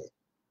said.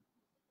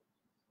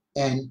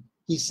 And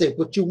he said,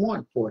 what you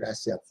want for it? I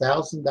said,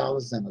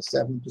 $1,000 and a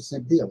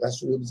 7% deal.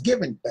 That's what he was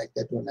giving back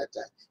there during that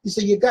time. He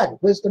said, you got it.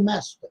 Where's the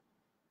master?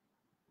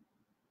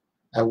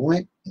 I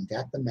went and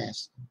got the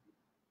master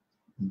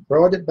and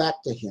brought it back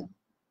to him.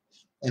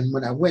 And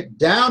when I went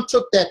down,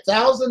 took that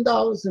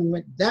 $1,000 and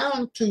went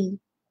down to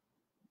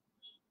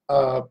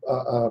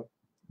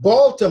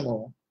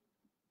Baltimore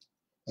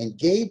and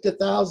gave the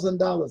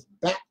 $1,000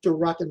 back to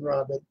Rockin'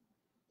 Robin.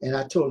 And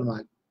I told him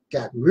I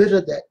got rid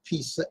of that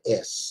piece of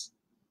S.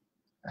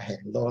 I had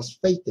lost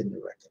faith in the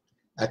record.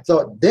 I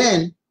thought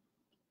then,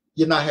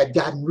 you know, I had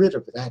gotten rid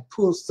of it. I had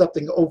pulled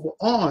something over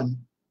on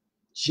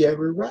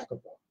Jerry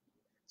Ragavore.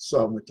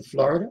 So I went to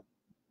Florida.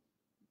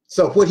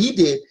 So what he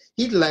did,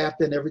 he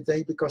laughed and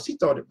everything because he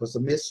thought it was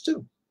a miss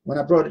too. When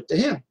I brought it to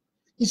him,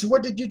 he said,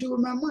 what did you do with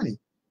my money?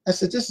 I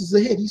said, this is a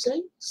hit. He said,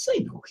 this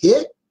ain't no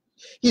hit.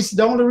 He said,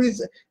 the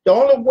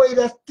only way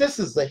that this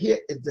is a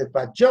hit is if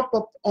I jump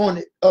up on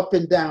it, up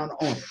and down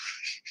on it.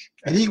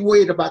 And he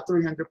weighed about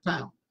 300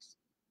 pounds.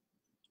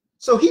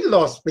 So he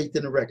lost faith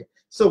in the record.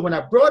 So when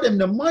I brought him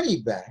the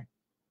money back,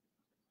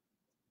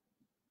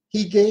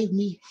 he gave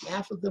me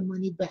half of the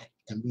money back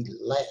and we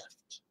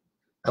laughed.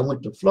 I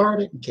went to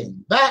Florida and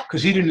came back.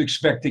 Because he didn't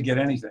expect to get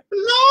anything.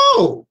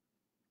 No.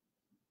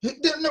 He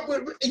didn't,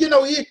 you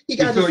know, he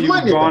got his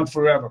money. You were gone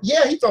forever.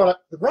 Yeah, he thought,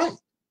 right.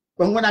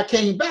 But when I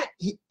came back,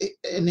 he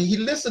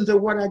listened to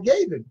what I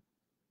gave him.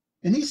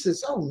 And he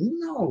says, oh,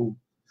 no,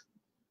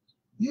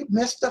 you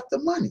messed up the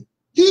money.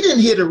 He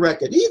didn't hear the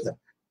record either.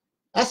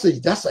 I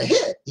said, that's a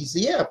hit. He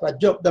said, yeah, if I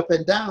jumped up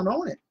and down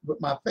on it with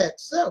my fat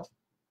self.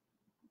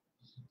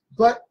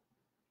 But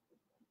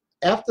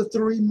after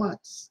 3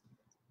 months,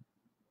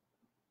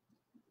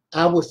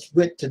 I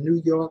went to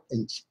New York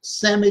and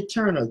Sammy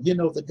Turner, you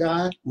know the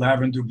guy?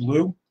 Lavender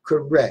Blue?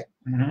 Correct.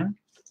 Mm-hmm.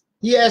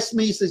 He asked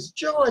me, he says,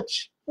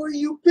 George, where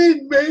you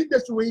been, man?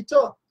 That's the way he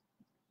talked.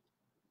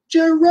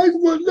 Jerry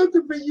Ragavore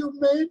looking for you,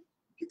 man.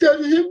 You got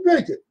a hit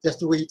record. That's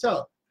the way he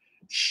talked.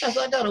 I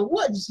said, I got a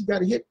what? He said, you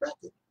got a hit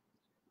record.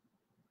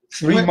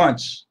 3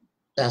 months.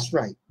 That's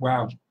right.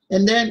 Wow.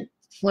 And then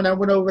when I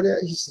went over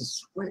there, he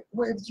says, where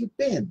have you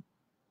been?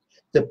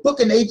 The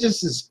booking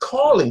agents is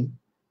calling.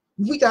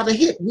 We got a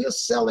hit. We're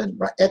selling,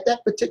 right at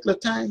that particular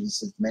time, he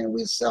says, man,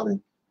 we're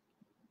selling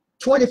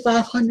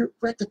 2,500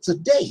 records a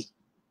day.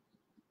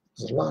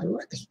 There's a lot of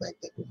records back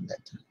there during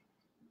that time.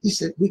 He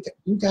said, we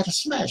got a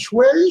smash.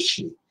 Where is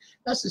she?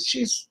 I said,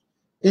 she's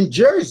in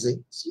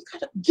Jersey. So you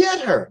got to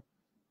get her.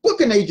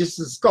 Booking agents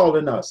is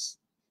calling us.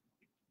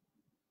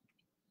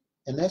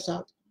 And that's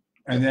how.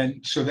 And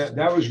then, so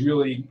that was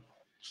really,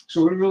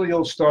 so it really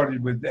all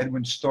started with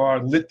Edwin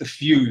Starr lit the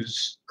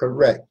fuse.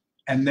 Correct.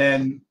 And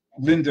then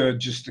Linda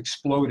just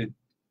exploded.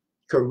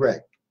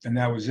 Correct. And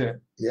that was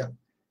it. Yeah.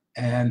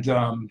 And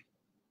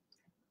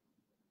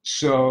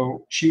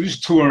so she was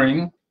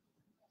touring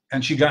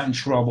and she got in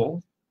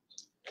trouble.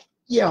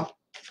 Yeah.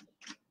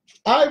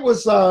 I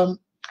was,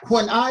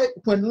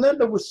 when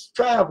Linda was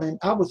traveling,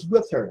 I was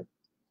with her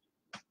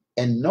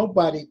and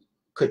nobody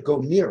could go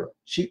near her.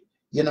 She,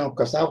 you know,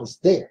 because I was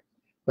there.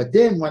 But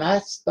then when I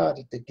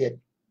started to get,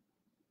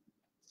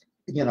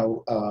 you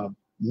know,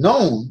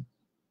 known,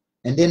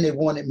 and then they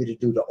wanted me to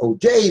do the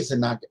OJs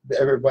and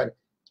everybody,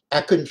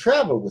 I couldn't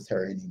travel with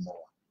her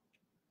anymore.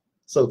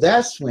 So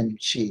that's when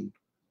she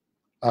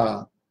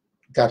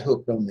got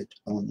hooked on the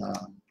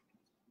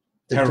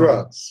heroin.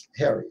 drugs,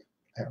 heroin.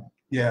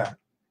 Yeah.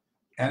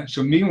 And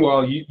so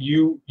meanwhile,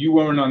 you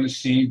weren't on the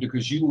scene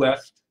because you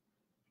left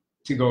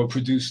to go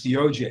produce the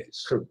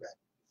OJs. Correct.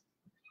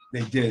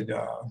 They did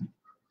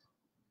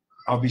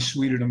I'll Be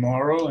Sweeter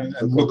Tomorrow and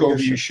Look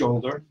Over Your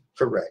Shoulder.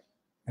 Correct.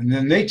 And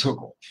then they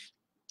took off.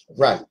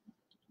 Right.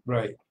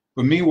 Right.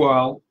 But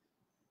meanwhile,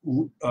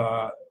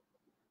 but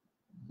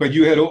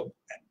you had,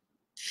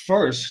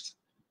 first,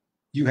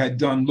 you had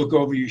done Look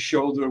Over Your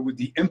Shoulder with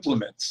the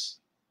Implements.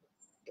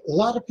 A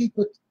lot of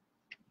people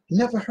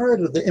never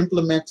heard of the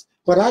Implements,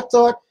 but I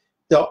thought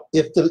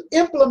if the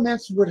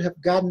Implements would have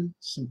gotten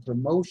some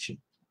promotion,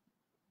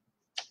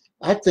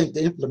 I think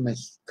the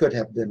Implements could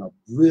have been a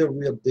real,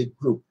 real big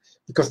group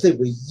because they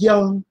were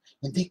young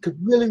and they could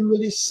really,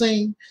 really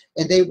sing,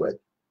 and they were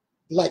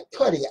like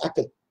putty. I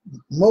could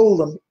mold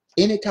them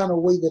any kind of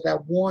way that I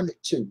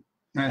wanted to.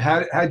 And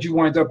how'd you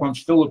wind up on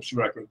Phillips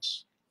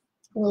Records?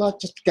 Well, I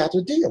just got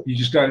a deal. You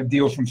just got a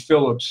deal from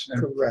Phillips.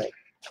 And Correct.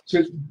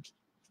 so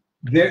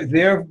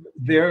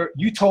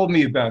you told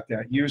me about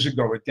that years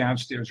ago at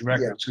Downstairs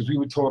Records, because we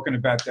were talking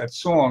about that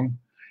song,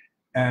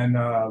 and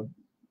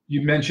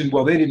you mentioned,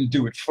 well, they didn't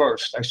do it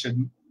first. I said,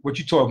 what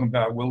you talking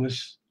about,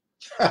 Willis?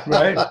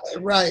 Right?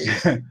 Right.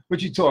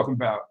 What you talking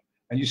about?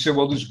 And you said,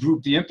 well, this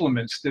group, The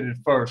Implements, did it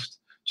first.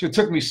 So it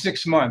took me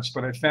 6 months,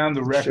 but I found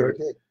the record.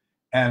 Sure did.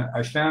 And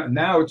I found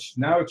now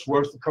it's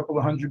worth a couple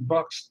of $100,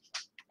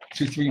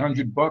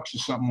 $200-300 or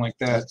something like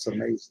that. That's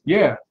amazing.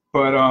 Yeah,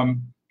 but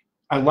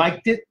I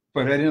liked it,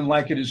 but I didn't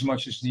like it as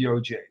much as the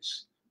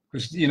OJs,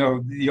 because you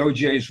know the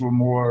OJs were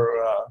more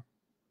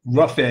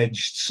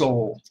rough-edged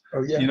soul.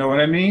 Oh yeah. You know what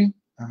I mean?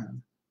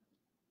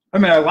 I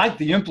mean, I like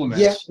The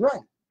Implements. Yeah,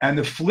 right. And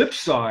the flip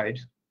side.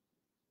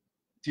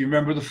 Do you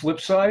remember the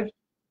flip side?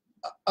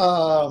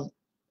 I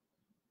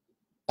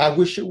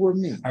Wish It Were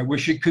Me. I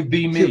Wish It Could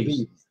Be Me. Could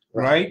be.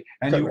 Right?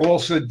 And correct. you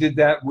also did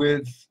that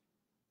with.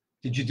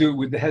 Did you do it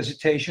with the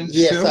Hesitations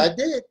Yes, too? I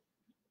did.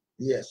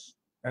 Yes.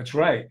 That's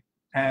right.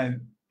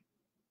 And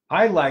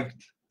I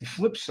liked the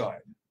flip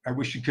side. I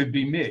Wish It Could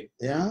Be Me.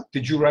 Yeah.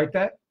 Did you write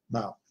that?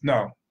 No.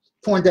 No.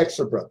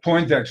 Poindexter Brothers.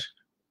 Poindexter.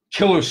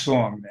 Killer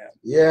song, man.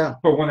 Yeah.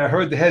 But when I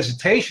heard the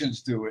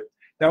Hesitations do it,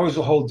 that was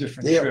a whole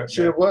different trip.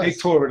 Sure man. was. They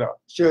tore it up.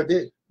 Sure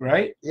did.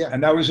 Right? Yeah.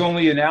 And that was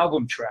only an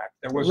album track.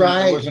 That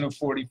wasn't a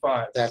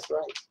 45. That's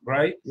right.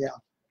 Right? Yeah.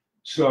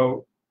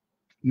 So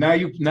now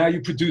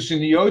you're producing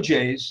the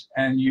OJs,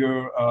 and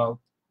you're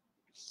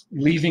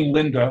leaving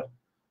Linda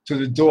to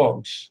the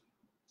Dogs,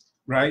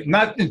 right?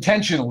 Not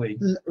intentionally,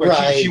 but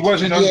right. she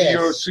wasn't under Yes.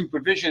 your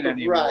supervision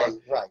anymore. Right,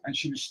 right. And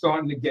she was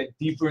starting to get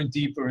deeper and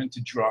deeper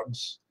into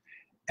drugs.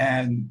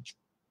 And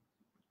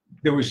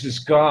there was this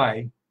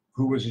guy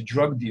who was a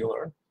drug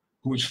dealer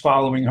who was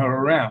following her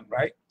around,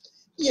 right?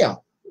 Yeah.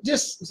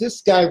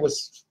 This guy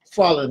was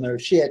following her.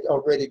 She had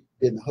already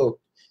been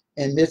hooked.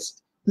 And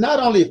this not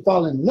only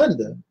following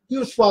Linda, he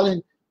was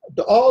following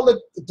all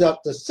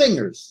the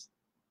singers.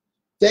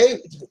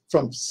 They,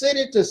 from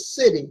city to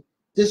city,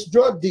 this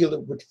drug dealer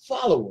would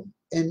follow them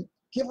and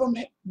give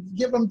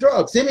them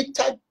drugs, any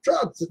type of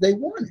drugs that they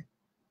wanted.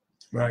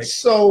 Right.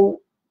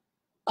 So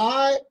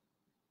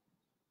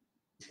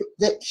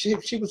she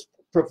was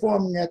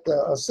performing at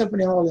the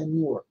Symphony Hall in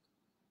New York.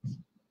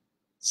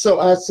 So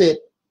I said,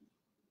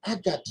 I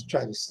got to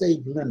try to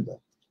save Linda.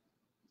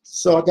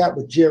 So I got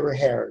with Jerry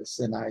Harris,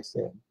 and I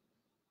said,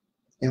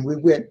 and we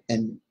went,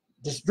 and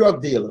this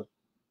drug dealer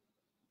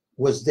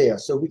was there.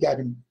 So we got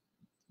him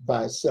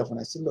by himself, and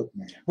I said, look,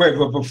 man. Wait,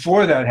 but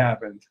before that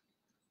happened,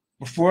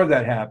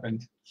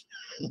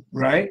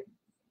 right?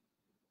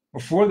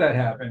 Before that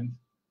happened,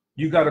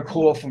 you got a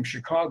call from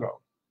Chicago.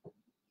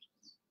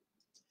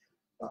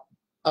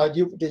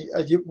 You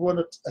want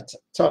to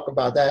talk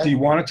about that? Do you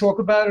want to talk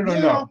about it or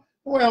no?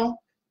 Well,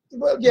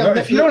 yeah. No,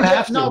 if you don't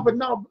have to.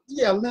 No,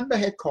 yeah. Linda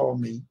had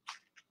called me,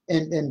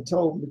 and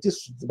told me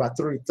this was about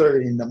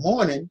 3:30 in the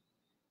morning,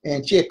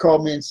 and she had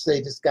called me and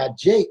said this guy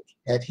Jake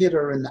had hit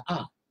her in the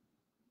eye,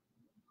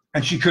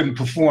 and she couldn't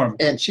perform.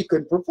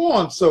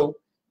 So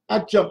I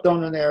jumped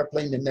on an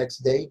airplane the next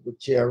day with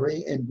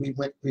Jerry, and we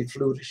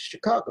flew to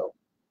Chicago.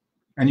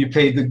 And you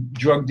paid the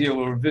drug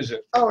dealer a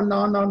visit. Oh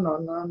no!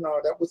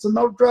 That was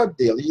no drug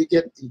deal. You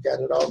got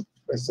it all.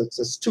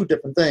 It's two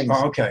different things.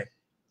 Oh, okay.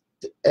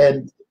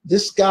 And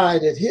this guy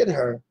that hit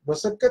her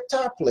was a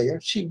guitar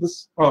player. She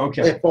was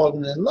had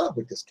fallen in love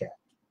with this cat.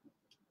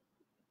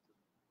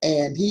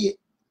 And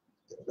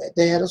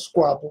they had a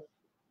squabble,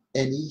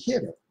 and he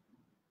hit her.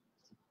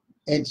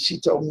 And she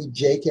told me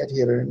Jake had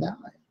hit her in the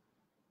eye.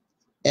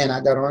 And I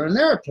got on an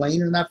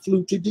airplane and I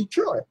flew to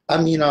Detroit.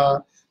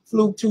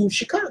 Flew to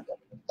Chicago,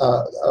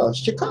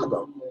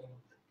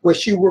 where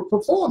she were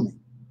performing.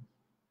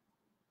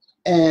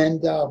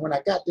 And when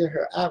I got there,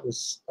 her eye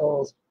was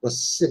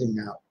sitting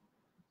out.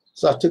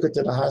 So I took her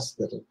to the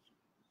hospital.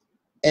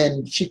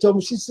 And she told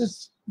me, she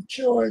says,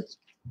 George,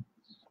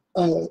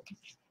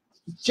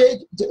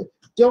 Jake,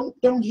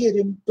 don't hit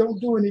him. Don't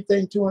do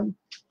anything to him.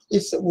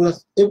 It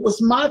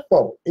was my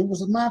fault. It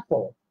was my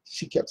fault,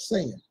 she kept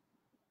saying.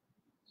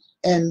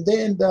 And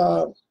then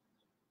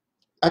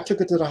I took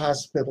her to the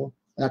hospital,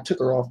 and I took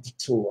her off the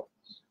tour.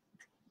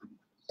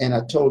 And I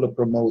told the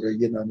promoter,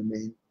 you know what I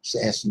mean? She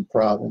had some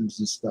problems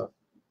and stuff,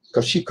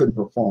 because she couldn't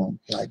perform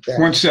like that.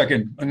 1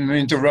 second, I'm going to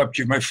interrupt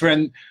you. My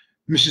friend,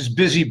 Mrs.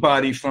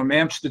 Busybody from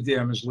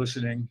Amsterdam is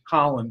listening,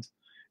 Holland,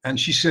 and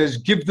she says,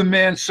 give the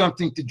man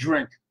something to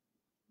drink.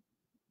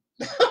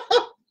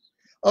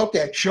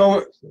 Okay. Show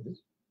it.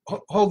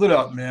 Hold it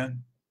up,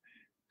 man.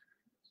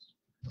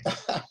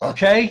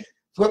 Okay?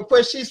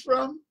 Where she's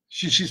from?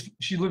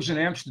 She lives in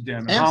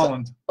Amsterdam, in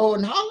Holland. Oh,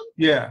 in Holland?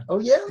 Yeah. Oh,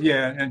 yeah?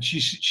 Yeah, and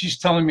she's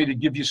telling me to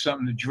give you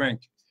something to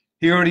drink.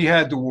 He already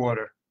had the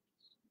water.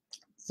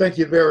 Thank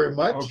you very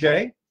much.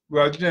 Okay.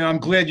 Well, I'm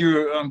glad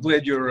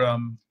you're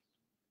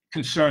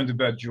concerned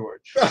about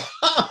George.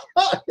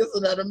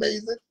 Isn't that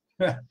amazing?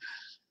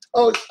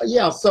 Oh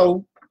yeah.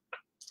 So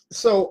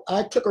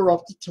I took her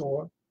off the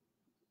tour,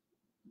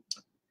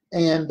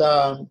 and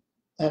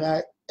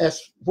I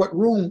asked what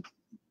room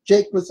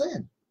Jake was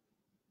in.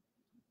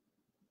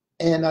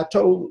 And I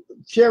told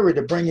Jerry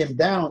to bring him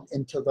down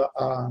into the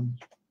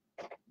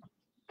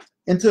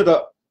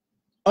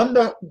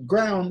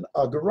underground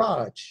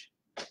garage.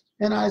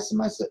 And I asked him,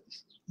 I said,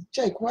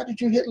 Jake, why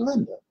did you hit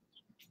Linda?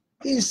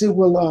 He said,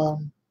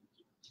 well,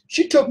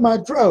 she took my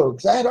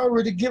drugs. I had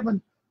already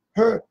given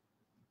her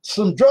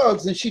some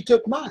drugs and she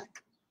took mine.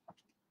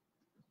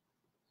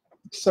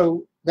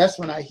 So that's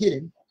when I hit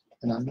him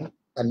and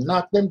I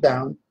knocked him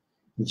down.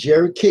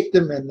 Jerry kicked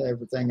him and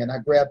everything, and I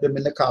grabbed him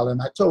in the collar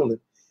and I told him,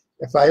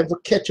 if I ever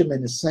catch him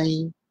in the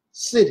same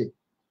city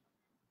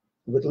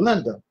with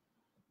Linda,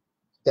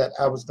 that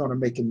I was going to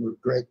make him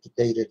regret the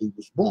day that he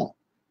was born.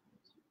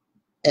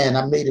 And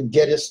I made him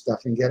get his stuff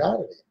and get out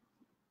of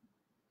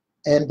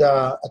there. And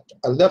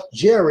I left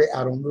Jerry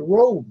out on the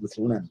road with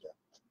Linda,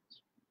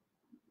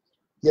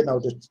 you know,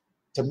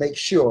 to make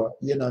sure,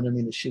 you know what I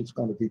mean, that she was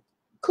going to be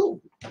cool.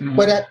 Mm-hmm.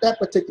 But at that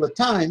particular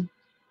time,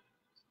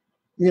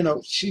 you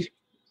know, she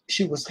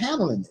was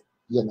handling it,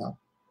 you know.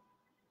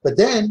 But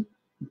then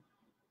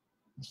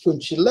when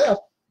she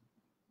left,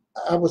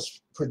 I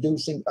was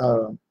producing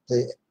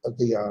the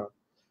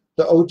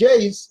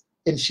OJs,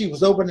 and she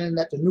was opening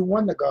at the New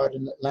Wonder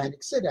Garden in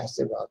Atlantic City. I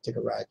said, well, I'll take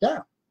a ride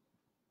down.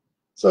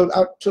 So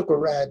I took a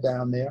ride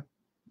down there,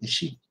 and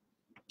she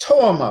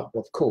tore him up,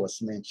 of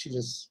course, man. She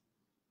just,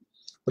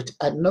 but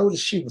I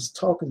noticed she was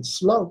talking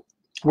slow.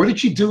 What did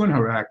she do in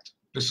her act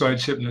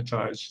besides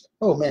hypnotize?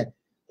 Oh, man.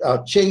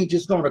 Change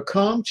is Gonna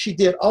Come. She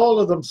did all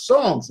of them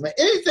songs, man.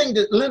 Anything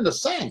that Linda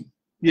sang.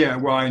 Yeah,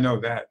 well, I know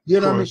that. You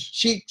know what I mean?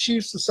 She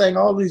used to sing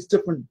all these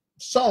different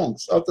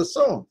songs of the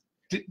song.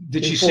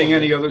 Did she sing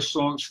any other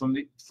songs from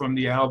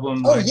the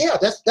album? Oh, like, yeah,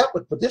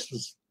 but this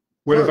was.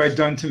 What Have I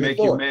Done to Make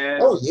You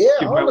Mad? Oh, yeah.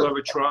 Give My Love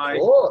a Try.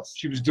 Of course.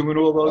 She was doing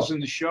all those in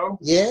the show?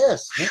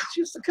 Yes. Man,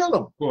 she used to kill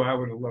them. Boy, I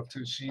would have loved to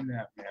have seen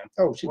that, man.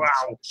 Oh,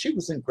 she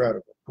was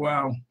incredible.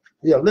 Wow.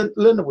 Yeah,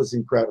 Linda was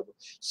incredible.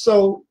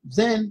 So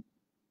then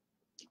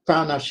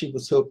found out she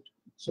was hooked.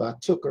 So I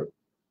took her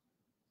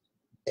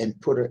and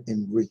put her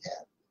in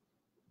rehab.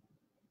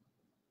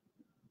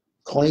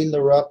 Cleaned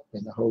her up,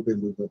 and the whole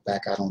thing, we went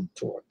back out on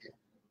tour again.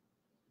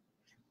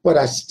 But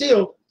I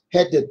still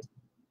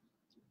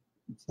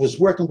was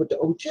working with the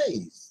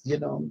OJs, you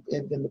know,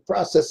 in the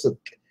process of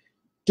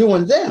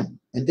doing them.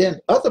 And then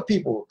other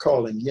people were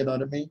calling, you know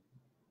what I mean?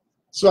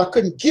 So I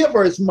couldn't give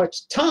her as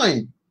much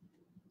time,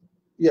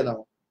 you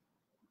know,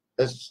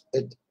 as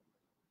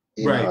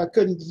you right. know, I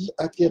couldn't,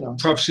 you know.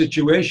 Tough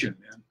situation,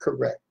 man.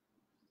 Correct.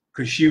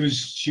 Because she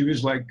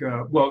was like,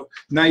 well,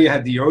 now you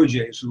had the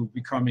OJs who were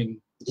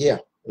becoming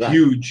right.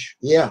 huge.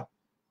 Yeah.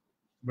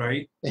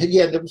 Right? And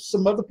yeah, there was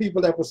some other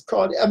people that was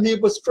called. I mean,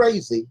 it was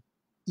crazy,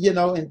 you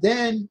know, and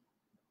then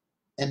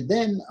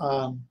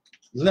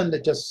Linda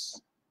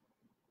just,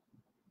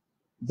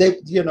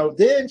 you know,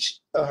 then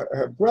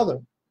her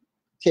brother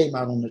came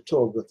out on the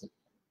tour with her,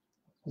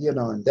 you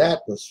know, and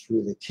that was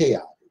really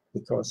chaotic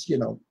because, you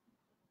know,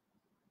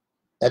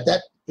 at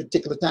that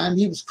particular time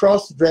he was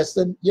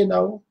cross-dressing, you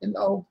know, and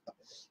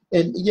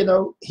you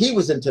know, he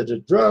was into the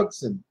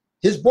drugs and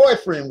his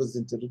boyfriend was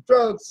into the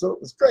drugs, so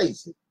it was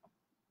crazy,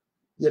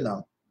 you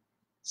know.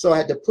 So I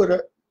had to put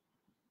her,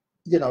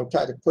 you know,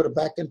 try to put her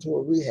back into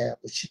a rehab.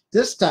 But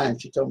this time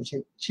she told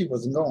me she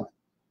wasn't going.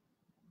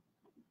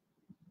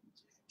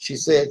 She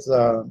says,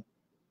 I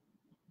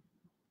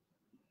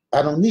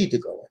don't need to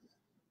go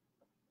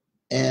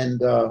in.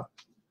 And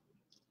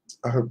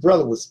her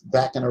brother was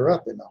backing her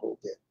up in the whole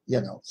bit, you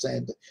know,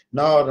 saying,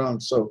 no.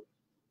 So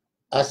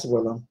I said,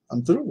 well,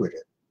 I'm through with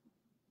it.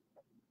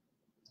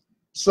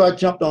 So I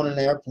jumped on an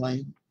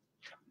airplane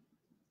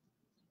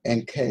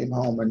and came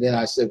home. And then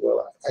I said,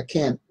 well, I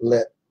can't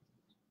let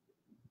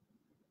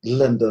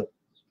Linda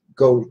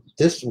go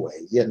this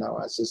way, you know.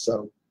 I said,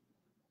 so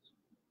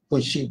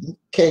when she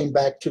came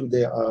back to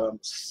the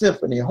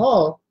Symphony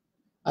Hall,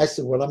 I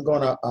said, well, I'm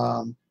going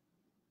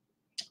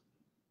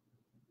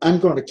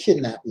to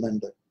kidnap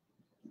Linda.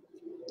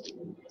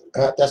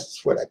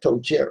 That's what I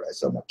told Jerry. I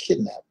said, I'm going to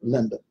kidnap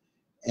Linda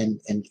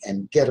and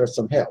get her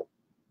some help.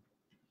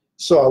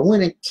 So I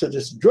went into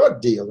this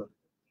drug dealer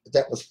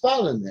that was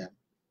following them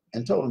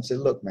and told him, said,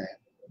 look, man,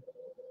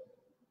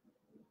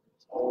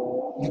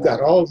 you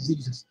got all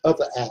these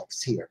other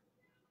acts here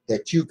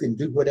that you can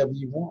do whatever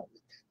you want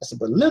with. I said,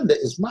 but Linda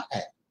is my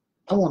act.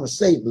 I want to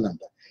save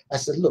Linda. I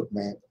said, look,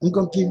 man, I'm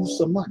going to give you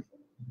some money.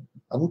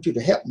 I want you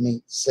to help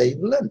me save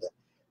Linda.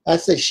 I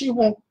said, she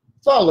won't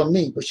follow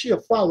me, but she'll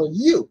follow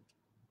you.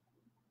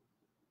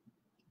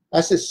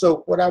 I said, so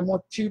what I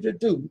want you to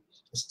do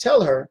is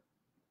tell her,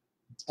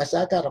 I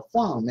said, I got a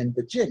farm in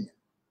Virginia.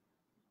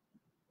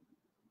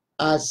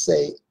 I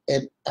say,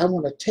 and I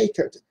want to take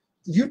her.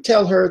 You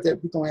tell her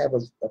that we're going to have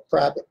a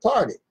private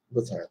party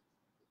with her.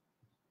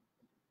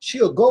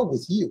 She'll go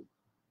with you.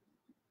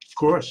 Of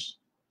course.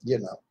 You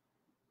know.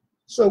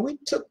 So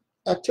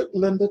I took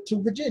Linda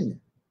to Virginia.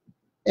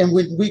 And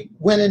when we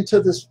went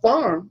into this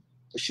farm,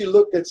 she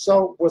looked and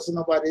saw wasn't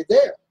nobody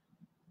there.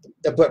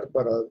 But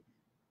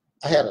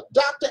I had a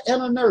doctor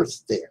and a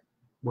nurse there.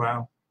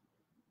 Wow.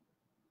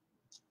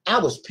 I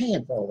was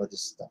paying for all of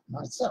this stuff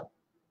myself.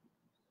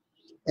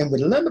 And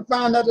when Linda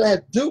found out I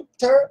had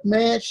duped her,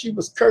 man, she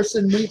was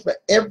cursing me for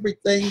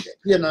everything,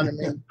 you know what I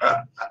mean?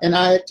 And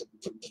I had to,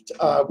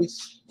 we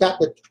got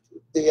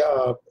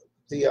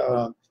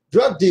the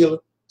drug dealer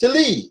to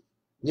leave,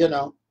 you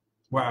know.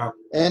 Wow.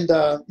 And,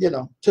 you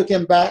know, took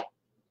him back.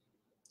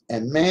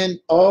 And man,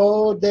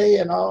 all day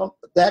and all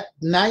that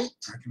night,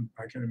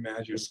 I can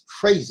imagine. It was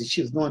crazy.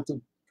 She was going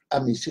through, I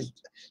mean, she was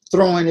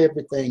throwing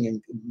everything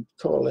and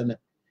calling it.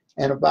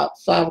 And about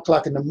 5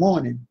 o'clock in the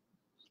morning,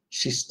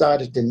 she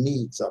started to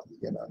need something,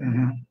 you know.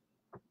 Mm-hmm.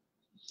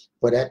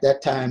 But at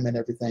that time and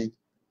everything,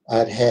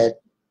 I'd had,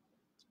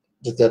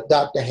 the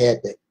doctor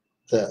had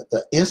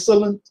the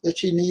insulin that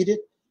she needed.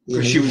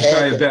 Because she was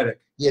diabetic.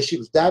 Yeah, she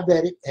was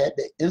diabetic, had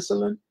the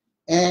insulin,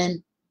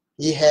 and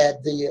he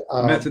had the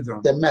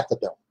methadone. The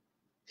methadone.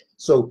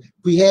 So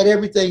we had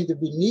everything that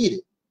we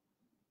needed,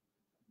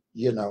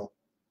 you know.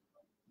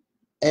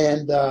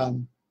 And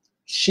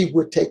she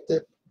would take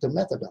the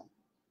methadone.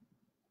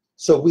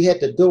 So we had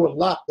the door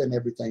locked and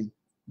everything,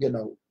 you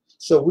know.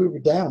 So we were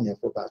down there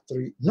for about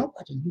 3.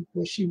 Nobody knew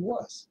where she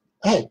was.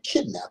 I had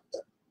kidnapped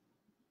her.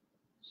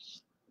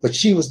 But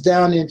she was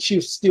down there and she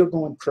was still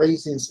going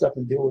crazy and stuff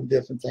and doing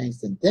different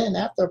things. And then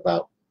after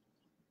about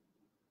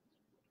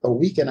a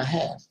week and a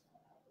half,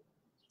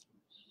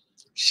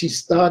 she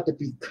started to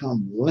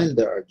become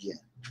Linda again.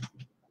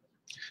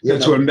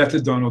 That's what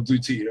methadone will do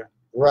to you.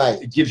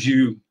 Right. It gives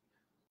you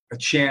a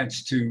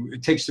chance to,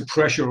 it takes the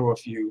pressure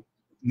off you.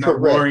 Not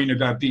Correct. Worrying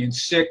about being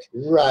sick.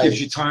 Right.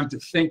 Gives you time to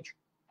think.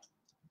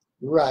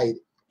 Right.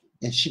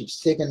 And she was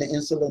taking the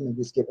insulin and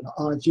was giving her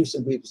orange juice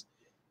and we was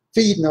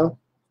feeding her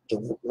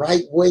the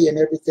right way and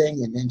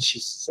everything. And then she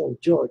said, "So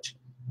George,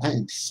 I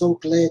am so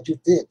glad you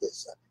did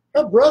this."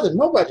 Her brother,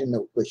 nobody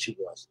knew where she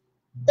was.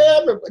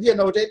 Everybody, you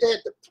know, they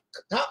had the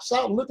cops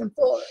out looking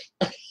for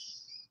her.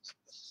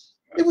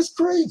 It was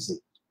crazy.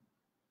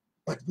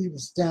 But we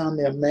was down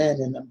there, man,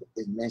 and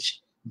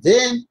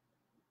then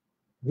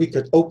we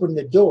could open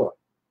the door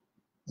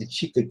and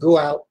she could go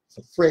out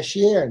for fresh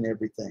air and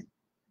everything.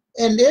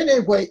 And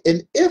anyway,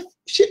 and if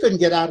she couldn't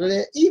get out of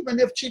there, even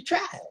if she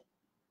tried,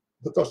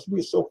 because we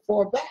were so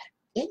far back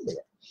in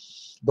there.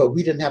 But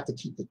we didn't have to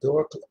keep the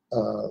door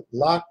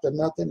locked or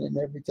nothing and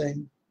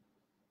everything.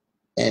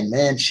 And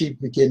man, she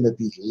began to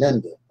be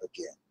Linda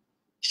again.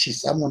 She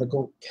said,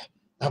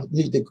 I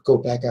need to go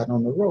back out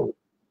on the road.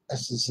 I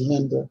says,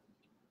 "Linda,"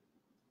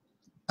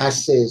 I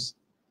says,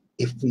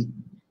 "if we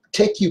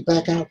take you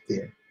back out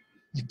there,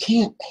 you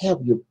can't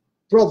have your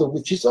brother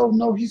with you." "Oh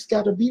no, he's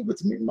got to be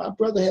with me. My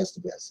brother has to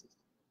be." I said,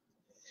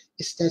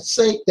 "It's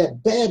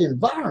that bad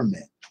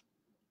environment."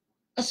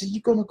 I said,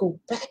 "You're gonna go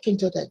back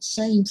into that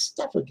same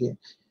stuff again."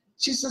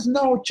 She says,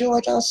 "No,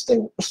 George, I'll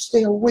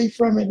stay away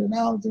from it and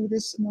I'll do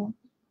this and all."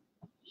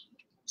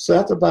 So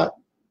after about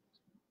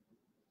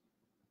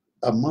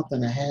a month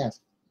and a half,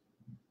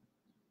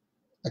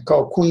 I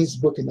called Queen's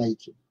booking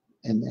agent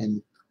and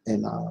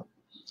I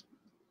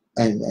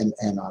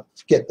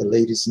forget the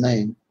lady's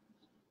name.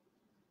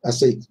 I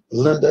say,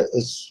 "Linda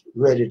is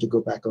ready to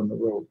go back on the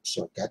road."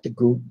 So I got the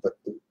group, but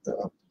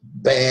the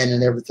band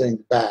and everything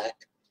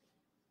back,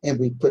 and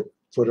we put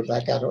her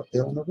back out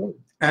there on the road.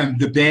 And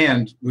the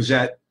band was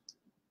at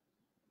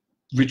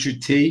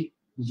Richard T.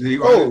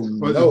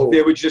 No,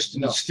 they were just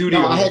in the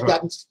studio. No, I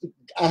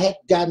had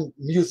gotten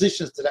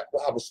musicians that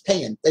I was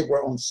paying. They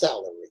were on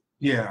salary.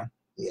 Yeah.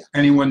 Yeah.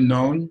 Anyone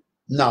known?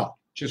 No.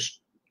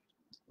 Just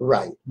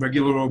right.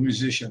 Regular old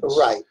musicians.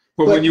 Right.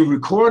 But when you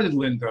recorded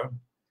Linda,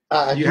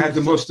 you had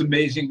the most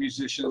amazing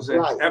musicians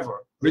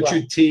ever.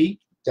 Richard T.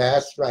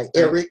 That's right.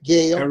 Eric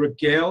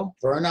Gale.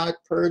 Bernard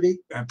Purdy.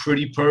 And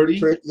Pretty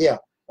Purdy. Yeah,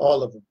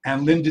 all of them.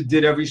 And Linda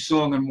did every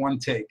song in one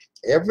take.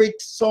 Every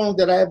song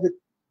that I ever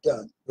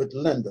done with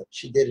Linda,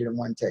 she did it in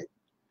one take.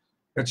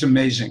 That's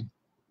amazing.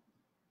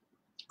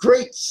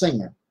 Great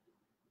singer.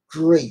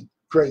 Great.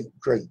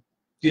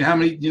 Do you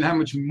know how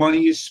much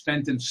money is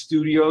spent in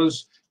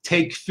studios?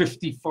 Take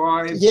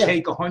 55,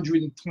 take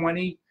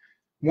 120,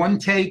 one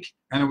take,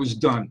 and it was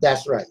done.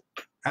 That's right.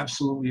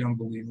 Absolutely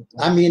unbelievable.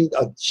 I mean,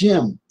 a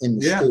gem in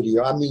the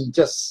studio. I mean,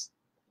 just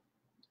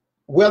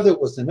whether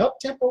it was an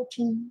up-tempo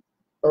tune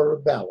or a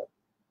ballad,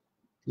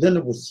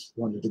 Linda was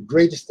one of the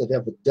greatest that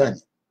ever done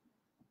it.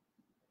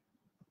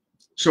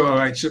 So, all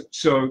right,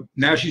 so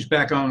now she's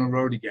back on the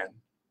road again.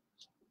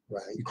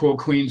 Right. You called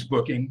Queen's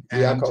booking.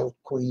 And I called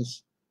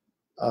Queen's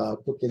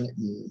booking it,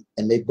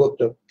 and they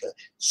booked her.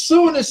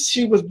 Soon as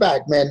she was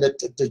back, man,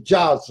 the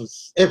jobs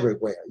was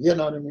everywhere. You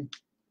know what I mean?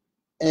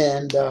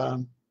 And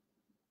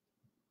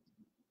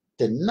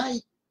the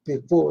night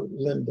before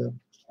Linda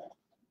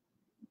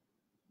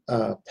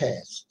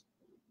passed,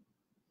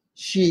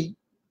 she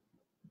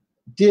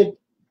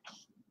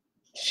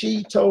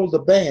told the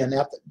band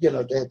after, you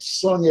know, they had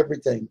sung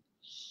everything.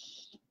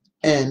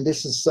 And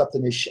this is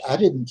something that I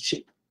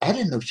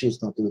didn't know she was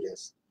going to do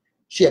this.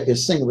 She had been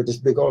singing with this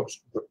big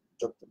orchestra,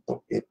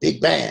 big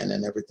band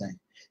and everything.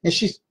 And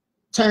she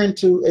turned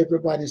to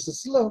everybody and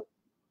says, "Look,"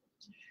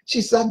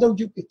 she said, "I know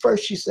you."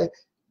 First she said,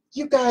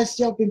 "You guys,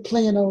 y'all been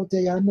playing all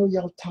day. I know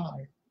y'all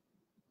tired.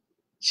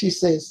 She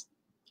says,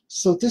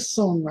 so this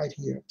song right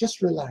here,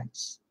 just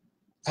relax.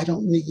 I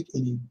don't need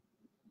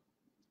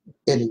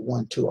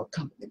anyone to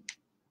accompany me.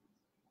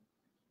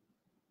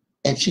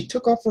 And she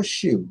took off her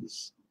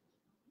shoes.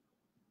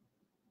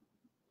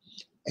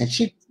 And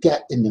she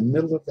got in the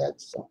middle of that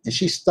song. And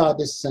she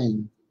started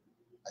saying,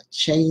 a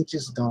change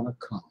is gonna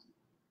come.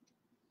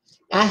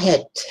 I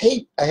had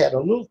tape, I had a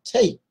little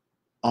tape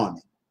on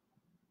it.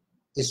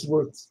 It's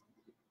worth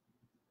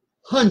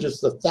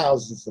hundreds of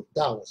thousands of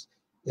dollars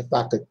if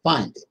I could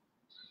find it.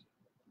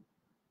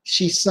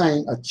 She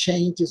sang, a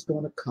change is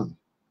gonna come.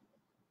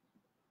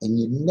 And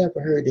you never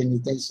heard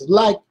anything. So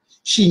like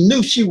she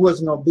knew she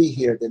wasn't gonna be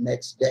here the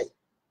next day.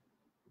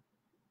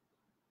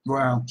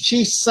 Wow.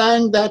 She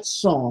sang that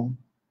song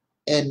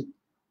and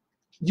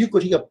you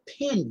could hear a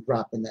pin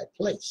drop in that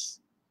place.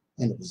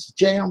 And it was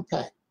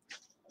jam-packed.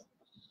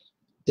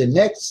 The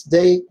next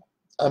day,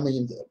 I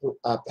mean,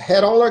 I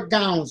had all her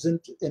gowns in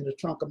the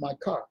trunk of my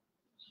car.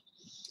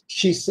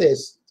 She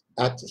says,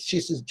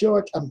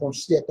 George, I'm going to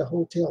stay at the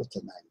hotel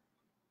tonight.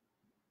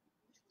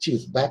 She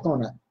was back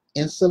on her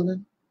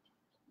insulin.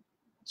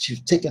 She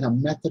was taking her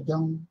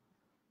methadone.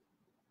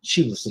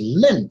 She was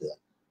Linda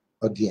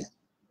again.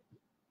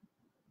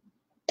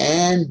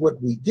 And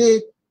what we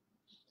did,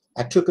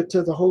 I took her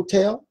to the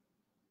hotel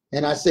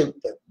and I said,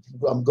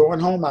 I'm going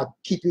home. I'll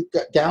keep your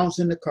gowns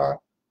in the car.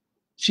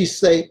 She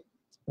said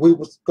we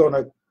was going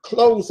to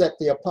close at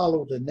the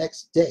Apollo the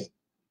next day.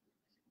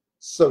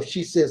 So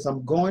she says,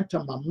 I'm going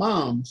to my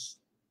mom's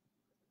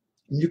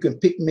and you can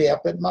pick me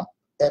up at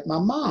my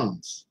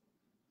mom's.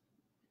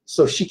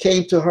 So she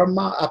came to her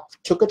mom. I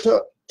took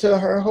her to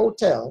her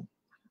hotel.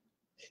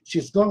 She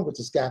was going with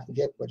this guy, I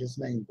forget what his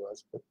name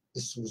was, but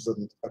this was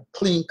a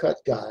clean-cut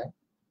guy.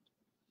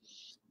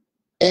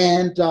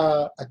 And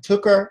I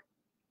took her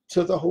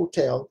to the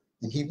hotel,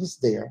 and he was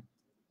there.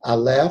 I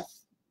left,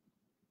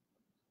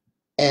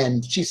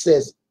 and she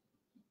says,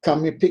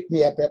 come and pick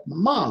me up at my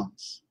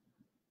mom's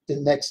the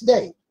next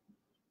day.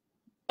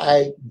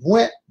 I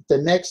went the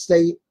next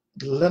day.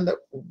 Linda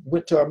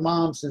went to her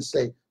mom's and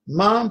said,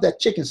 Mom, that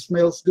chicken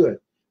smells good.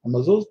 I'm a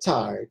little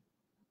tired.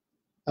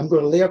 I'm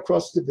going to lay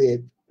across the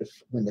bed.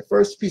 When the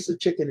first piece of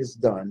chicken is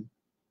done,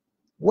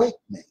 wake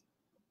me.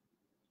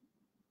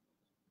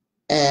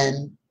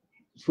 And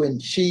when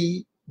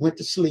she went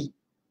to sleep,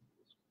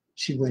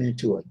 she went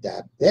into a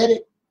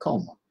diabetic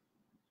coma.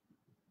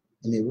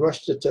 And they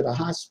rushed her to the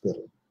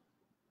hospital,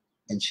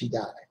 and she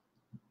died.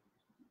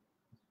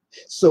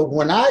 So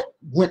when I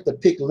went to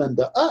pick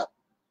Linda up,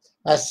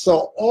 I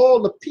saw all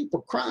the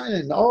people crying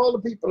and all the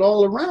people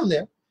all around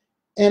there.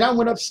 And I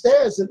went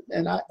upstairs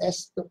and I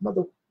asked the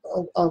mother,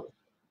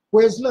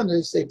 where's Linda?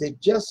 They said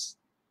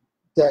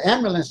the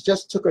ambulance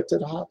just took her to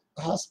the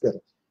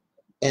hospital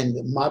and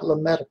the Model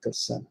Medical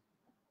Center.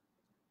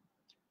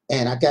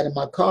 And I got in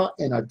my car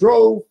and I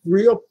drove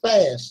real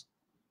fast.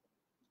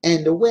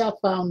 And the way I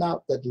found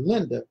out that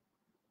Linda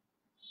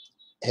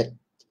had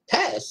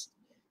passed,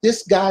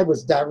 this guy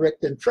was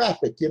directing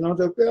traffic, you know,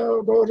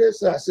 go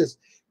this. I says,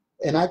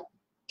 and I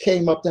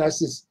came up there, I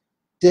says,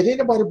 did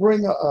anybody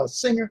bring a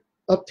singer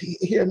up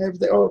here and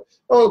everything?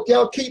 Oh,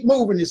 Gal, keep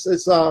moving. He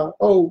says,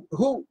 oh,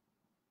 who?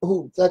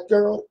 That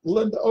girl,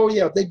 Linda? Oh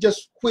yeah, they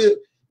just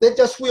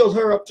wheeled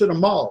her up to the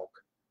morgue.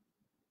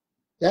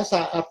 That's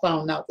how I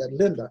found out that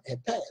Linda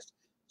had passed.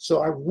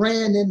 So I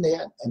ran in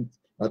there and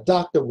a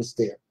doctor was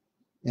there.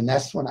 And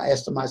that's when I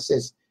asked him, I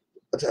says,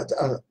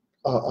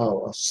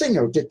 a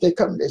singer, did they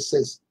come? They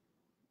says,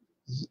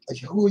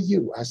 who are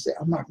you? I said,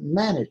 I'm a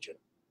manager.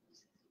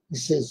 He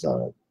says,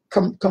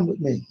 come with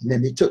me. And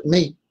then he took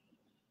me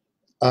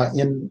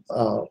in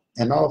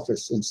an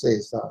office and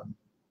says,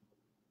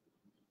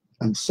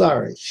 I'm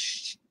sorry,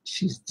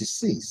 she's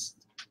deceased.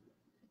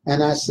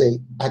 And I say,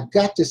 I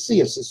got to see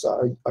her. She says,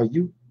 are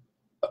you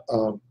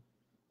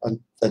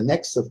the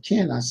next of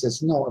kin? I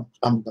says, no,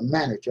 I'm the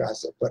manager. I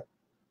said, but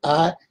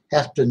I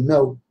have to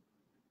know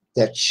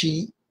that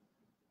she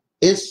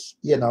is,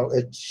 you know,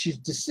 she's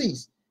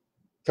deceased,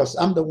 because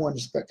I'm the one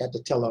that's got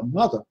to tell her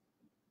mother,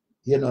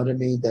 you know what I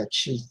mean, that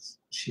she's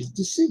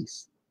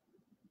deceased.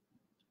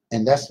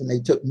 And that's when they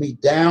took me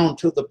down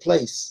to the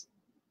place,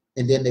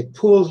 and then they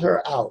pulled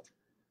her out.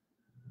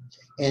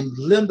 And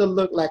Linda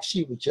looked like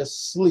she was just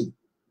asleep.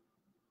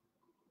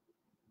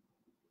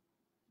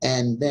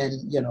 And then,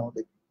 you know,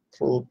 they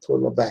pulled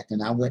her back,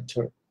 and I went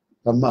to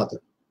her mother.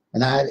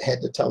 And I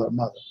had to tell her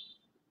mother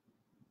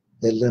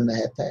that Linda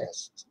had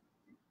passed.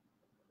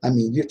 I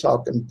mean, you're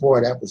talking,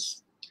 boy, that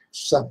was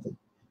something.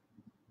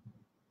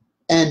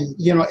 And,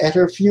 you know, at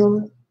her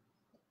funeral,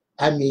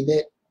 I mean,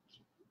 the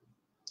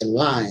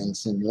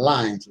lines and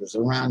lines was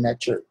around that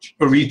church.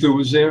 Aretha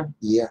was there?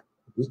 Yeah,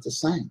 Aretha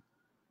sang.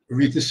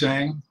 Aretha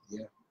sang?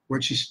 Yeah. Do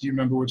you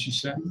remember what she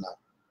sang? No,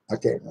 I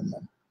can't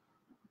remember.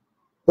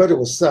 But it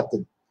was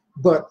something.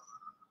 But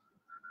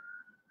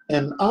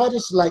an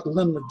artist like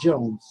Linda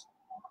Jones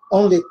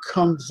only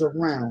comes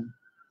around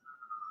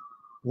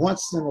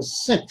once in a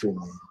century,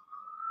 man.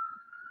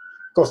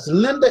 Because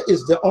Linda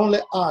is the only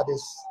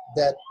artist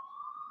that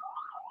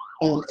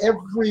on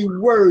every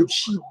word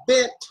she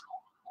bent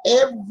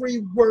every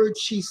word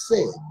she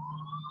said,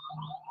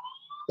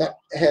 that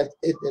had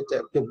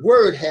the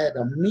word had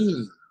a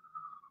meaning.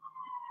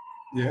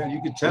 Yeah,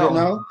 you could tell. You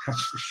know,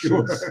 that's for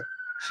sure.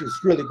 She was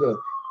really good,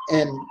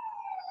 and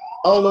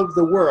all over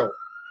the world,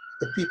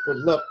 the people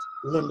loved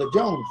Linda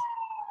Jones.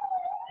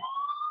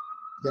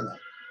 You know,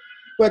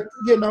 but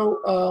you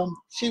know,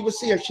 she was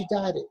here. She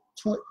died at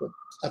 20,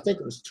 I think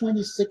it was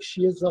 26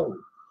 years old.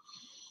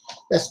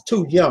 That's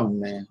too young,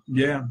 man.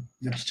 Yeah,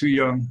 that's too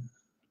young.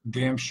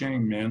 Damn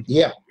shame, man.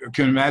 Yeah. I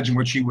can imagine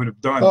what she would have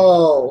done.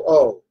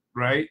 Oh.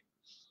 Right?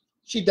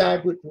 She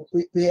died with,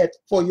 we had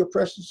For Your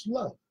Precious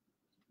Love.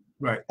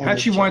 Right. How'd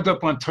she wind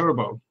up on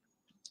Turbo?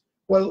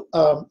 Well,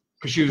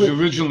 because she was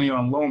originally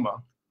on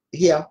Loma.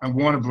 Yeah. And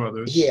Warner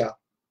Brothers. Yeah.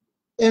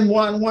 And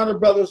Warner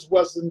Brothers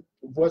wasn't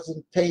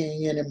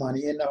paying any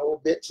money in the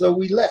whole bit, so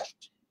we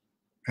left.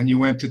 And you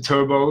went to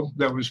Turbo,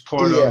 that was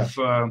part of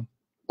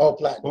All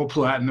Platinum. All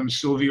Platinum,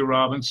 Sylvia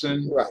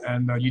Robinson. Right.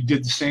 And you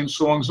did the same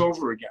songs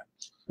over again.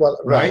 Well,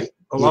 right.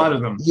 A lot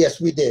of them. Yes,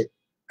 we did.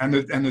 And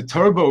the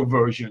Turbo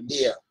versions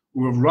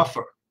were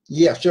rougher.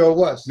 Yeah, sure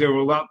was. There were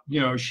a lot, you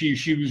know,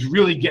 she was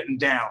really getting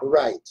down.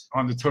 Right.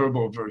 On the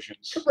Turbo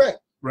versions. Correct.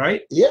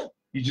 Right? Yeah.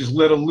 You just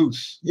let her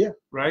loose. Yeah.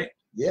 Right?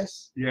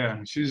 Yes. Yeah.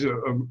 She's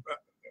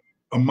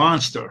a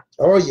monster.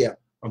 Oh, yeah.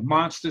 A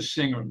monster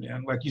singer,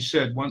 man. Like you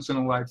said, once in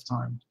a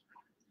lifetime.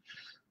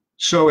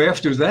 So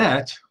after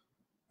that,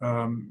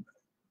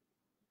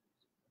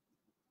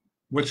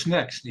 what's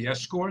next? The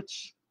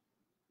Escorts?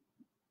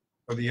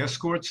 Are the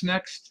Escorts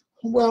next?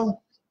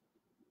 Well,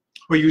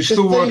 Or you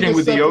still working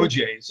with the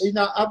OJs? You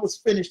know, I was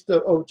finished the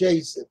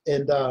OJs,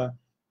 and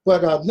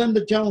but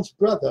Linda Jones'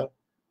 brother,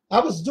 I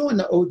was doing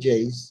the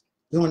OJs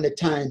during the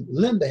time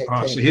Linda had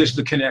came. So here's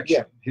the connection.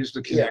 Yeah. Here's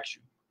the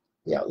connection.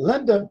 Yeah,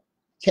 Linda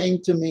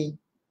came to me,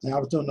 and I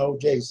was doing the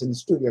OJs in the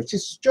studio. She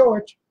says,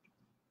 George,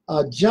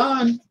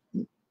 John,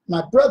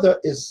 my brother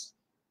is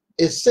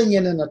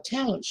singing in a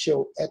talent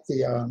show at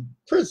the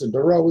prison,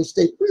 the Rahway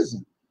State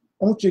Prison.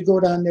 I want you to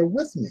go down there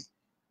with me.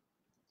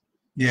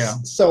 Yeah.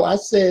 So I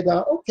said,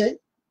 okay.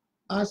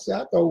 I said,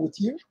 I'll go with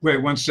you.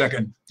 Wait 1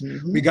 second.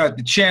 We got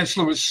the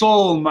Chancellor of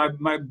Soul,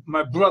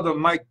 my brother,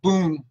 Mike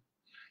Boone.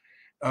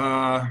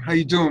 How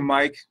you doing,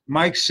 Mike?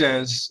 Mike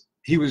says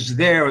he was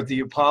there at the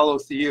Apollo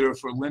Theater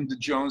for Linda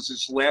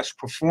Jones's last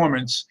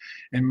performance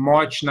in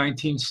March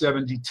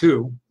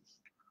 1972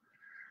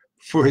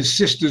 for his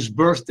sister's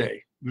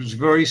birthday. It was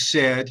very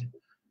sad.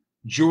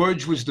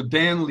 George was the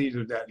band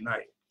leader that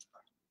night.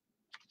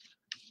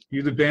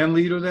 You the band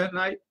leader that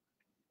night?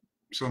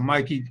 So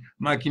Mikey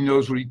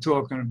knows what he's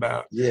talking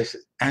about. Yes.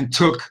 And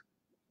took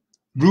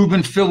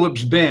Reuben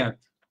Phillips' band.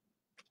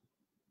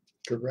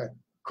 Correct.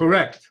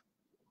 Correct.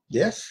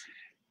 Yes.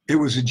 It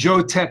was a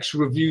Joe Tex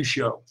review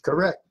show.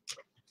 Correct.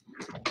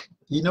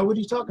 You know what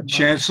he's talking about.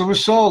 Chancellor of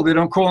Soul. They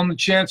don't call him the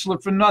Chancellor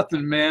for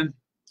nothing, man.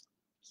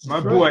 My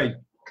boy.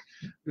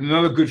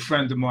 Another good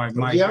friend of mine,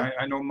 Mike. Yeah.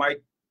 I know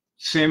Mike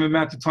same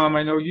amount of time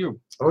I know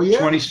you. Oh, yeah.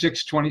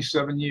 26,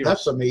 27 years.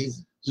 That's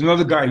amazing. There's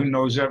another guy who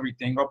knows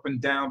everything, up and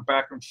down,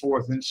 back and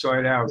forth,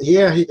 inside out.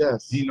 Yeah, he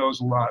does. He knows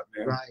a lot,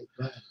 man.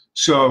 Right.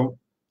 So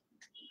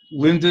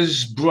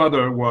Linda's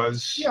brother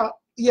was...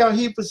 Yeah,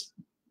 he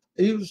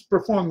was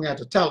performing at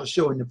the talent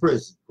show in the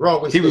prison.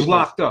 He was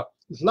locked up.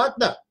 He was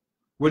locked up.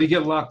 What did he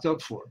get locked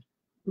up for?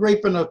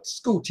 Raping a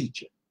school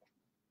teacher.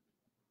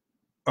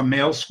 A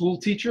male school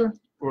teacher?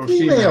 Or a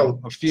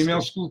female? A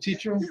female school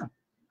teacher? Yeah.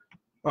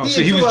 Oh,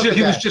 so he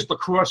was just a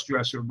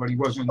cross-dresser, but he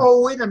wasn't...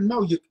 Oh, wait a minute.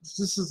 No,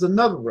 this is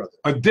another brother.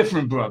 A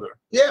different brother.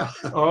 Yeah.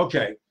 Oh,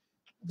 okay.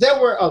 There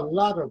were a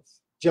lot of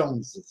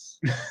Joneses.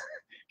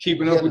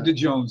 Keeping up with the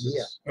Joneses.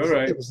 Yeah. All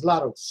right. There was a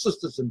lot of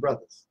sisters and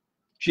brothers.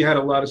 She had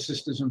a lot of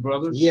sisters and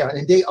brothers? Yeah,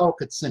 and they all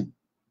could sing.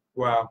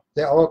 Wow.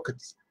 They all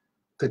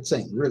could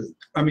sing, really.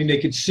 I mean, they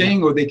could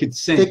sing or they could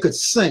sing? They could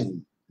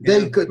sing.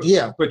 They could,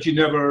 But you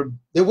never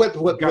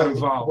got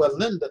involved? Well,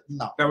 Linda,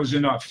 no. That was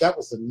enough? That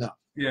was enough.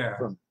 Yeah.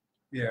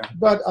 Yeah.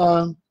 But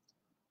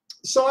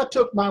so I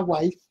took my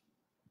wife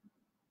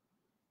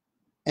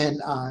and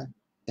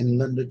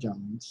Linda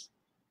Jones,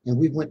 and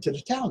we went to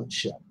the talent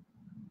show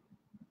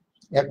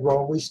at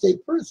Rahway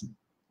State Prison.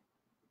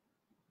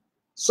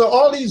 So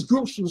all these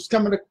groups was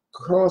coming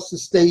across the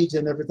stage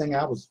and everything.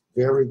 I was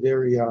very,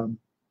 very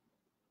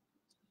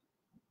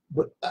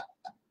but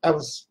I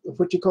was,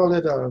 what you call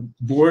it?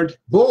 Bored?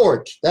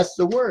 Bored. That's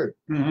the word.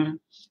 Mm-hmm.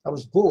 I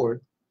was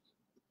bored.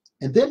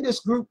 And then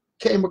this group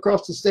came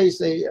across the stage,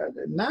 say,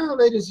 now,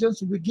 ladies and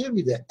gentlemen, we give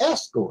you the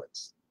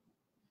Escorts.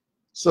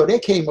 So they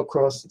came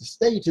across the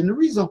stage. And the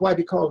reason why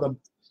they call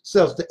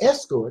themselves the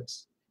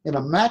Escorts in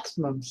a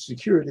maximum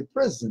security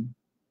prison,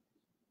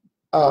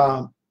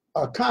 a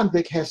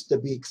convict has to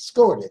be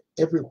escorted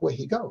everywhere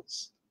he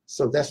goes.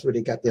 So that's where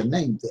they got their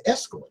name, the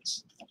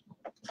Escorts.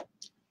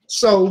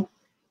 So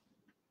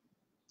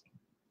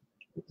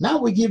now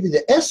we give you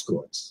the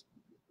Escorts.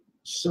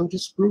 So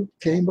this group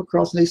came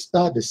across and they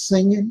started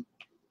singing.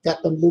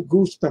 Got them little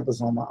goose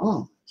pimples on my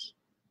arms.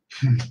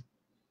 I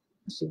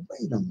said,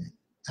 wait a minute.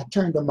 I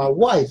turned to my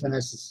wife and I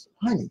said,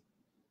 honey,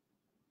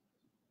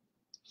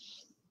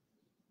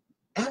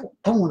 I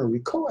want to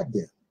record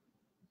them.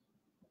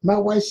 My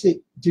wife said,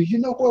 do you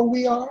know where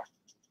we are?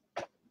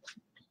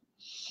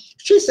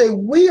 She said,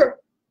 we're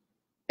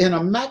in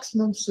a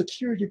maximum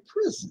security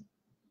prison.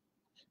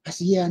 I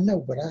said, yeah, I know,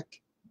 but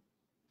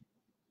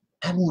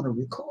I want to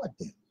record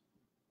them.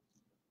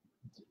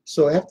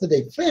 So after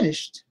they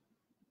finished,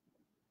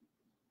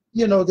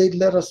 you know, they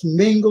let us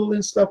mingle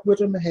and stuff with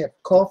them and have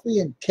coffee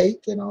and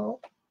cake and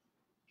all.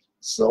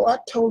 So I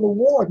told the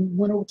warden,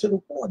 went over to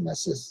the warden, I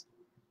said,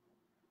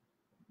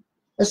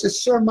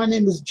 sir, my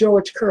name is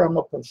George Kerr. I'm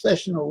a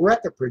professional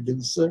record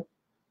producer.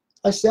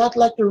 I said, I'd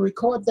like to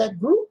record that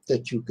group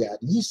that you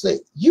got. And he said,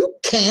 you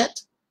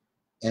can't.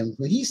 And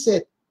when he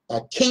said,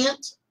 I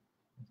can't,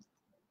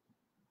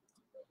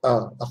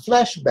 a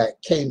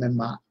flashback came in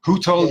my Who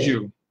told head.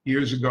 you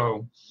years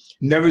ago,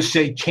 never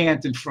say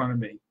can't in front of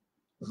me?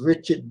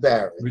 Richard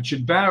Barrett.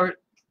 Richard Barrett.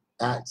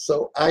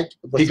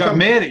 He got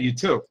mad at you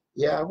too.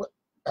 Yeah,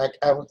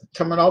 I was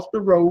coming off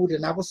the road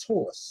and I was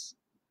hoarse.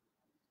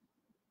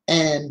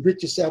 And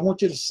Richard said, I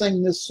want you to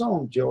sing this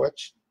song,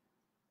 George.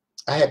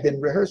 I had been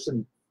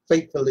rehearsing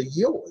Faithfully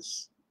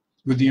Yours.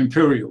 With the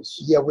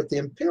Imperials. Yeah, with the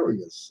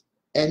Imperials.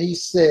 And he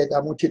said, I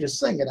want you to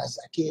sing it. I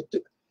said, I can't do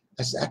it.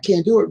 I said, I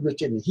can't do it,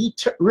 Richard. And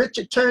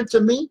Richard turned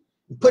to me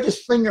and put his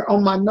finger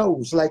on my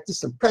nose like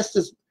this and pressed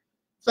his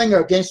finger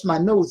against my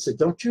nose and said,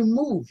 don't you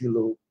move, you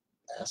little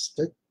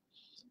bastard.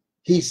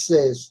 He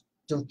says,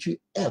 don't you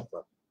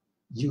ever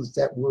use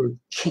that word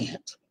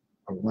can't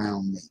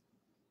around me.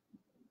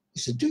 He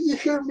said, do you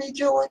hear me,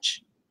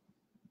 George?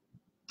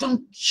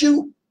 Don't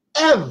you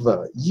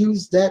ever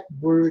use that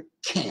word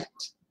can't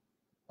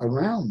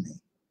around me.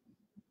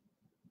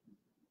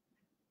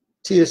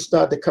 Tears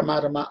started to come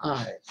out of my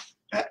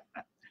eyes.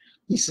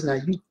 He said, now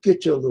you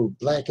get your little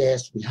black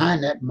ass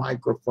behind that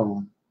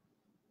microphone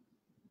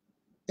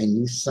and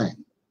you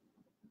sing.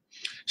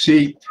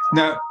 See,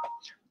 now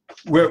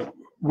we're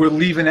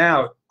leaving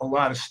out a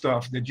lot of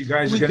stuff that you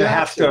guys are going to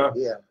have to.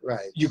 Yeah,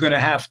 right. You're going to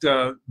have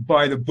to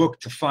buy the book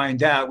to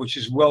find out, which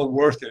is well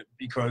worth it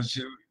because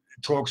it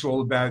talks all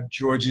about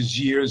George's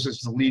years as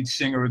the lead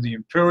singer of the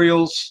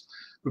Imperials,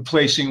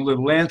 replacing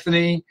Little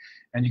Anthony,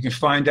 and you can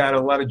find out a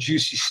lot of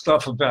juicy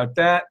stuff about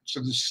that. So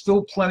there's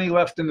still plenty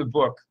left in the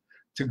book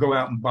to go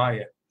out and buy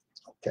it.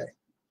 Okay.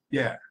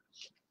 Yeah.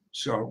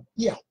 So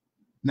yeah.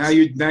 Now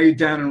you're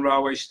down in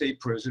Rahway State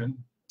Prison.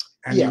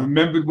 And you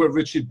remembered what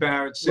Richard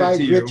Barrett said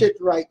to you.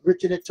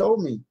 Richard had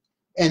told me.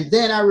 And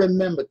then I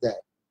remembered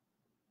that.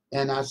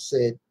 And I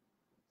said,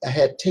 I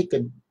had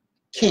taken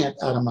can't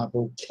out of my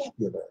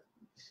vocabulary.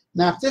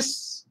 Now, if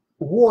this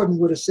warden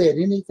would have said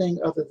anything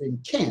other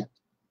than can't,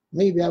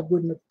 maybe I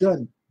wouldn't have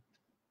done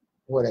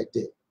what I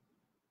did.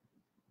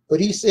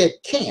 But he said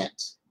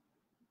can't.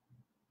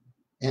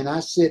 And I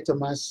said to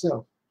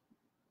myself,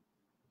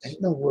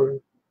 ain't no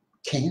word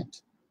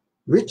can't.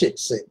 Richard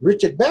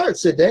Barrett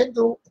said there ain't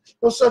no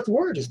such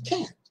word as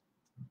can't.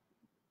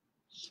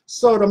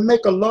 So to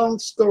make a long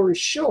story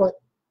short,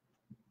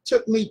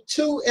 took me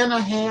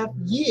 2.5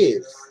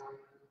 years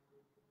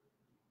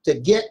to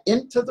get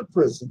into the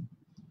prison.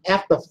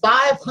 After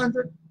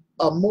 500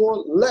 or more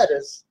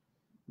letters,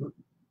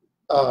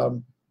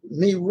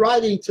 me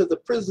writing to the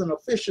prison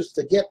officials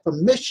to get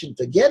permission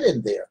to get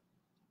in there.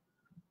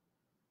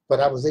 But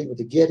I was able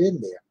to get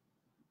in there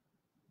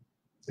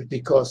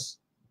because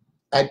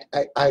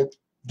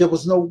there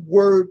was no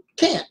word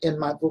can't in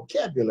my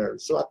vocabulary,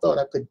 so I thought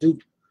I could do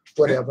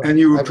whatever. And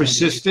you were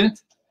persistent,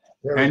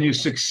 and you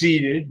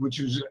succeeded, which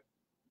was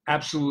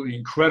absolutely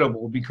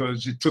incredible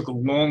because it took a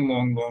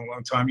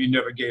long time. You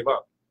never gave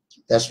up.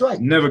 That's right.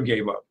 Never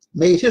gave up.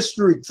 Made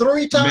history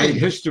 3 times. Made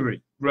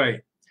history,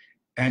 right.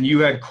 And you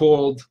had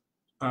called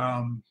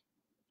all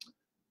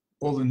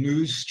the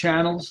news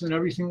channels and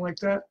everything like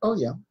that? Oh,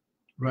 yeah.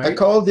 Right. I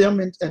called them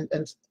and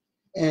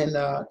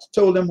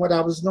told them what I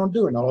was going to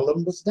do, and all of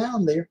them was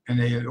down there. And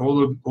they had all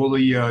the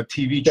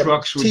TV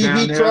trucks were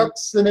down there. TV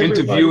trucks and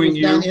everybody interviewing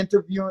was down you.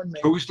 Interviewing me.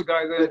 Who was the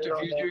guy that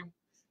interviewed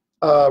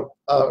you?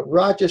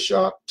 Roger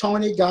Sharp,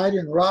 Tony Guide,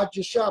 and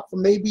Roger Sharp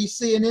from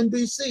ABC and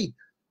NBC.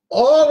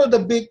 All of the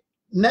big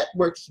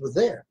networks were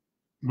there.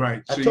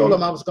 Right. I told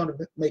them I was going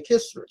to make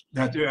history.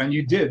 And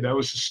you did. That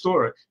was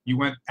historic. You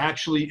went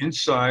actually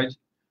inside.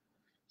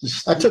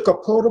 I took a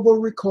portable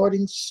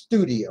recording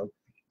studio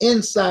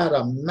inside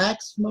a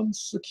maximum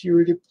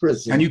security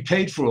prison. And you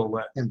paid for all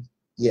that? And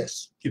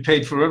yes. You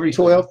paid for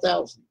everything?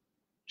 $12,000.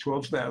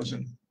 $12,000.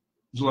 It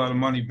was a lot of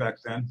money back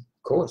then.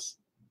 Of course.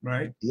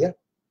 Right? Yeah.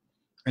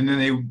 And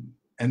then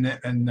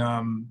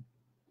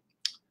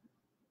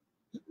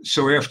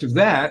so after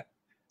that,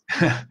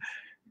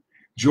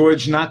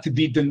 George, not to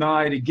be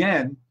denied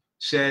again,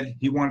 said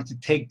he wanted to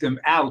take them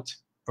out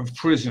of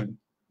prison.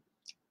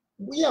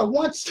 Yeah,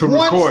 once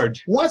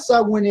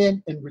I went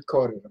in and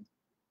recorded them,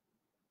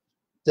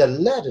 the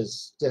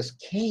letters just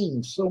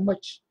came so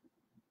much,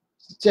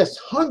 just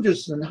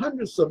hundreds and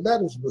hundreds of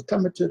letters were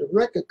coming to the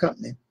record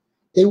company.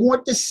 They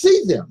want to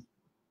see them.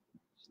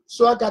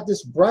 So I got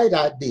this bright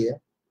idea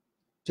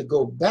to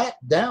go back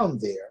down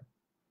there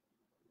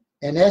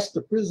and ask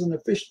the prison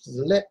officials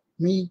to let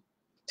me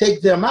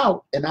take them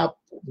out, and I'll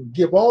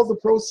give all the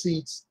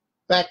proceeds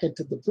back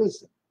into the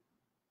prison.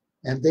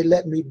 And they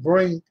let me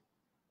bring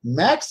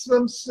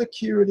maximum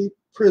security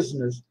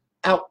prisoners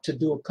out to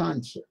do a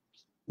concert,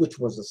 which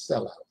was a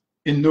sellout.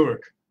 In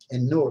Newark.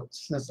 In Newark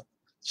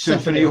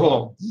Symphony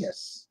Hall.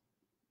 Yes.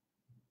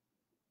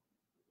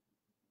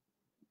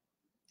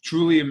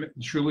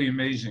 Truly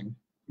amazing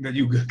that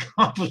you could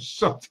accomplish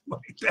something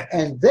like that.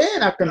 And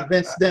then I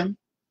convinced them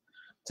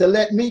to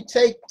let me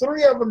take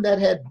 3 of them that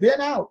had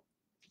been out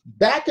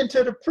back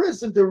into the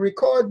prison to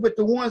record with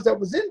the ones that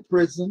was in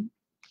prison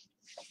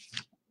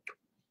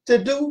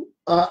to do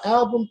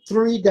album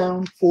 3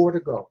 down, 4 to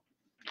go.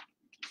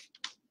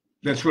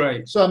 That's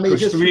right. So I made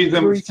this 3 of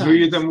them. 3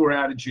 3 of them were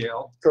out of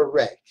jail.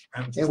 Correct.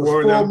 And And 4 of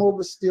 4 them. more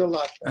was still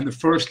locked up. And the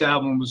first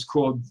album was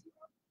called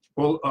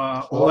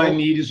All I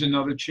Need Is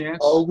Another Chance.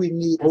 All we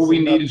need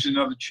is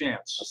another a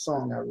chance.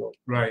 song I wrote.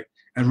 Right.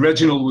 And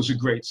Reginald was a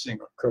great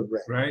singer.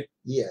 Correct. Right.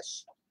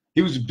 Yes.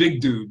 He was a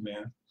big dude,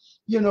 man.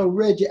 You know,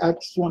 Reggie, I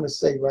just want to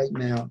say right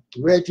now,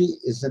 Reggie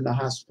is in the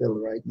hospital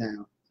right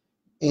now.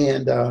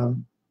 And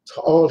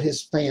to all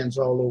his fans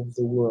all over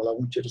the world, I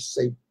want you to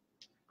say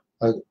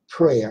a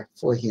prayer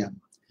for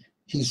him.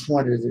 He's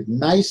one of the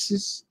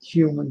nicest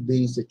human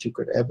beings that you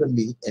could ever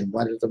meet and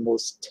one of the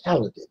most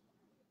talented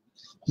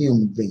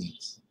human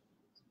beings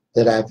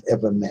that I've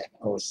ever met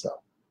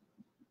also.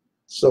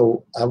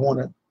 So I want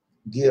to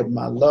give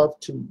my love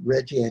to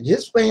Reggie and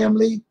his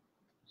family,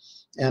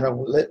 and I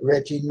will let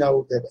Reggie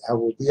know that I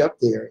will be up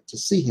there to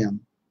see him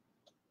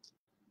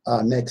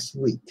next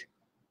week.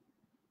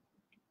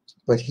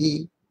 But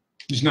he's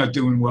not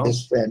doing well.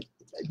 His friend,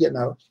 you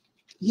know,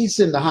 he's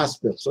in the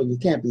hospital, so you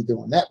can't be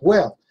doing that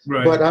well.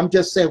 Right. But I'm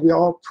just saying we're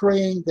all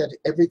praying that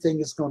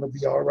everything is going to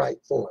be all right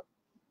for him.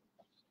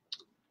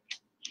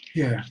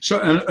 Yeah.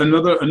 So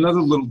another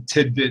little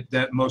tidbit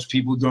that most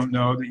people don't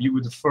know, that you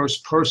were the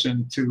first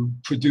person to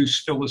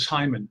produce Phyllis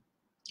Hyman.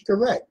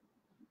 Correct.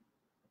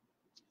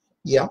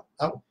 Yeah.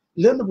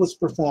 Linda was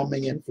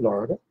performing in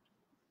Florida,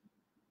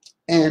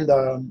 and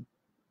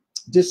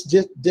this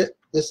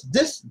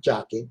disc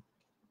jockey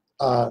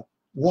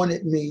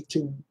wanted me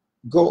to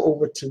go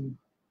over to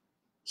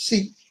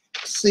see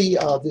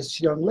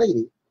this young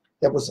lady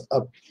that was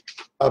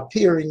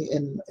appearing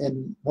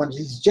in one of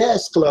these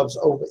jazz clubs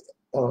over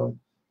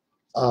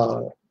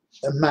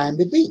in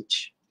Miami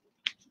Beach,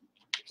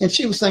 and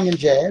she was singing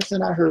jazz,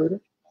 and I heard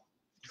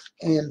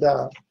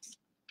her,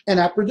 and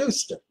I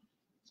produced her.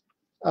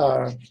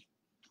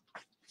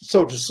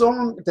 So the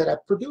song that I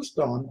produced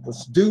on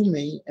was "Do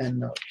Me,"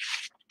 and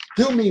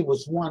 "Do Me"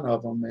 was one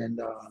of them, and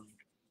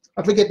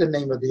I forget the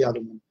name of the other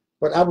one,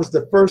 but I was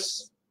the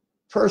first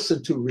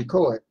person to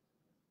record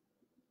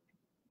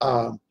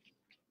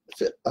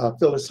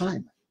Phyllis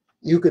Hyman.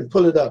 You can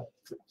pull it up,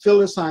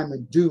 Phyllis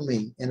Hyman, "Do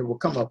Me," and it will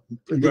come up,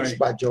 produced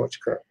by George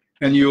Kerr.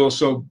 And you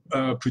also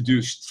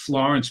produced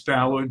Florence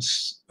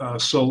Ballard's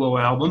solo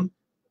album.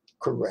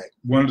 Correct.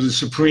 One of the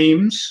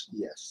Supremes.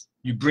 Yes.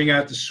 You Bring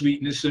Out the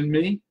Sweetness in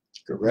Me.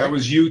 Correct. That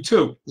was you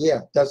too.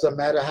 Yeah, doesn't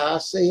matter how I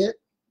say it.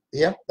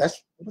 Yeah,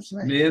 that's what's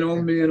name. Man, oh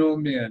man, oh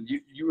man.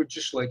 You were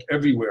just like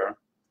everywhere.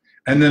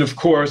 And then of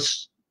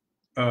course,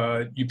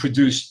 you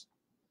produced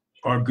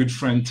our good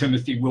friend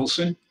Timothy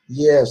Wilson.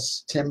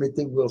 Yes,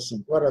 Timothy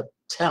Wilson. What a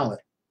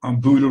talent. On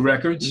Buddha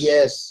Records.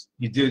 Yes.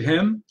 You did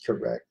him.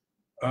 Correct.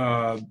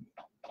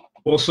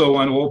 Also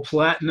on All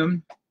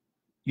Platinum,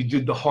 you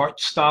did the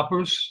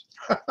Heartstoppers.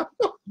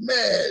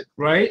 Man.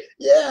 Right?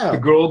 Yeah. The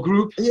girl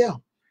group. Yeah.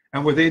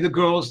 And were they the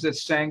girls that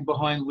sang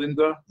behind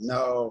Linda?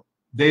 No.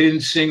 They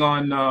didn't sing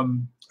on,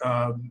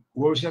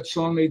 what was that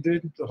song they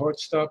did? The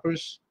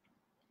Heartstoppers?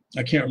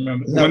 I can't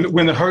remember. No.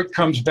 When the Hurt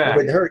Comes Back.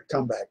 When the Hurt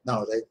Come Back.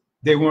 No,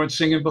 they weren't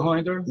singing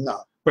behind her?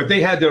 No. But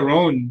they had their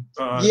own,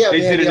 yeah,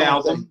 they did an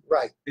album. Thing.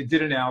 Right. They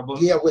did an album.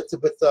 Yeah, with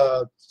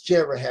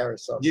Jerry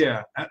Harris also.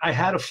 Yeah, I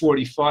had a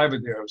 45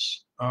 of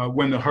theirs,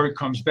 When the Hurt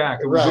Comes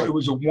Back. It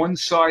was a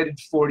one-sided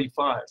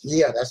 45.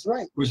 Yeah, that's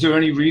right. Was there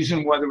any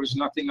reason why there was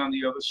nothing on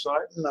the other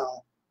side?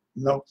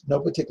 No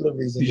particular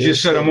reason. You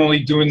just said, I'm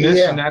only doing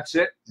this and that's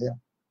it? Yeah.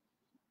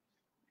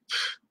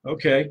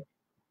 Okay.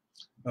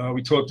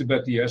 We talked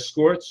about the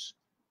Escorts.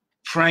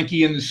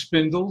 Frankie and the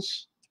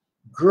Spindles.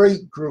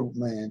 Great group,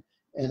 man.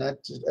 And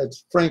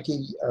that's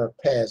Frankie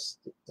passed,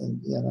 and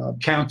you know.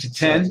 Count to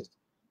 10.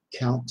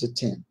 Count to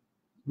 10.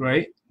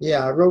 Right.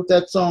 Yeah, I wrote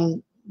that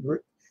song.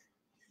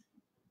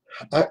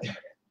 I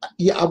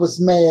was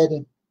mad,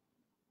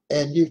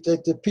 and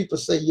the people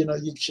say, you know,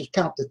 you should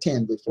count to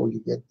 10 before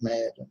you get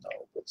mad and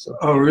all. So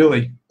oh,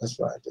 really? That's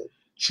what I did.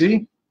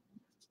 See,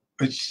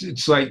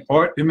 it's like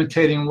art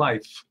imitating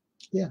life.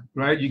 Yeah.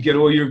 Right. You get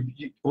all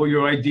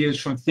your ideas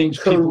from things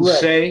people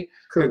say.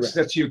 Correct.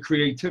 That's your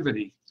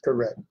creativity.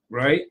 Correct.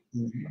 Right.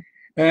 Mm-hmm.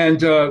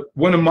 And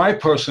one of my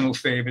personal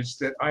favorites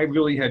that I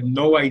really had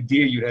no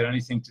idea you had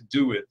anything to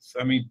do with,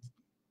 I mean,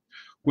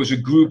 was a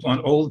group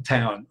on Old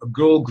Town, a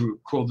girl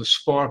group called the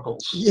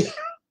Sparkles. Yeah.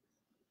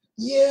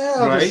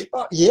 Yeah. Right.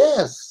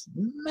 Yes.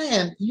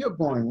 Man, you're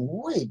going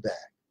way back.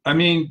 I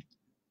mean,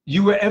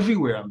 you were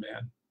everywhere,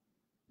 man.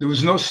 There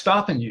was no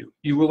stopping you.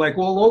 You were like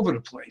all over the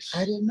place.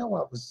 I didn't know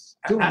I was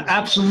doing this.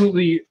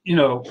 Absolutely, you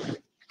know,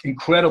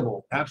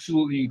 incredible,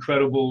 absolutely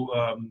incredible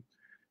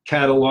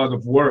catalog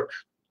of work.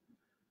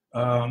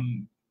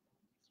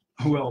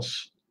 Who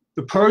else?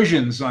 The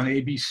Persians on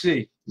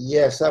ABC.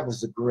 Yes, that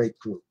was a great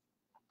group.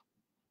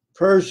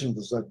 Persian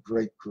was a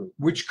great group.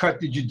 Which cut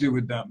did you do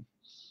with them?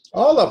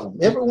 All of them.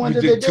 Everyone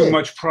that they did. Too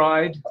Much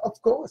Pride? Of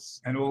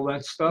course. And all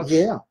that stuff?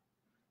 Yeah.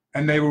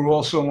 And they were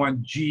also on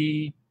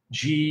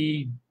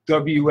GWF?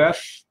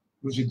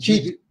 Was it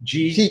yeah,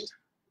 GFW.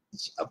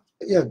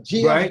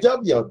 Right?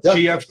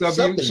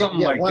 GFW, something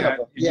yeah, like that.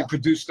 Yeah. You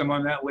produced them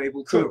on that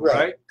label too, Correct.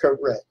 right?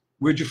 Correct.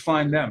 Where'd you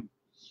find them?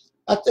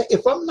 I think,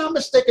 if I'm not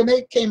mistaken,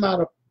 they came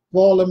out of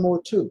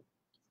Baltimore too.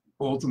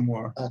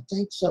 Baltimore. I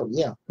think so.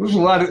 Yeah. There was a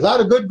lot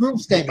of good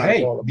groups came out of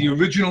Baltimore. The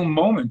Original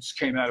Moments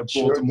came out of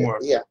Baltimore.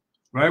 Sure, yeah.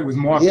 Right, with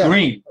Mark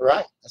Green.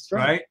 Right. That's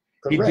right. Right.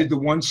 Correct. He did the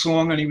one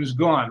song and he was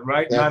gone.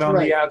 Right. That's Not on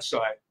right. the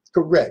outside.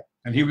 Correct.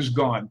 And he was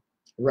gone.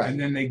 Right. And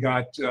then they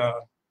got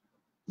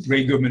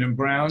Ray Goodman and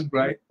Brown.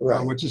 Right.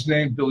 Right. What's his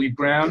name? Billy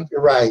Brown.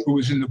 Right. Who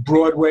was in the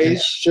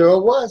Broadways.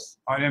 Sure was.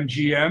 On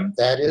MGM.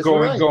 That is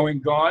Going, right. Going,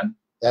 Gone.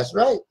 That's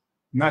right.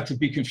 Not to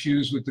be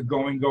confused with the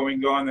Going, Going,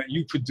 Gone that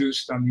you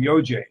produced on the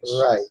OJs.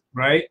 Right.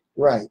 Right?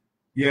 Right.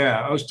 Yeah,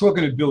 I was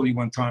talking to Billy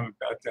one time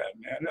about that,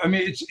 man. I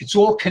mean, it's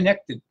all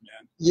connected,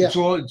 man. Yeah.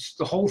 It's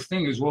the whole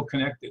thing is all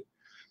connected.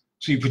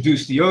 So you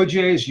produced the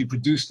OJs, you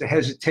produced the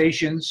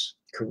Hesitations.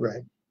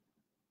 Correct.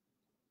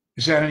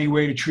 Is that any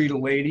way to treat a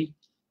lady?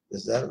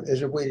 Is there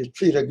a way to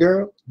treat a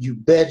girl? You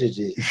bet it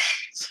is.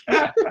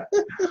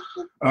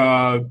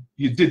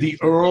 You did the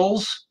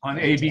Earls on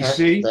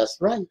ABC. That's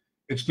right.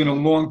 It's been a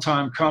long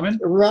time coming.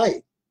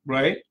 Right.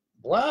 Right?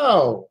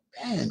 Wow.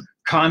 Man.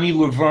 Connie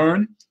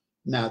Laverne.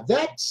 Now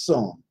that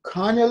song,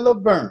 Connie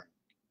Laverne,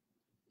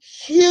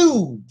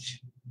 huge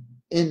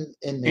in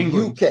the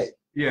England. UK.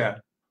 Yeah.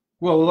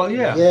 Well,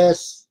 yeah.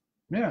 Yes.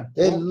 Yeah.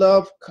 They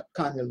love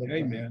Connie Laverne.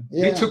 Hey, man.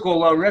 Yeah. They took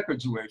all our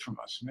records away from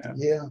us, man.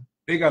 Yeah.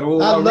 They got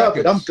all I our love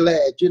records. it. I'm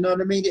glad. You know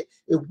what I mean?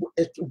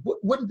 It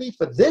wouldn't be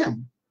for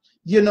them.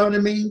 You know what I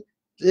mean?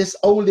 It's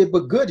oldie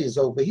but goodies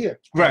over here.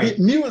 Right.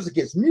 Music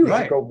is music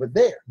Right. over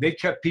there. They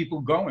kept people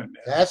going,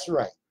 man. That's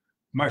right.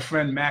 My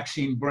friend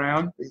Maxine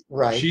Brown,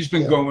 Right. she's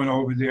been going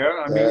over there.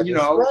 I mean, you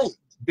know, right.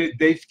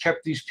 they've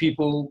kept these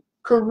people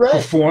Correct.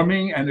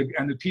 performing, and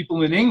the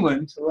people in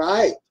England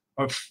Right.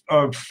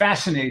 are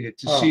fascinated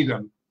to see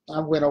them. I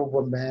went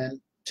over, man,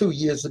 2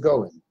 years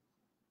ago, and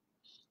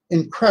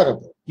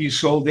incredible. You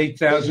sold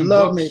 8,000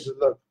 Love books. me,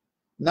 look,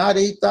 not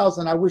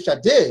 8,000. I wish I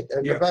did.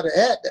 I better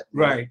add that.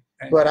 Right.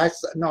 But I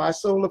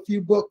sold a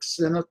few books,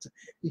 and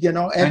you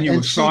know, and you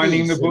were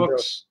signing CDs the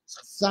books,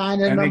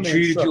 signing and them, they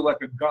treated you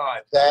like a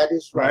god. That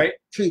is right. Right.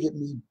 Treated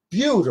me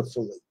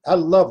beautifully. I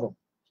love them.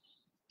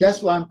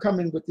 That's why I'm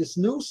coming with this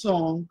new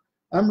song.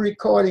 I'm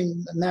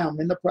recording now. I'm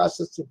in the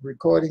process of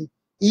recording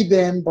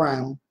Eban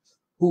Brown,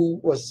 who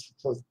was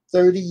for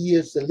 30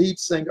 years the lead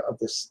singer of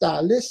the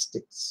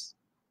Stylistics.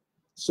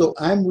 So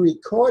I'm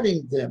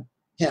recording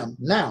him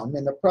now. I'm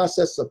in the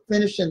process of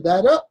finishing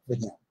that up for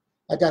him.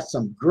 I got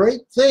some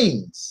great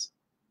things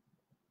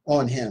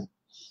on him.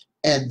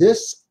 And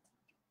this,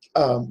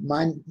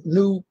 my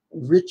new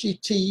Richie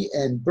T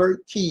and Bert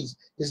Keys,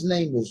 his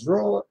name is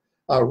Rob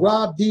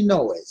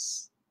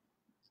DeNoise.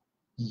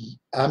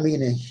 I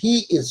mean, and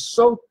he is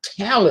so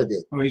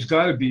talented. Well, he's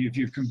got to be if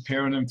you're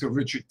comparing him to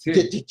Richard T.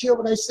 Did you hear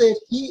what I said?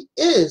 He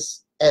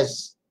is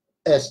as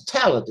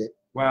talented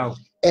Wow.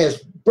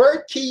 as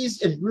Bert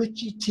Keys and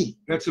Richie T.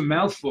 That's a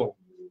mouthful.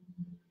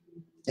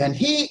 And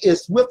he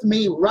is with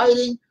me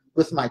writing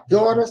with my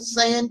daughter,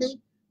 Sandy.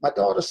 My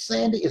daughter,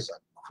 Sandy, is a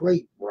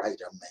great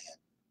writer, man.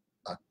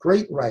 A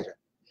great writer.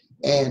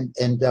 And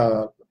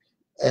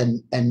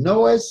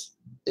Noah's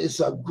is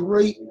a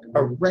great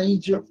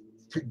arranger,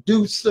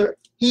 producer.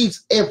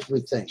 He's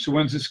everything. So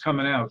when's this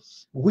coming out?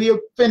 We're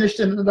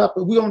finishing it up,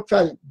 and we're going to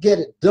try to get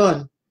it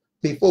done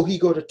before he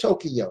go to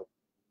Tokyo.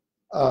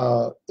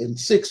 In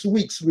 6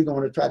 weeks, we're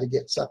going to try to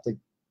get something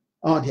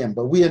on him,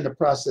 but we're in the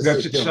process.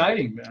 That's of doing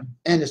exciting, man.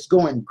 and it's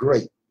going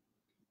great.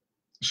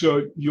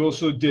 So you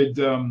also did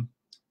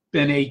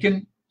Ben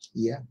Aiken.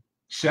 Yeah.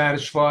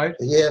 Satisfied.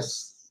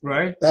 Yes.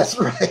 Right. That's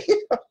right.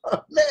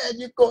 Man,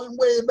 you're going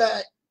way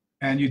back.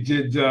 And you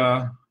did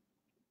the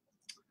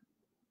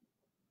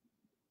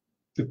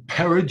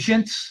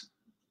Parisians.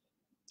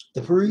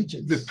 The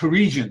Parisians. The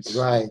Parisians.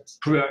 Right.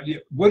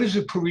 What is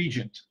a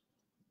Parisian?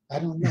 I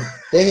don't know.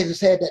 They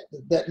just had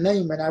that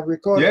name, and I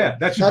recorded. Yeah,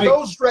 that's now a big,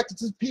 those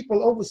records is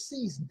people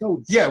overseas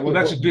know. Yeah, well,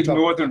 that's a big talking.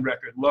 northern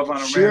record, Love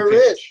on a Sure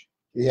Rampage. is.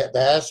 Yeah,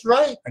 that's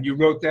right. And you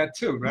wrote that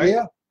too, right?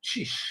 Yeah.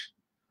 Sheesh.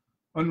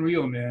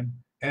 Unreal, man.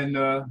 And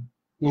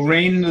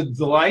Lorraine and the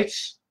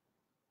Delights.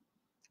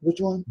 Which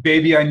one?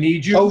 Baby, I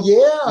Need You. Oh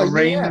yeah,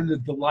 Lorraine yeah. and the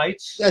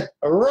Delights.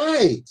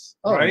 Right.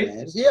 Oh, right.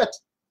 Man. Yeah.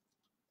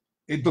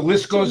 The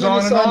list goes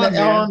on and on,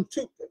 man.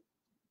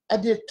 I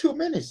did too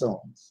many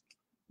songs.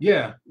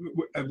 Yeah.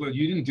 Well,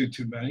 you didn't do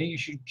too many. You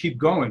should keep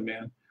going,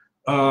 man.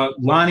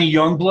 Lonnie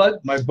Youngblood,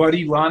 my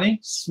buddy Lonnie.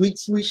 Sweet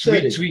Sweet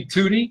Tootie. Sweet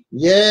Tootie.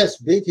 Yes,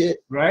 big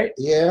hit. Right?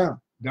 Yeah.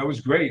 That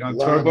was great on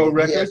Lonnie, Turbo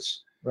Records.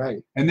 yes,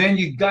 right. And then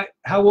you got,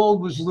 how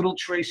old was little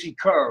Tracy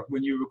Kerr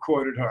when you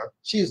recorded her?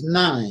 She's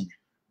 9.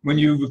 When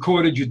you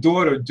recorded your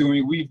daughter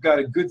doing We've Got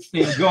a Good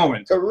Thing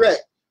Going.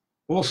 Correct.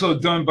 Also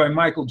done by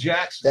Michael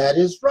Jackson. That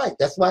is right.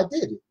 That's why I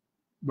did it.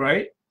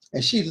 Right?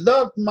 And she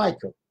loved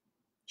Michael.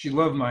 She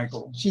loved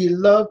Michael. She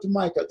loved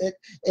Michael.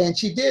 And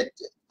she did,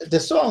 the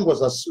song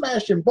was a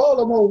smash in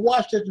Baltimore,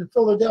 Washington,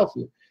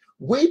 Philadelphia.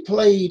 We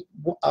played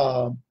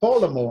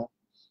Baltimore,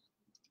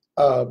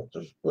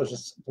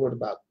 was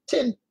about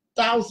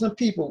 10,000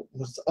 people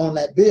was on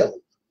that bill.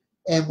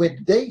 And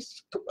when they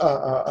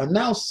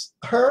announced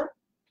her,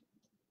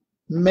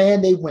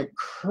 man, they went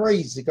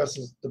crazy because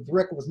the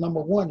record was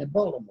 #1 in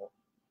Baltimore.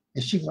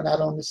 And she went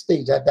out on the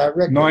stage. I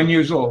directed. 9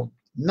 years old.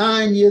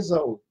 9 years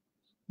old.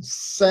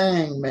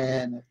 Sang,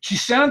 man. She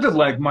sounded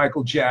like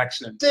Michael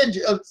Jackson. Did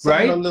you?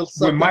 Right? A little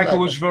When Michael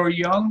like was very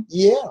young.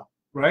 Yeah.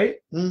 Right?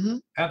 Mm-hmm.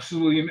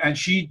 Absolutely. And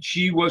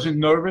she wasn't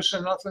nervous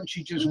or nothing.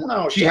 She just,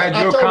 no, she had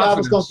I your told confidence. her I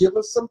was going to give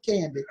her some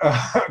candy.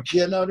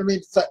 You know what I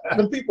mean? So,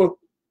 the people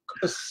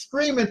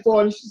screaming for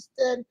her. And she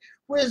said,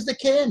 where's the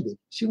candy?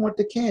 She wanted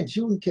the candy.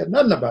 She wouldn't care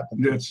nothing about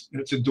them.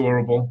 That's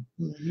adorable.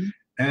 Mm-hmm.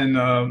 And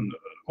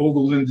all the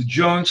Linda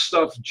Jones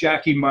stuff,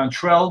 Jackie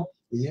Montreal.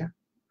 Yeah.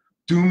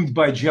 Doomed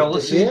by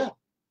Jealousy. Yeah.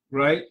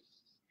 Right?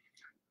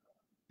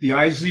 The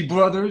Isley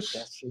Brothers.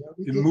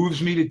 It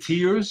Moves Me to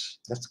Tears.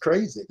 That's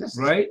crazy.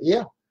 Right?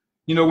 Yeah.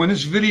 You know, when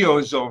this video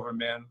is over,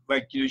 man,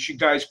 like, you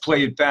guys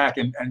play it back,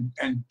 and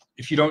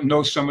if you don't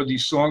know some of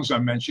these songs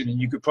I'm mentioning,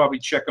 you could probably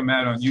check them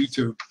out on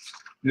YouTube.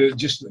 They're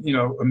just,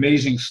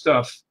 amazing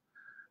stuff.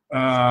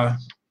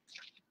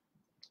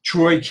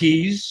 Troy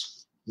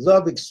Keys.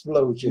 Love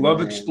Explosion. Love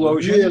man.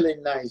 Explosion. Really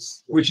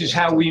nice. Which is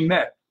how we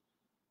met.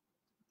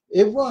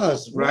 It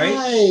was,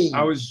 right.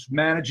 I was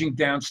managing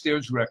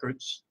Downstairs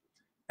Records,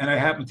 and I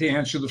happened to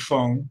answer the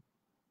phone,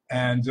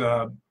 and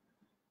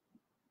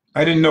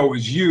I didn't know it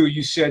was you.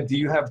 You said, do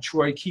you have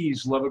Troy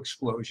Keys' Love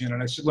Explosion?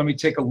 And I said, let me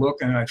take a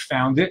look, and I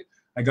found it.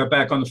 I got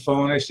back on the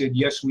phone. I said,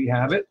 yes, we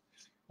have it.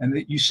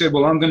 And you said,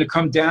 well, I'm going to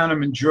come down.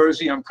 I'm in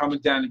Jersey. I'm coming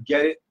down to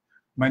get it.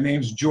 My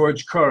name's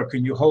George Kerr.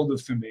 Can you hold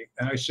it for me?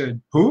 And I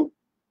said, who?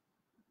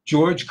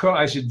 George Kerr?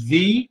 I said,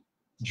 the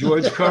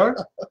George Kerr?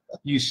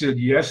 You said,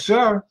 yes,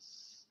 sir.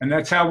 And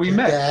that's how we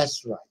met.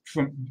 That's right.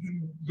 From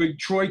Big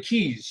Troy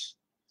Keys.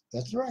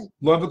 That's right.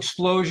 Love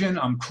Explosion.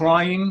 I'm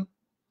Crying.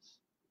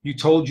 You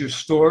Told Your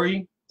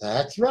Story.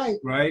 That's right.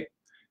 Right?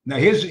 Now,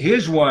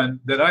 here's one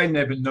that I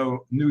never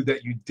knew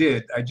that you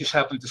did. I just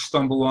happened to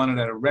stumble on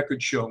it at a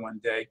record show one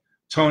day.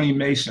 Tony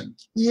Mason.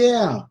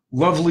 Yeah.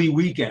 Lovely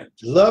Weekend.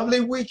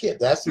 Lovely Weekend.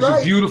 That's right.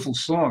 It's a beautiful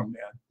song,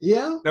 man.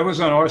 Yeah. That was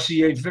on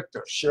RCA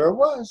Victor. Sure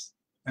was.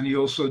 And he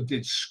also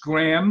did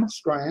Scram.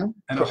 Scram.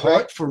 And Correct. A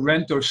Heart for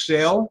Rent or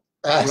Sale.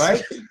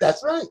 Right?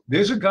 That's right.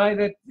 There's a guy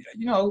that,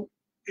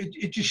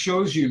 it just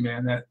shows you,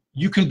 man, that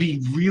you can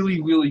be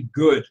really, really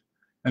good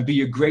and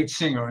be a great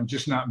singer and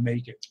just not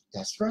make it.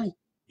 That's right.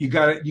 You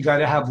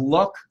gotta have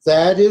luck.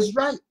 That is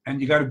right. And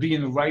you gotta be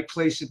in the right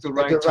place at the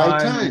right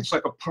time. It's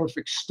like a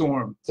perfect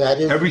storm. That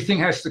is. Everything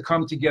has to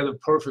come together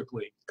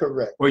perfectly.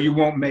 Correct. Or you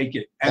won't make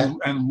it.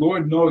 And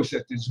Lord knows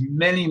that there's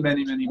many,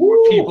 many, many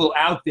more people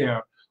out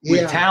there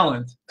with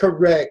talent.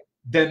 Correct.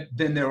 Than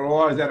there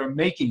are that are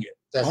making it.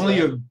 That's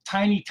Only right. a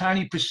tiny,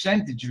 tiny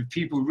percentage of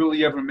people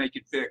really ever make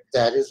it big.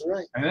 That is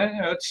right. And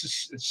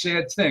it's a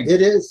sad thing.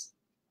 It is.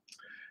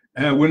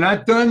 And we're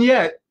not done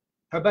yet.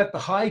 How about the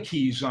High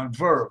Keys on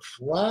Verve?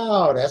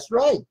 Wow, that's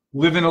right.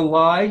 Living a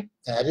Lie.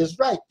 That is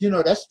right.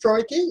 That's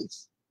Troy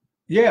Keys.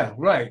 Yeah,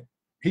 right.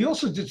 He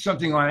also did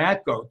something on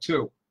Atco,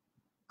 too.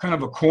 Kind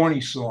of a corny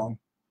song.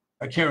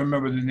 I can't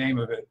remember the name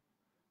of it.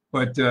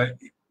 But the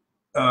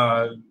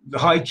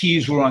High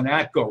Keys were on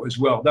Atco as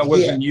well. That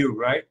wasn't you,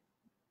 right?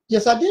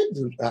 Yes, I did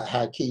do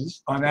High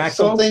Keys. On Atco?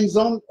 Some things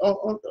on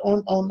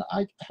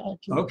High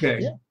Keys.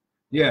 Okay.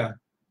 Yeah.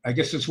 I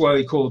guess that's why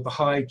they call it the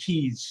High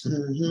Keys,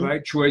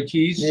 right? Troy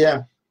Keys.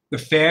 Yeah. The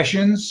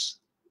Fashions.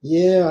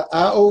 Yeah.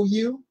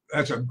 IOU.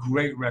 That's a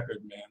great record,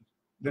 man.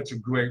 That's a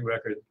great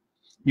record.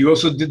 You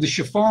also did the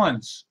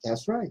Chiffons.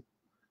 That's right.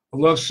 A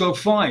Love So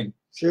Fine.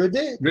 Sure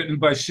did. Written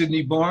by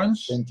Sidney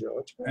Barnes and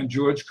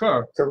George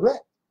Kerr.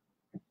 Correct.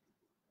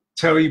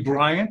 Terry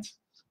Bryant.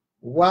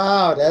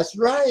 Wow, that's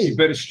right. You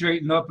Better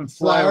Straighten Up and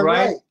Fly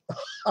Right.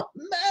 Oh,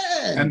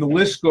 man. And the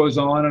list goes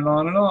on and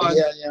on and on.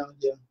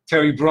 Yeah.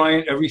 Terry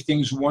Bryant,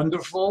 Everything's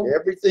Wonderful.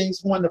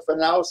 Everything's Wonderful.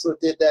 And I also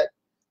did that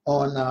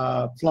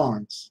on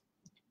Florence.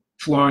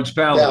 Florence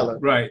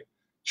Ballad, right.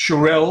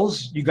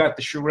 Shirelles, you got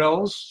the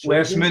Shirelles. Sure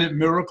Last did. Minute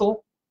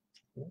Miracle.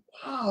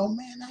 Wow,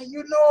 man, now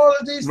you know all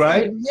of these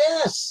things.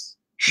 Yes.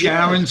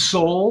 Sharon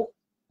Soul.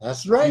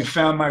 That's right. You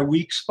Found My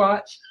Weak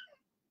Spot.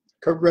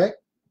 Correct.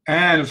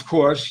 And, of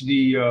course,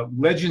 the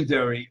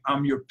legendary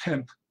I'm Your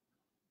Pimp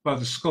by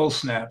the Skull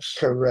Snaps.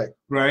 Correct.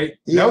 Right?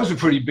 Yeah. That was a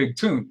pretty big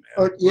tune,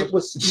 man. It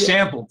was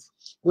sampled.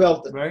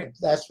 Well, right?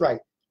 That's right.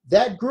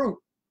 That group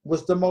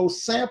was the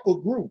most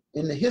sampled group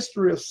in the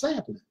history of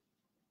sampling.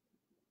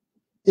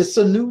 It's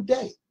a new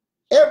day.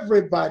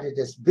 Everybody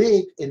that's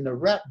big in the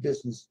rap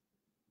business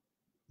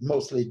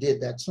mostly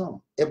did that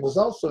song. It was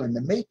also in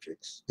the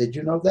Matrix. Did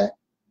you know that?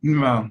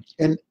 No.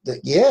 And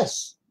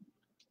yes.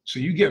 So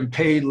you getting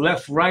paid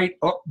left, right,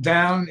 up,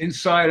 down,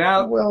 inside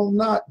out? Well,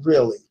 not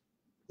really.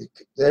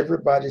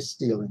 Everybody's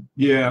stealing.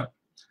 Yeah.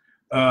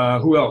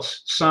 Who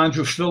else?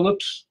 Sandra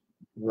Phillips.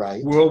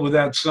 Right. World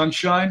Without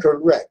Sunshine.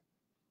 Correct.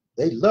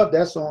 They love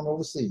that song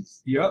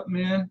overseas. Yep,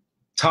 man.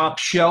 Top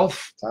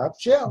Shelf. Top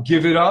Shelf.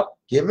 Give It Up.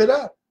 Give It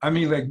Up. I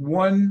mean, like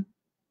one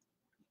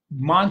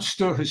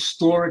monster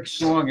historic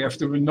song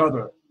after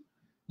another.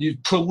 You're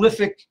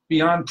prolific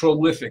beyond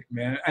prolific,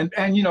 man.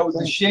 And you know,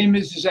 the shame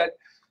is that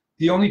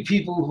the only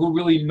people who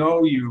really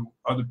know you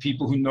are the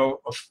people who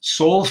know of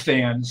soul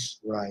fans,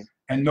 right,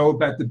 and know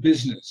about the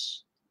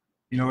business.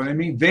 You know what I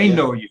mean? They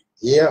know you.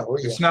 Yeah, oh,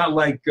 yeah. It's not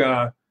like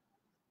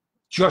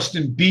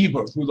Justin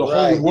Bieber, who the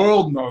whole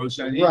world knows,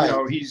 and you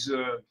know he's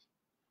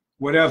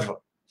whatever.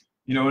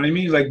 You know what I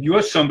mean? Like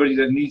you're somebody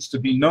that needs to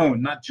be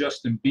known, not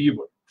Justin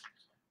Bieber.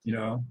 You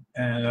know,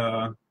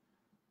 and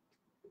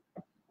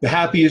the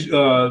happiest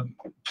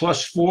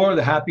 +4,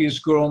 the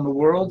happiest girl in the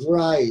world.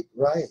 Right,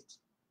 right.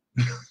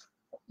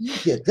 You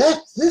get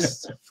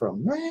this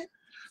from, man.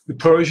 The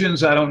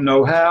Persians, I Don't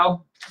Know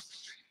How.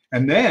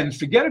 And then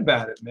forget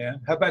about it,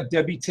 man. How about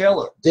Debbie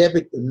Taylor?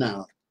 Debbie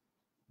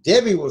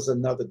was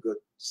another good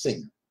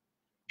singer.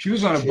 She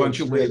was on a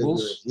bunch of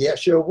labels. Good. Yeah,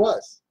 sure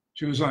was.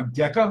 She was on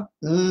Decca.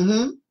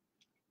 Mm-hmm.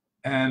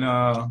 And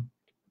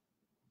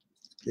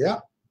yeah,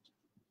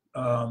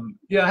 I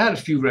had a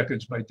few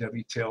records by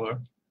Debbie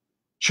Taylor.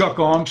 Chuck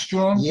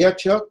Armstrong. Yeah,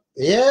 Chuck.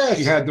 Yes.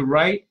 She Had the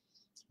Right.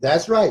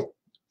 That's right.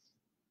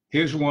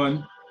 Here's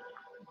one.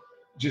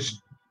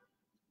 Just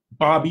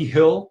Bobby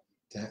Hill.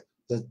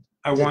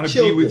 I Want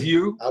to Be With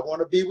You. I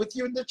Want to Be With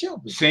You and the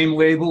Children. Same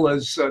label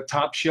as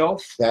Top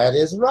Shelf. That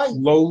is right.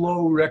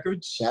 Lolo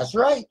Records. That's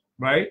right.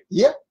 Right?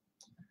 Yep.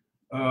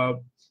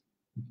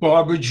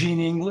 Barbara Jean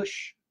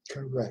English.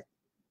 Correct.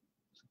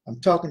 I'm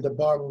talking to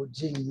Barbara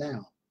Jean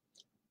now.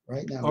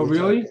 Right now. Oh,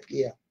 really?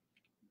 Yeah.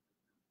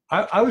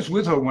 I was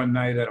with her one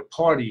night at a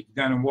party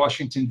down in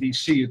Washington,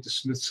 D.C. at the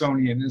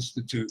Smithsonian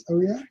Institute.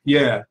 Oh, yeah?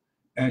 Yeah.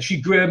 And she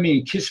grabbed me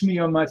and kissed me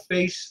on my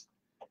face.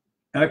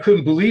 And I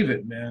couldn't believe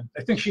it, man.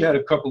 I think she had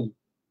a couple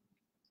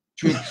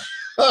drinks.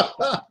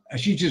 And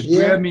she just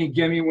grabbed me and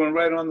gave me one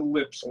right on the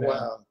lips, man.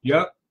 Wow.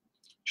 Yep.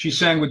 She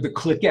sang with the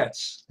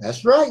Cliquettes.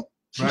 That's right.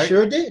 She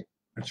sure did.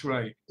 That's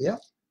right. Yeah.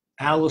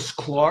 Alice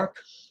Clark.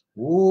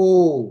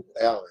 Ooh,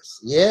 Alice.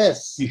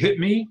 Yes. You Hit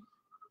Me.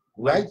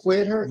 Right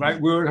where it hurts. Right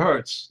Where It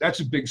Hurts. That's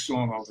a big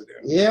song over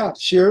there. Yeah,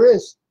 sure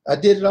is. I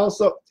did it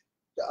also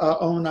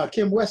on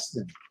Kim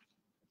Weston.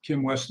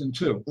 Kim Weston,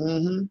 too.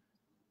 Mm-hmm.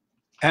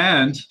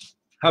 And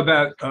how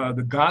about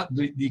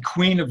the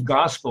Queen of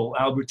Gospel,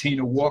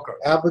 Albertina Walker?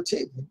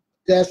 Albertina,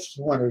 that's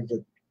one of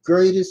the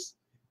greatest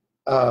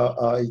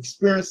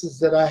experiences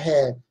that I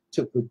had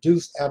to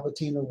produce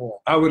Albertina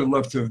Walker. I would have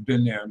loved to have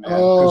been there, man.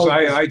 Because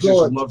I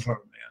just love her,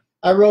 man.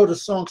 I wrote a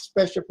song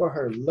special for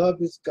her,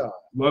 Love Is God.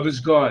 Love Is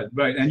God,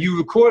 right. And you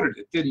recorded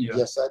it, didn't you?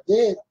 Yes, I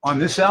did. On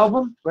this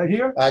album right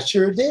here? I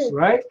sure did.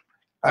 Right?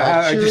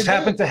 I sure just did.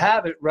 happen to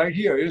have it right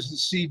here. Here's the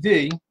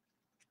CD.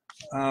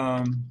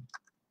 Let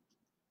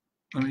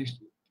me.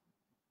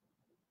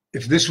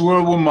 If This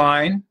World Were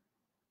Mine.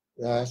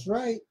 That's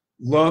right.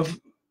 Love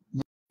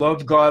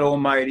God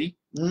Almighty.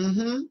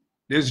 Mm-hmm.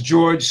 There's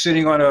George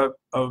sitting on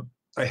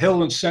a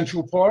hill in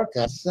Central Park.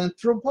 That's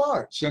Central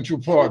Park. Central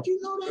Park. How did you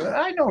know that?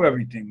 I know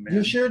everything, man.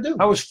 You sure do.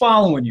 I was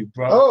following you,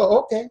 bro. Oh,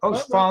 okay. I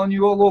was following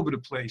you all over the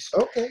place.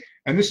 Okay.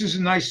 And this is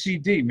a nice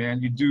CD,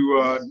 man. You do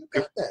You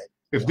got that.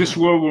 If This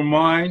World Were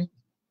Mine,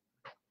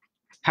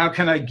 How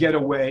Can I Get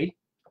Away?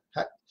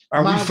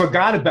 We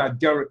forgot about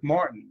Derek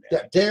Martin.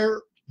 Man.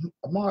 Derek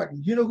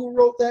Martin. You know who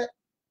wrote that?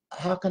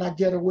 How Can I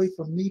Get Away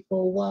From Me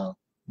for a While?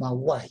 My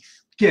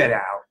wife. Get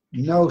out.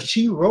 No,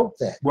 she wrote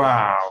that.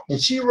 Wow.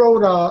 And she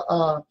wrote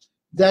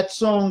that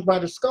song by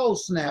the Skull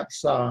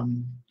Snaps.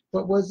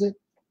 What was it?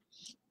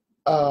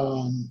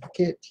 I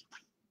can't.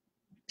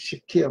 She'll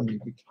kill me.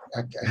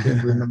 I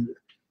can't remember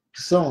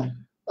the song.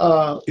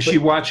 Is she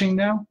watching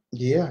now?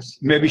 Yes.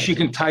 Maybe she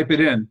can type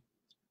it in.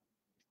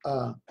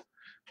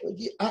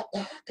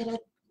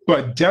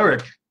 But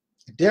Derek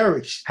did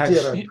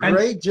a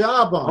great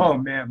job on it. Oh,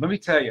 man, let me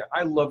tell you,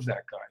 I love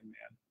that guy, man.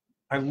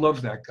 I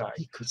love that guy.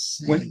 He could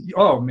sing.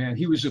 Oh, man,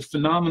 he was a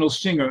phenomenal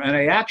singer. And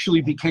I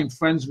actually became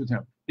friends with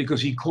him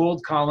because he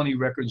called Colony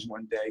Records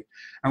one day.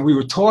 And we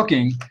were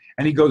talking,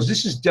 and he goes,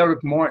 this is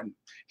Derek Martin.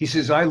 He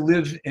says, I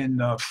live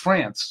in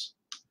France.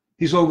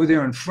 He's over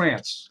there in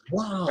France.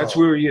 Wow. That's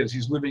where he is.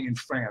 He's living in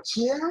France.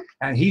 Yeah.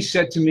 And he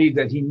said to me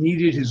that he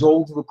needed his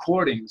old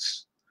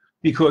recordings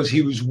because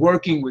he was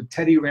working with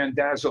Teddy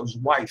Randazzo's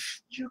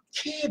wife. You're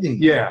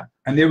kidding. Yeah.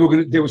 And they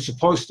were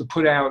supposed to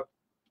put out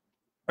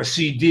a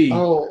CD.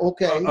 Oh,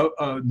 okay.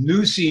 A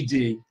new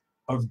CD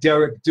of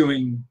Derek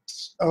doing.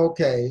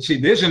 Okay. See,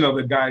 there's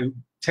another guy,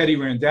 Teddy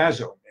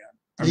Randazzo,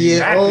 man. I mean,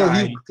 that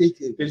guy he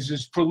is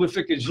as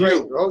prolific as great.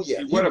 you. Oh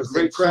yeah, What a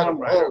great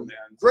songwriter, man.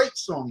 Great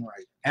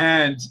songwriter.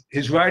 And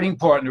his writing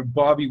partner,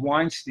 Bobby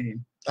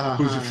Weinstein,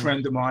 who's a Uh-huh.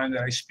 friend of mine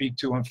that I speak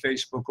to on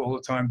Facebook all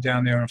the time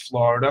down there in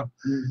Florida.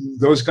 Mhm.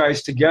 Those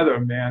guys together,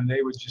 man,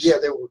 they were just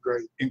They were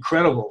great.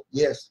 incredible.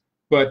 Yes.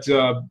 But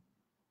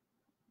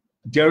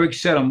Derek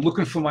said, I'm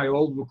looking for my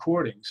old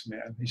recordings,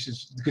 man. He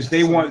says, because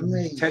they That's want,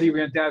 amazing. Teddy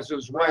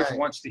Randazzo's wife Right.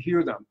 wants to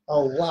hear them.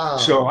 Oh wow.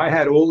 So I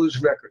had all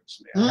his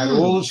records, man. I had Mm.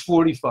 all his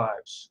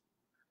 45s.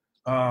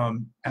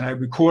 And I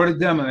recorded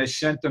them and I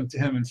sent them to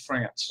him in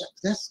France.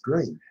 That's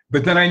great.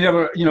 But then I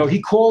never, you know,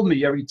 he called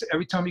me every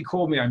time he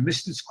called me, I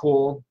missed his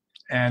call,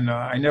 and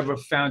I never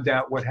found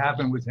out what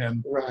happened with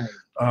him, Right.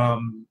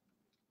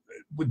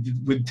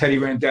 with Teddy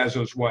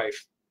Randazzo's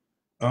wife.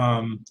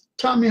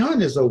 Tommy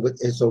Hunt is over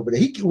there.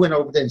 He went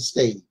over there and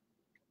stayed.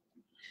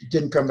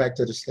 Didn't come back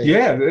to the States.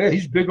 Yeah,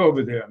 he's big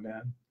over there,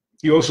 man.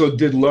 He also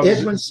did Love.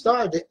 Edwin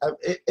started.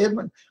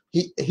 Edwin.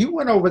 He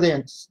went over there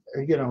and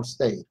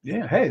stayed.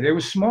 Yeah, hey, they were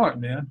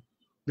smart, man.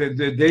 They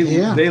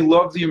Yeah.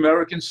 love the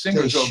American They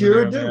singers over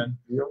sure there, do. man.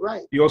 You're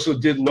right. He also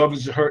did Love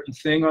Is a Hurting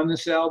Thing on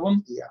this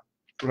album. Yeah.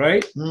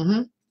 Right?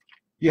 Mm-hmm.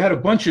 You had a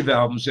bunch of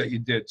albums that you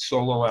did,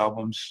 solo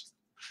albums.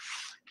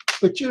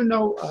 But Steve,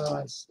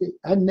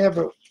 I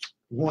never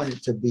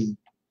wanted to be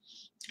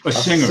A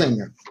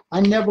singer.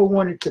 I never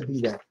wanted to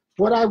be that.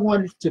 What I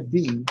wanted to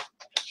be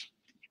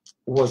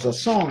was a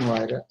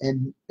songwriter,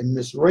 and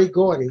Miss Ray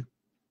Gordy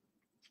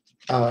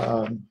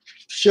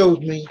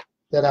showed me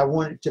that I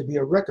wanted to be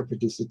a record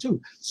producer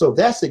too. So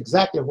that's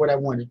exactly what I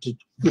wanted to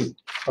be,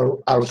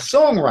 a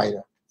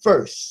songwriter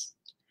first,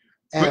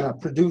 and a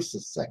producer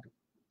second.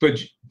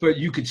 But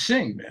you could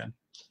sing, man.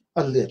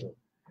 A little.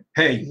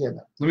 Hey,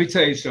 let me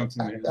tell you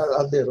something, man.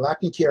 A little. I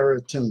can carry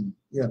a tune,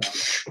 Let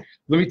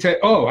me tell you.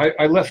 Oh,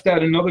 I left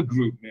out another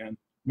group, man.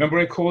 Remember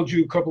I called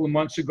you a couple of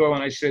months ago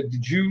and I said,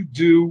 did you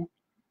do,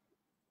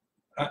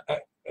 I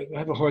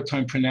have a hard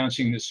time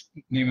pronouncing this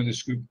name of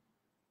this group,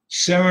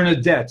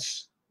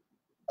 Serenadettes.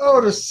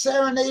 Oh, the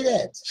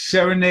Serenadettes.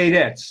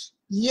 Serenadettes.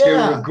 Yeah. They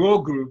were a girl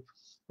group.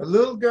 A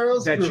little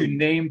girls that group. You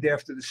named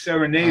after the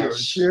Serenaders. I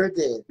sure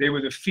did. They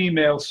were the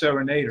female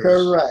Serenaders.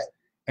 Correct.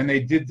 And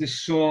they did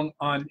this song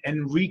on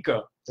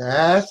Enrica.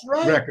 That's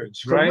right.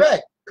 Records, right?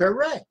 Correct.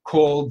 Correct.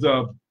 Called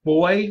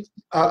Boy.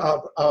 I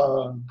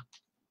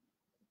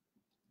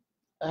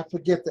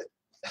forget that.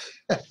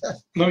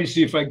 Let me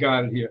see if I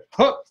got it here.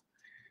 Huh.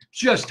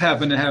 Just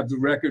happen to have the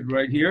record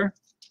right here.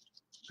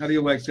 How do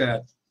you like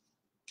that?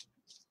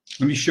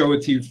 Let me show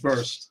it to you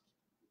first.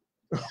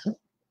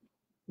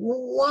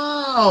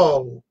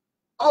 Wow.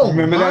 Oh,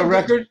 remember that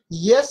record?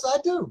 Yes, I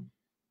do.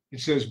 It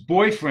says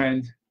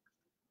Boyfriend.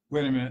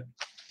 Wait a minute.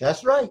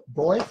 That's right.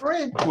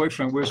 Boyfriend.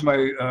 Boyfriend. Where's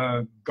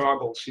my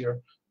goggles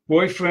here?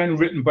 Boyfriend,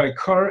 written by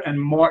Kerr and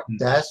Martin.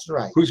 That's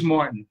right. Who's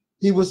Martin?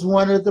 He was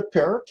one of the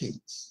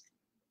parakeets.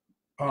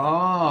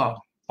 Oh,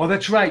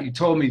 that's right. You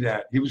told me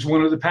that. He was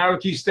one of the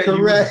parakeets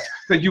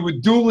that you were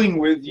dueling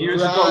with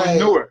years ago in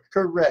Newark.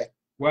 Correct.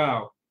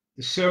 Wow.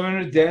 The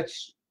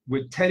Serenadettes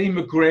with Teddy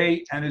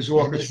McRae and his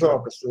orchestra.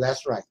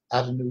 That's right.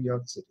 Out of New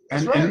York City.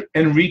 And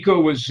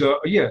Enrico was,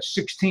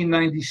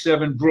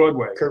 1697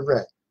 Broadway.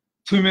 Correct.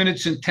 2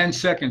 minutes and 10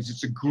 seconds.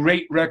 It's a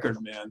great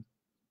record, man.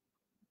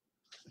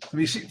 Let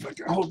me see if I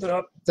can hold it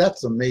up.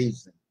 That's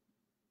amazing.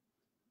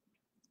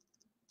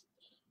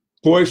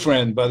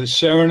 Boyfriend by the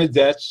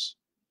Serenadettes.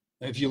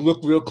 If you look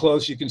real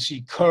close, you can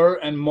see Kerr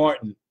and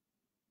Martin.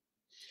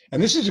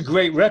 And this is a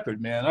great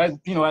record, man.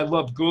 I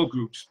love girl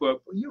groups,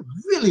 but you're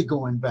really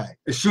going back.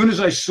 As soon as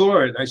I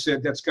saw it, I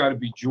said, that's got to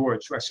be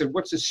George. I said,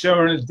 what's a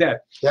Serenadette?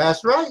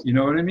 That's right. You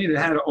know what I mean? It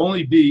had to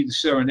only be the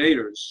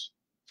Serenaders.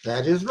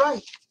 That is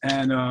right.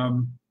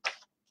 And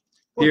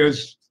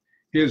here's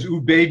Ooh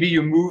Baby,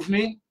 You Move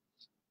Me.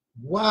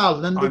 Wow,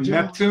 Linda on Jones.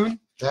 Neptune.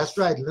 That's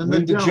right,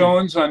 Linda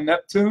Jones on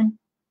Neptune.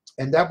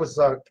 And that was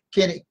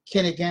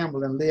Kenny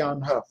Gamble and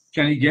Leon Huff.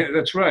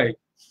 That's right.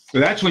 So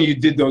that's when you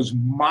did those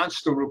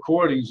monster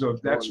recordings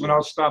of That's When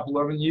I'll Stop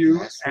Loving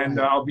You and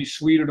I'll Be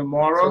Sweeter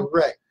Tomorrow.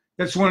 Correct.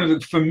 That's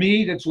for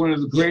me, that's one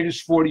of the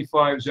greatest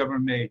 45s ever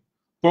made.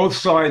 Both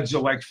sides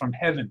are like from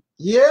heaven.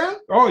 Yeah?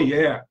 Oh,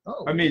 yeah.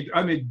 Oh. I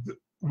mean,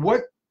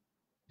 what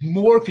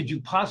more could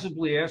you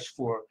possibly ask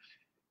for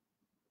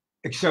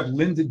except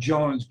Linda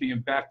Jones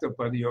being backed up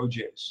by the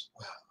OJs?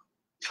 Wow.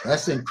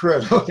 That's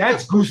incredible.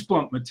 That's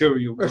goosebump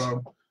material,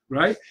 bro.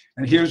 Right?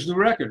 And here's the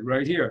record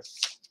right here.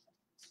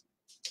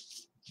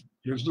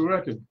 Here's the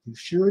record. You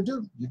sure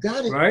do. You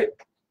got it. Right?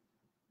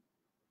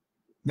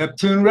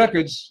 Neptune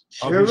Records.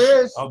 Sure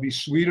is. I'll Be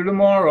Sweeter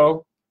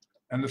Tomorrow.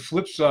 And the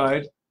flip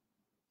side,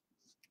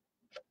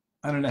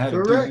 I don't know how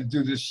to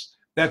do this.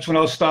 That's When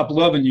I'll Stop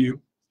Loving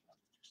You,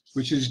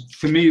 which is,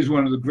 to me, is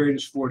one of the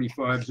greatest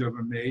 45s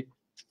ever made.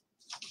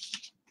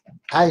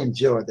 I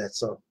enjoyed that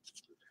song.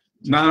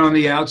 Not on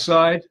the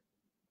Outside.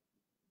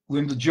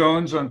 Linda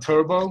Jones on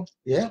Turbo.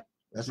 Yeah,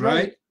 that's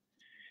right.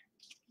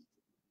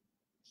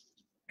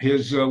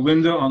 Here's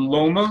Linda on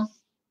Loma.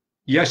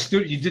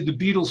 Yesterday, you did the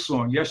Beatles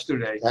song,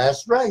 Yesterday.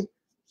 That's right.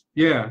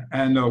 Yeah,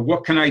 and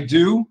What Can I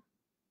Do?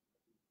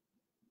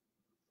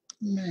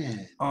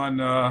 Man. on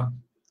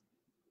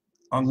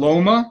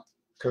Loma.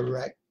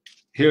 Correct.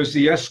 Here's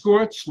the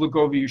Escorts. Look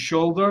over your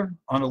shoulder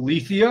on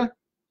Alethea.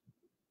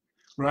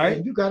 Right?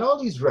 And you got all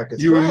these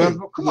records. You right.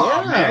 remember? Come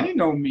on, man. You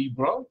know me,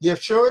 bro. You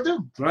sure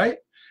do. Right?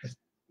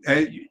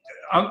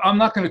 I'm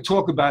not going to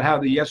talk about how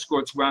the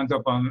Escorts wound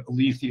up on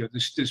Alethea.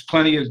 There's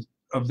plenty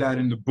of that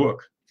in the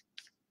book.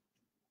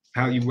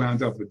 How you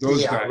wound up with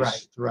those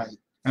guys. Right.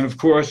 And of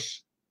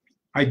course,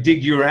 I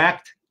Dig Your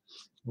Act.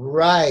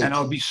 Right. And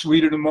I'll Be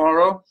Sweeter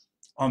Tomorrow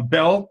on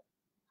Bell.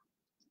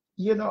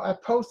 You know, I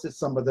posted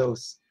some of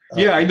those.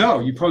 Yeah, I know.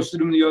 You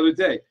posted them the other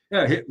day.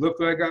 Yeah, look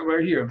what I got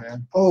right here,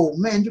 man. Oh,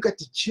 man, you got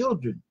the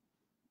children.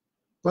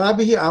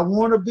 Bobby here, I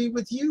Want to Be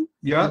With You.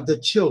 Yeah. And the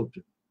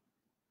children.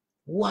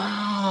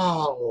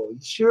 Wow. You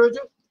sure do?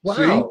 Wow.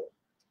 See?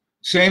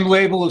 Same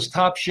label as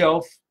Top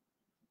Shelf.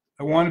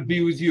 I Want to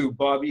Be With You,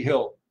 Bobby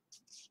Hill.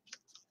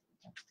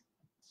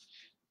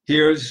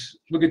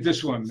 Look at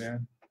this one,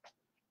 man.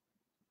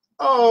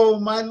 Oh,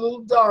 my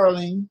little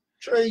darling,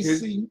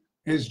 Tracy.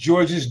 Here's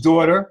George's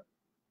daughter,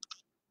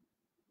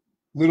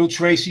 little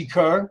Tracy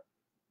Kerr,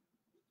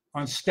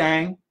 on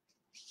Stang.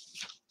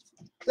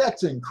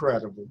 That's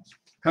incredible.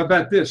 How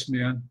about this,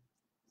 man?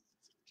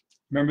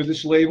 Remember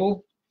this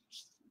label?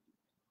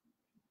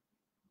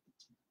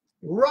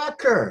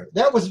 Rocker.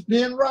 That was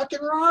being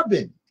Rockin'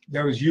 Robin.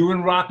 That was you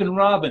and Rockin'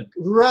 Robin.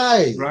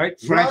 Right. Right?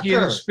 Frankie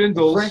Rocker. and the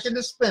Spindles. Frankie and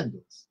the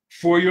Spindles.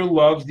 For Your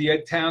Love, the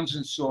Ed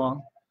Townsend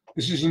song.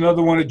 This is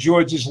another one of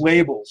George's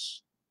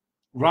labels.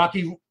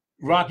 Rocky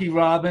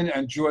Robin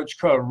and George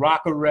Kerr,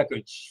 Rocker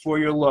Records, For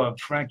Your Love,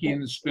 Frankie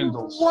and the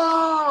Spindles.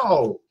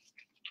 Wow.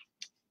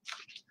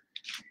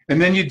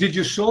 And then you did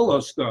your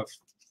solo stuff.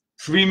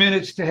 3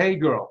 Minutes to Hey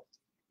Girl,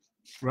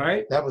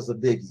 right? That was a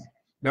biggie.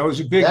 That was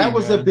a big one. That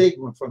was a big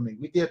one for me.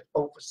 We did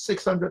over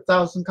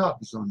 600,000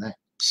 copies on that.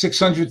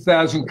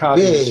 600,000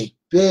 copies.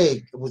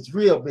 Big. It was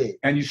real big.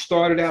 And you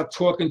started out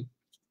talking.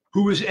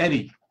 Who was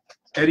Eddie?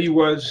 Eddie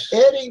was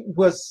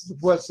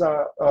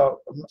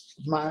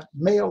my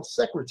male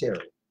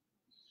secretary.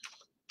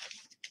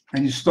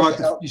 And you start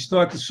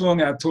the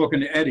song out talking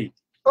to Eddie.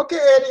 Okay,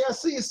 Eddie, I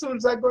see you as soon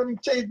as I go and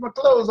change my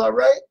clothes, all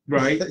right?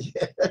 Right.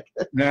 Yeah.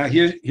 Now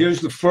here's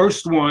the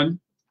first one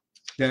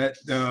that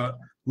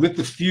lit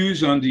the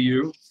fuse under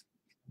you.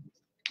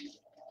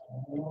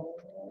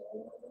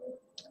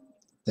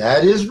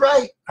 That is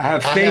right. I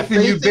have faith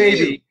in you,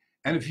 baby.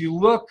 And if you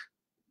look,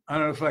 I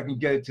don't know if I can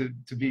get it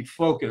to be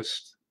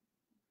focused.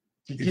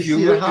 If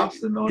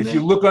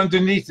you look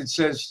underneath, it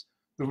says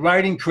the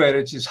writing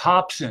credits is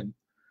Hobson.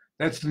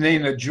 That's the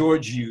name that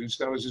George used.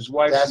 That was his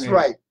wife's name. That's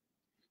right.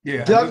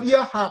 Yeah. W.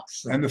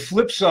 Hobson. And the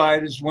flip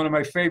side is one of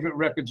my favorite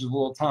records of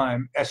all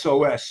time,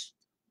 SOS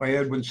by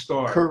Edwin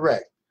Starr.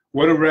 Correct.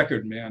 What a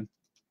record, man.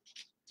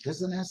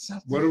 Isn't that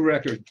something? What a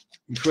record.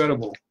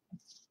 Incredible.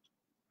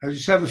 I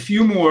just have a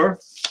few more.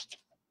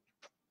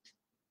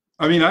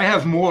 I mean, I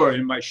have more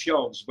in my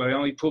shelves, but I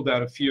only pulled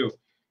out a few.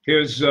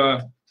 Here's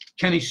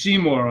Kenny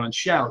Seymour on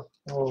Shout.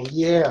 Oh,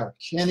 yeah.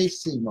 Kenny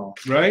Seymour.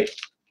 Right?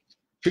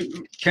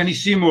 Kenny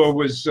Seymour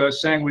was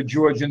sang with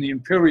George and the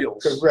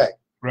Imperials. Correct.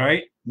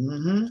 Right?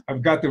 Mm-hmm.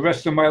 I've got the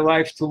rest of my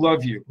life to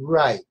love you.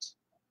 Right.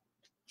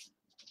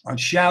 On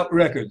Shout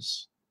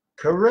Records.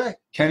 Correct.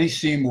 Kenny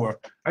Seymour.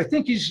 I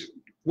think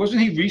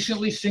wasn't he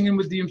recently singing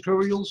with the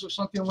Imperials or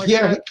something like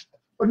that?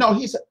 No,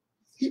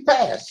 he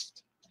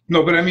passed.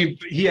 No, but I mean,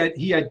 he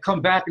had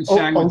come back and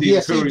sang with the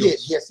Imperials. He did.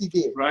 Yes, he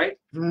did. Right?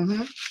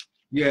 Mm-hmm.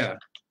 Yeah.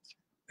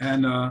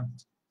 And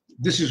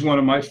this is one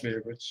of my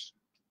favorites.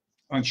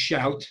 On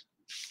Shout.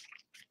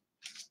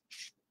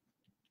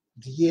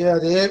 Yeah,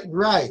 that's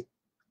right.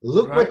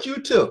 Look what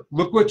you took.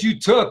 Look what you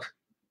took.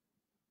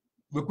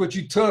 Look what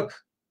you took.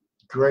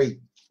 Great.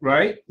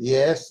 Right?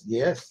 Yes.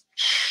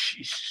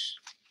 Jeez.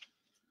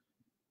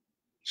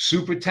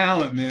 Super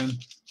talent, man.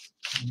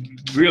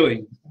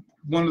 Really.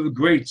 One of the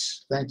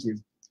greats. Thank you.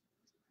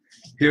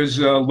 Here's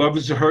Love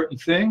Is a Hurtin'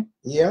 Thing.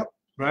 Yep.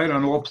 Right,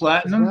 on All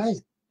Platinum.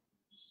 That's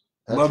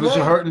right. Love Is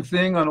a Hurtin'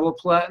 Thing on All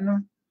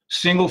Platinum.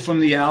 Single from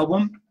the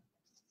album.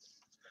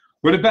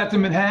 What about the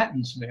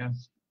Manhattans, man?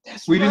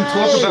 We didn't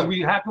talk about,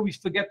 how can we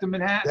forget the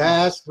Manhattans?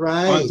 That's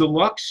right. On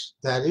Deluxe?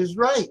 That is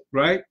right.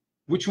 Right?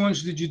 Which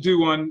ones did you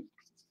do on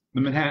the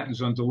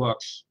Manhattans on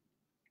Deluxe?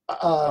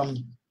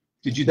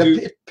 Did you do?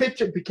 The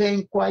picture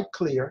became quite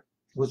clear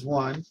was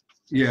one.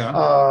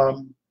 Yeah.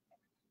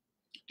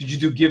 Did you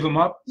do Give 'Em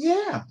Up?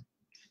 Yeah.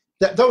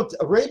 Those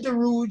Ray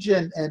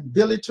DeRouge and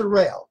Billy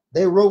Terrell,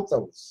 they wrote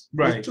those.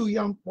 Right. Those two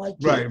young white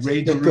kids. Right.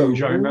 Ray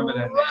DeRouge, I remember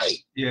that. Right.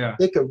 Yeah.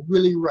 They could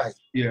really write.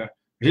 Yeah.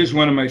 Here's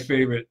one of my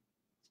favorite.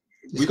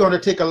 It's going to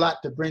take a lot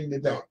to bring me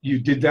back. You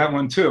did that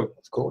one too?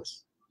 Of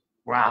course.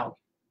 Wow.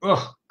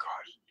 Oh, God.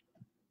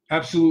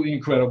 Absolutely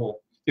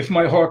incredible. If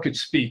My Heart Could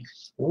Speak.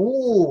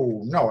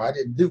 Oh, no, I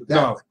didn't do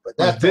that one. But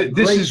that's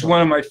this is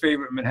one of my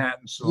favorite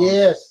Manhattan songs.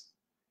 Yes.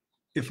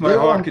 If My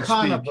Heart Could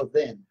Carnival Speak.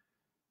 Then.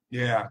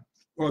 Yeah.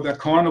 Oh, that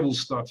Carnival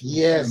stuff is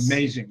yes.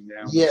 amazing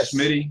now. Yes.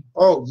 Smitty.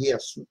 Oh,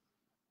 yes.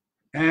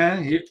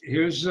 And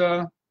here's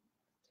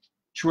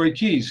Troy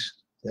Keys.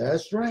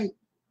 That's right.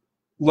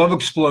 Love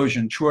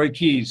Explosion, Troy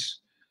Keys.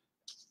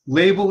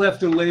 Label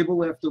after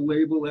label after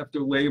label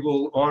after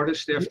label,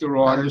 artist after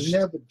artist. I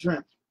never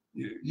dreamt,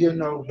 you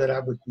know, that I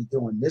would be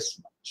doing this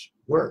much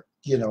work,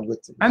 you know,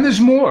 with the, and there's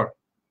more.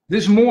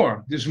 There's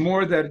more. There's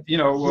more that, you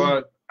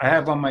know, I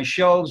have on my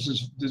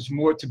shelves. There's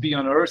more to be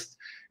unearthed.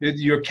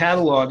 Your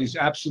catalog is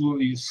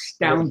absolutely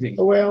astounding.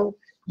 Well,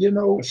 you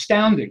know,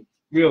 astounding,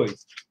 really.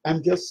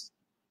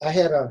 I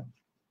had a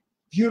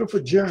beautiful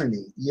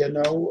journey, you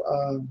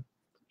know,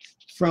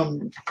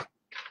 from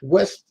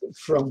West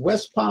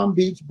Palm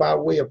Beach by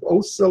way of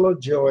Ocilla,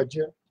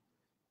 Georgia,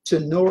 to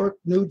Newark,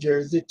 New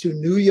Jersey, to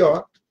New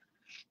York.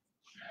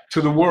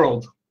 To the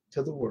world.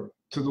 To the world.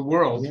 To the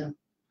world. Yeah.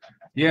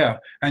 Yeah,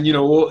 and you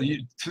know,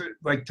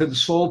 like to the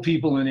soul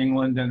people in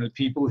England and the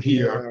people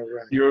here,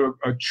 right. You're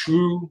a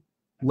true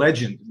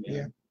legend. Man.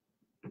 Yeah.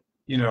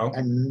 You know.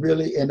 And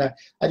really, and I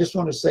just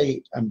want to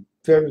say I'm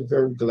very,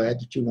 very glad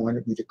that you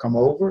wanted me to come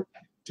over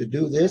to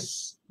do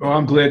this. Oh,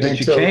 I'm glad that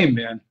you came,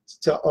 man.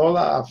 To all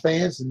our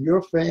fans and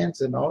your fans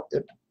and all,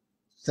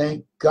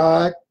 thank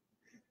God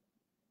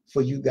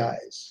for you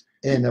guys.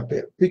 And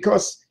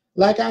because,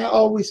 like I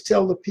always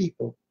tell the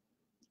people,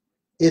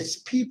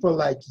 it's people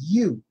like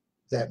you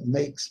that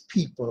makes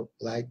people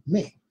like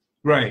me.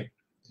 Right.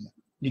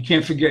 You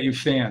can't forget your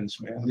fans,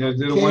 man. They're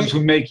the ones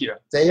who make you.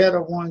 They are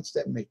the ones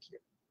that make you.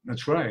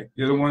 That's right.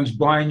 They're the ones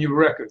buying your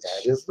records.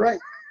 That is right.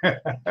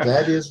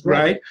 That is right.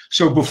 Right.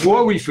 So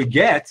before we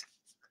forget,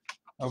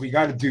 we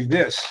got to do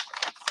this.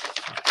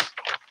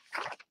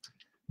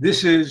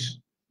 This is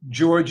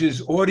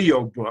George's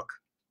audio book.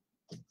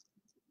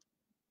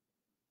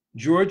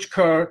 George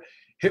Kerr,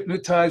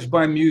 Hypnotized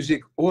by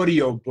Music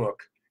audio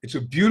book. It's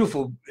a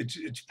beautiful,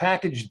 it's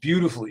packaged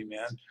beautifully,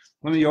 man.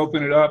 Let me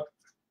open it up.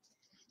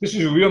 This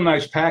is a real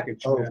nice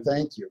package. Oh, man.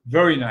 Thank you.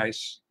 Very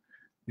nice.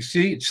 You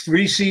see, it's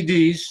 3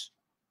 CDs.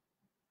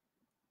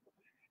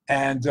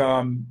 And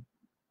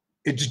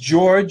it's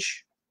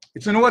George.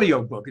 It's an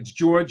audio book. It's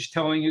George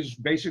telling us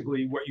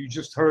basically what you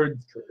just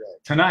heard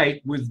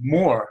tonight with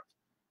more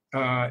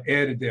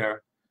added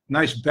there.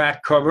 Nice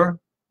back cover.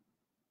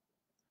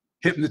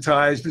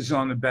 Hypnotized is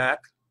on the back.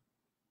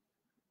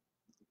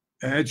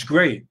 And it's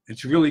great.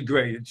 It's really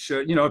great. It's,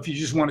 you know, if you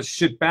just want to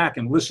sit back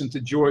and listen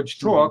to George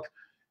talk,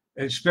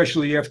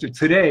 especially after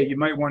today, you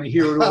might want to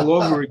hear it all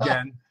over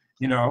again,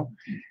 you know.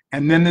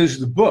 And then there's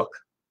the book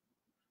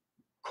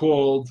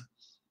called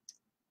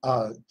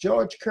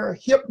George Kerr,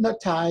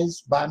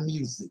 Hypnotized by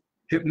Music.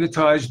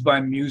 Hypnotized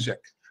by Music.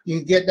 You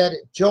can get that at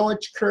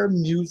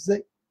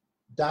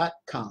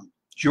georgekerrmusic.com.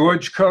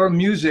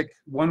 georgekerrmusic,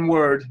 one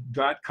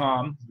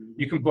word.com.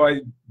 You can buy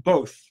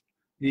both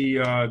the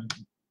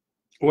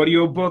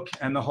audio book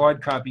and the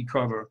hard copy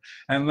cover.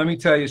 And let me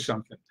tell you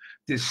something,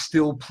 there's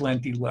still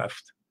plenty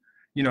left.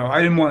 You know,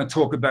 I didn't want to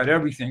talk about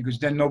everything because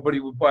then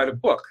nobody would buy the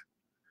book.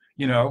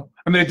 You know,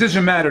 I mean, it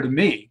doesn't matter to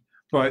me,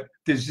 but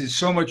there's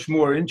so much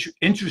more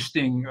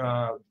interesting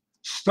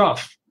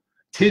stuff,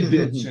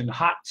 tidbits and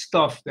hot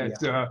stuff that,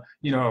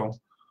 you know,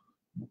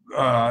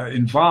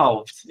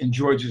 involved in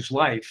George's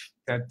life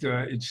that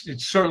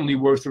it's certainly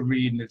worth a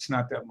read, and it's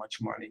not that much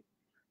money,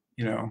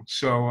 you know.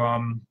 So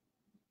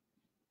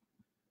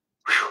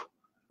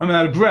I'm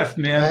out of breath,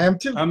 man. I am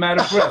too. I'm out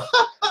of breath.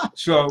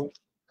 So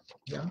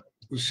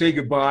we'll say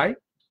goodbye,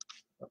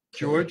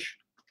 George.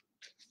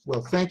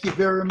 Well, thank you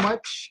very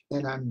much,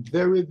 and I'm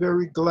very,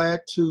 very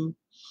glad to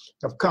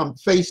have come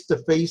face to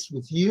face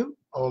with you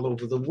all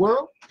over the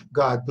world.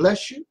 God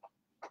bless you,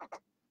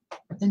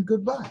 and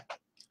goodbye.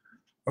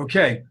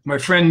 Okay, my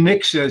friend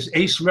Nick says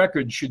Ace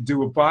Records should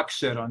do a box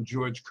set on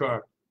George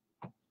Kerr.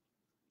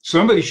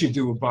 Somebody should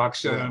do a box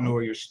set on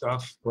all your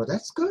stuff. Well,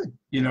 that's good.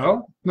 You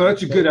know? No,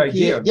 that's a good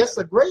idea. Yes,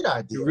 a great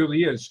idea. It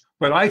really is.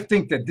 But I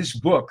think that this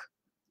book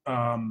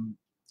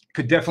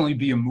could definitely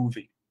be a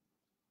movie.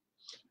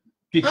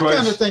 Because, I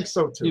kind of think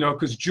so too. You know,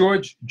 because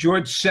George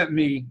sent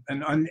me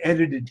an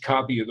unedited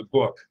copy of the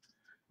book.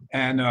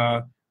 And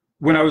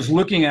when I was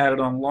looking at it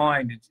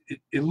online,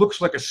 it looks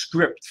like a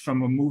script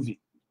from a movie.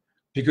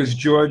 Because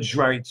George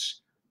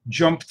writes,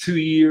 jump 2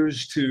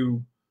 years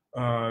to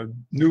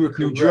Newark,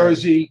 New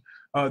Jersey.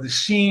 The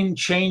scene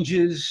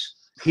changes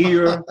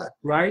here,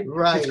 right?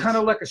 Right. It's kind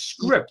of like a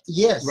script,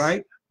 yes,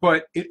 right?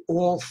 But it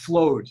all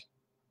flowed.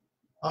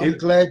 I'm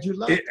glad you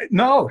liked it.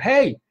 No,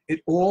 hey,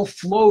 it all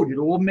flowed. It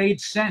all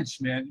made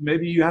sense, man.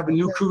 Maybe you have a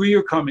new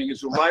career coming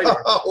as a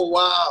writer. Oh,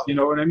 wow. You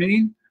know what I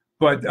mean?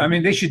 But, I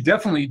mean, they should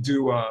definitely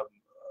do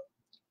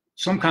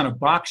some kind of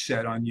box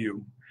set on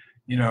you,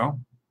 you know?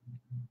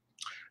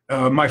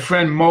 My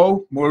friend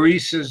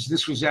Maurice says,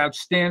 this was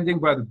outstanding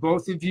by the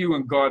both of you,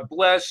 and God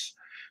bless.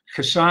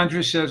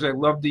 Cassandra says, I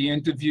love the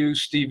interview.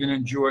 Stephen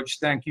and George,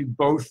 thank you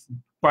both.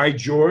 By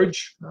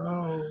George,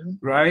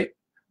 right?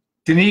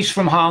 Denise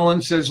from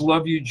Holland says,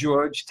 love you,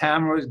 George.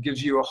 Tamara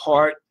gives you a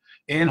heart.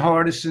 Ann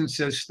Hardison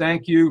says,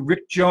 thank you.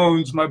 Rick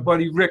Jones, my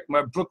buddy Rick,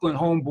 my Brooklyn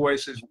homeboy,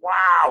 says,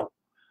 wow.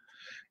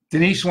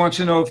 Denise wants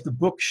to know if the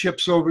book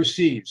ships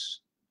overseas.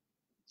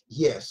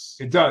 Yes.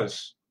 It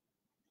does.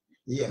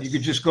 Yes. You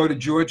could just go to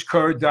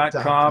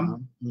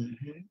georgekerr.com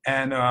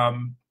and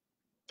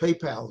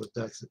PayPal that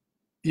does it.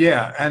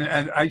 Yeah,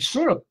 and I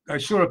saw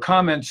a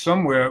comment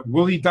somewhere.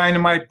 Willie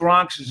Dynamite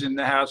Bronx is in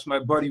the house. My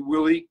buddy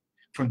Willie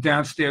from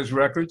Downstairs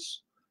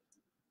Records.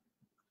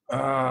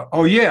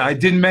 Oh yeah, I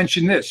didn't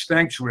mention this.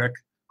 Thanks, Rick,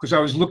 because I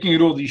was looking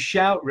at all these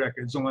Shout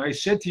records, and when I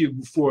said to you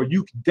before,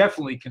 you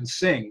definitely can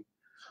sing.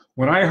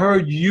 When I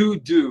heard you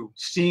do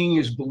 "Seeing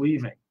Is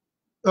Believing,"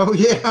 Oh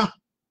yeah.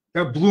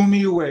 that blew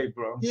me away,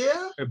 bro.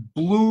 Yeah. It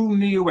blew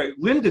me away.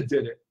 Linda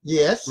did it,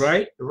 Yes.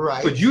 right?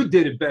 Right. But you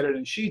did it better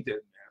than she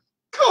did.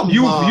 Come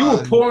You on.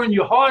 were pouring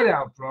your heart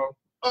out, bro.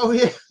 Oh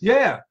yeah.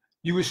 Yeah,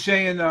 you were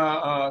saying,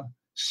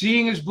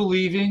 "Seeing is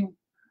believing."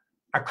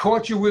 I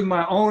caught you with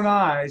my own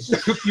eyes,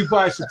 took you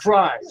by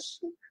surprise,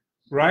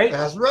 right?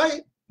 That's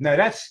right. Now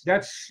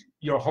that's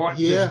your heart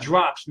Yeah. just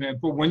drops, man.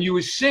 But when you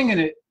were singing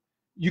it,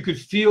 you could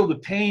feel the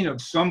pain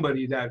of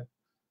somebody that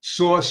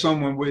saw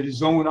someone with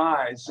his own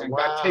eyes and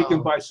got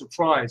taken by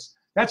surprise.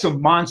 That's a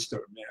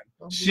monster,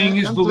 man. Seeing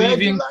is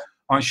believing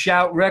on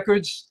Shout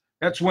Records.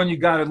 That's one you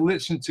got to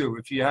listen to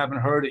if you haven't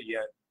heard it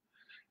yet.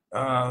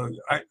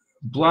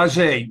 Blase.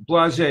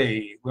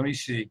 Let me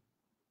see.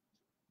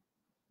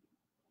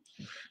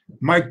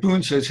 Mike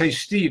Boone says, "Hey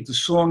Steve, the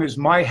song is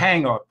My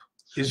Hang Up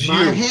Is You."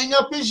 My hang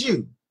up is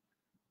you.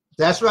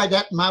 That's right.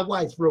 That my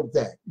wife wrote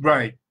that.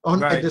 Right. On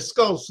right. the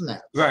Skull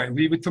Snap. Right.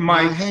 Leave it to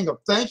Mike. My hang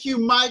up. Thank you,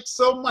 Mike,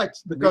 so much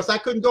because I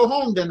couldn't go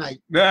home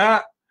tonight.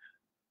 Yeah.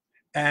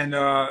 And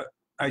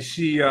I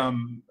see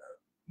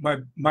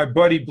my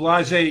buddy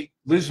Blase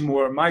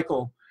Lismore,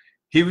 Michael.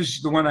 He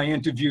was the one I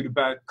interviewed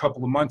about a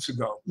couple of months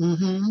ago.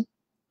 Mm-hmm.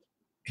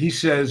 He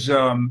says,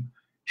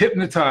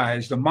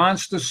 "Hypnotized, a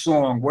monster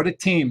song. What a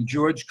team,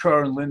 George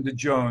Kerr and Linda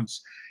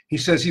Jones." He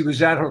says he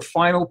was at her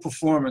final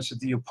performance at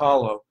the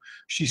Apollo.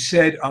 She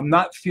said, "I'm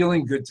not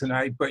feeling good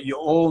tonight, but you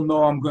all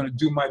know I'm going to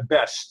do my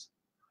best."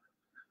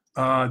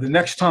 The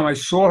next time I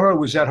saw her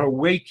was at her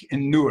wake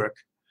in Newark.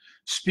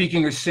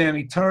 Speaking of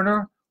Sammy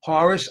Turner,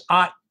 Horace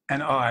Ott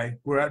and I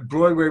were at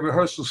Broadway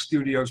rehearsal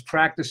studios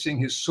practicing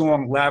his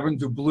song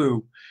Lavender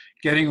Blue,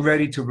 getting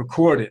ready to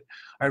record it.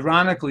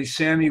 Ironically,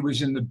 Sammy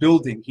was in the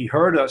building. He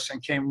heard us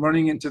and came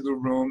running into the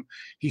room.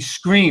 He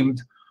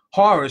screamed,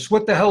 "Horace,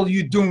 what the hell are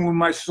you doing with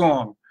my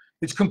song?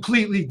 It's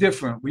completely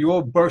different." We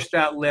all burst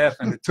out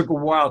laughing. It took a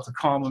while to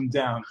calm him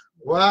down.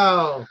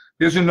 Wow.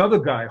 There's another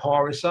guy,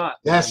 Horace Ott.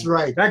 That's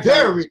right. That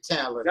guy, very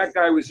talented. That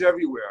guy was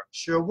everywhere.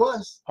 Sure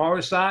was.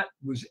 Horace Ott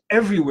was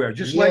everywhere.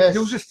 Just like there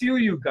was a few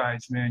of you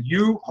guys, man.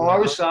 You,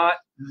 Horace Ott,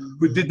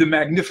 who did the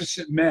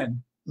Magnificent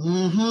Men,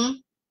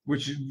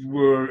 which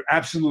were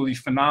absolutely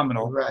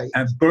phenomenal. Right.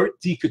 And Bert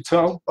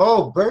DiCoteau.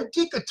 Oh, Bert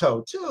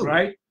DiCoteau, too.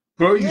 Right?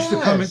 Bert used to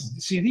come and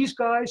see these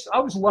guys. I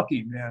was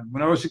lucky, man.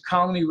 When I was at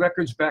Colony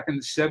Records back in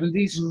the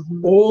 70s,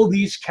 all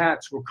these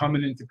cats were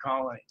coming into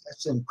Colony.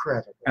 That's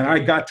incredible. And I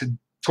got to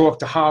talk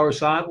to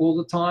Horace Ott all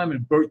the time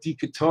and Bert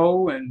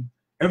DiCoteau and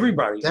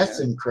everybody. That's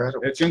man.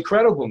 incredible. It's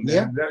incredible, man.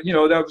 Yeah.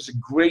 That, that was a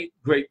great,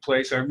 great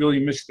place. I really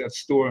missed that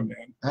store,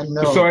 man. I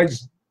know.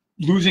 Besides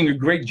losing a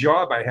great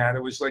job I had,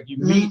 it was like you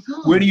meet,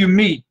 where do you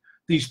meet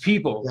these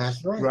people?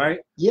 That's right. Right?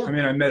 Yeah. I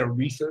mean, I met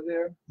Aretha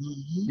there,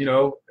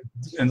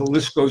 and the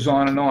list goes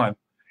on and on.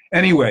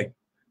 Anyway,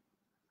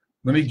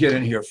 let me get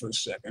in here for a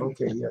second.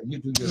 Okay, yeah, you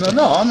do this.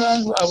 No,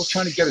 I was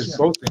trying to get us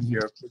both in here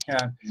if we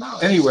can. No.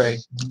 Anyway,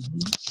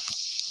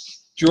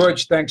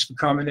 George, thanks for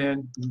coming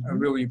in. I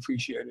really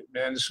appreciate it,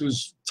 man. This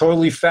was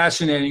totally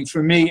fascinating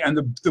for me. And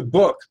the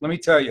book, let me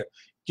tell you,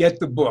 get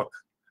the book.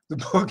 The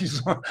book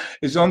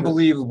is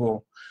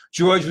unbelievable.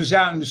 George was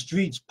out in the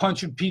streets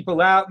punching people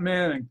out,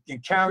 man,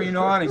 and carrying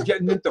on and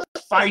getting into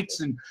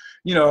fights. And,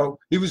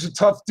 he was a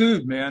tough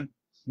dude, man.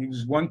 He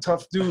was one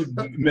tough dude,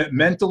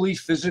 mentally,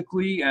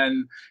 physically,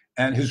 and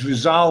his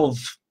resolve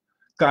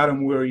got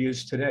him where he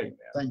is today,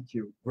 man. Thank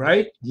you.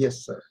 Right?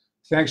 Yes, sir.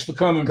 Thanks for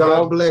coming,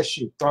 God bro. bless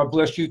you. God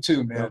bless you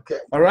too, man. Okay.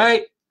 All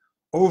right.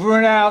 Over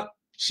and out.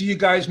 See you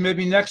guys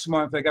maybe next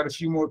month. I got a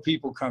few more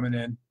people coming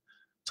in.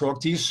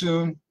 Talk to you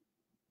soon.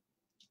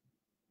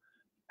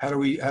 How do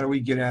we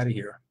get out of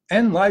here?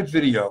 End live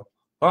video.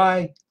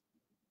 Bye.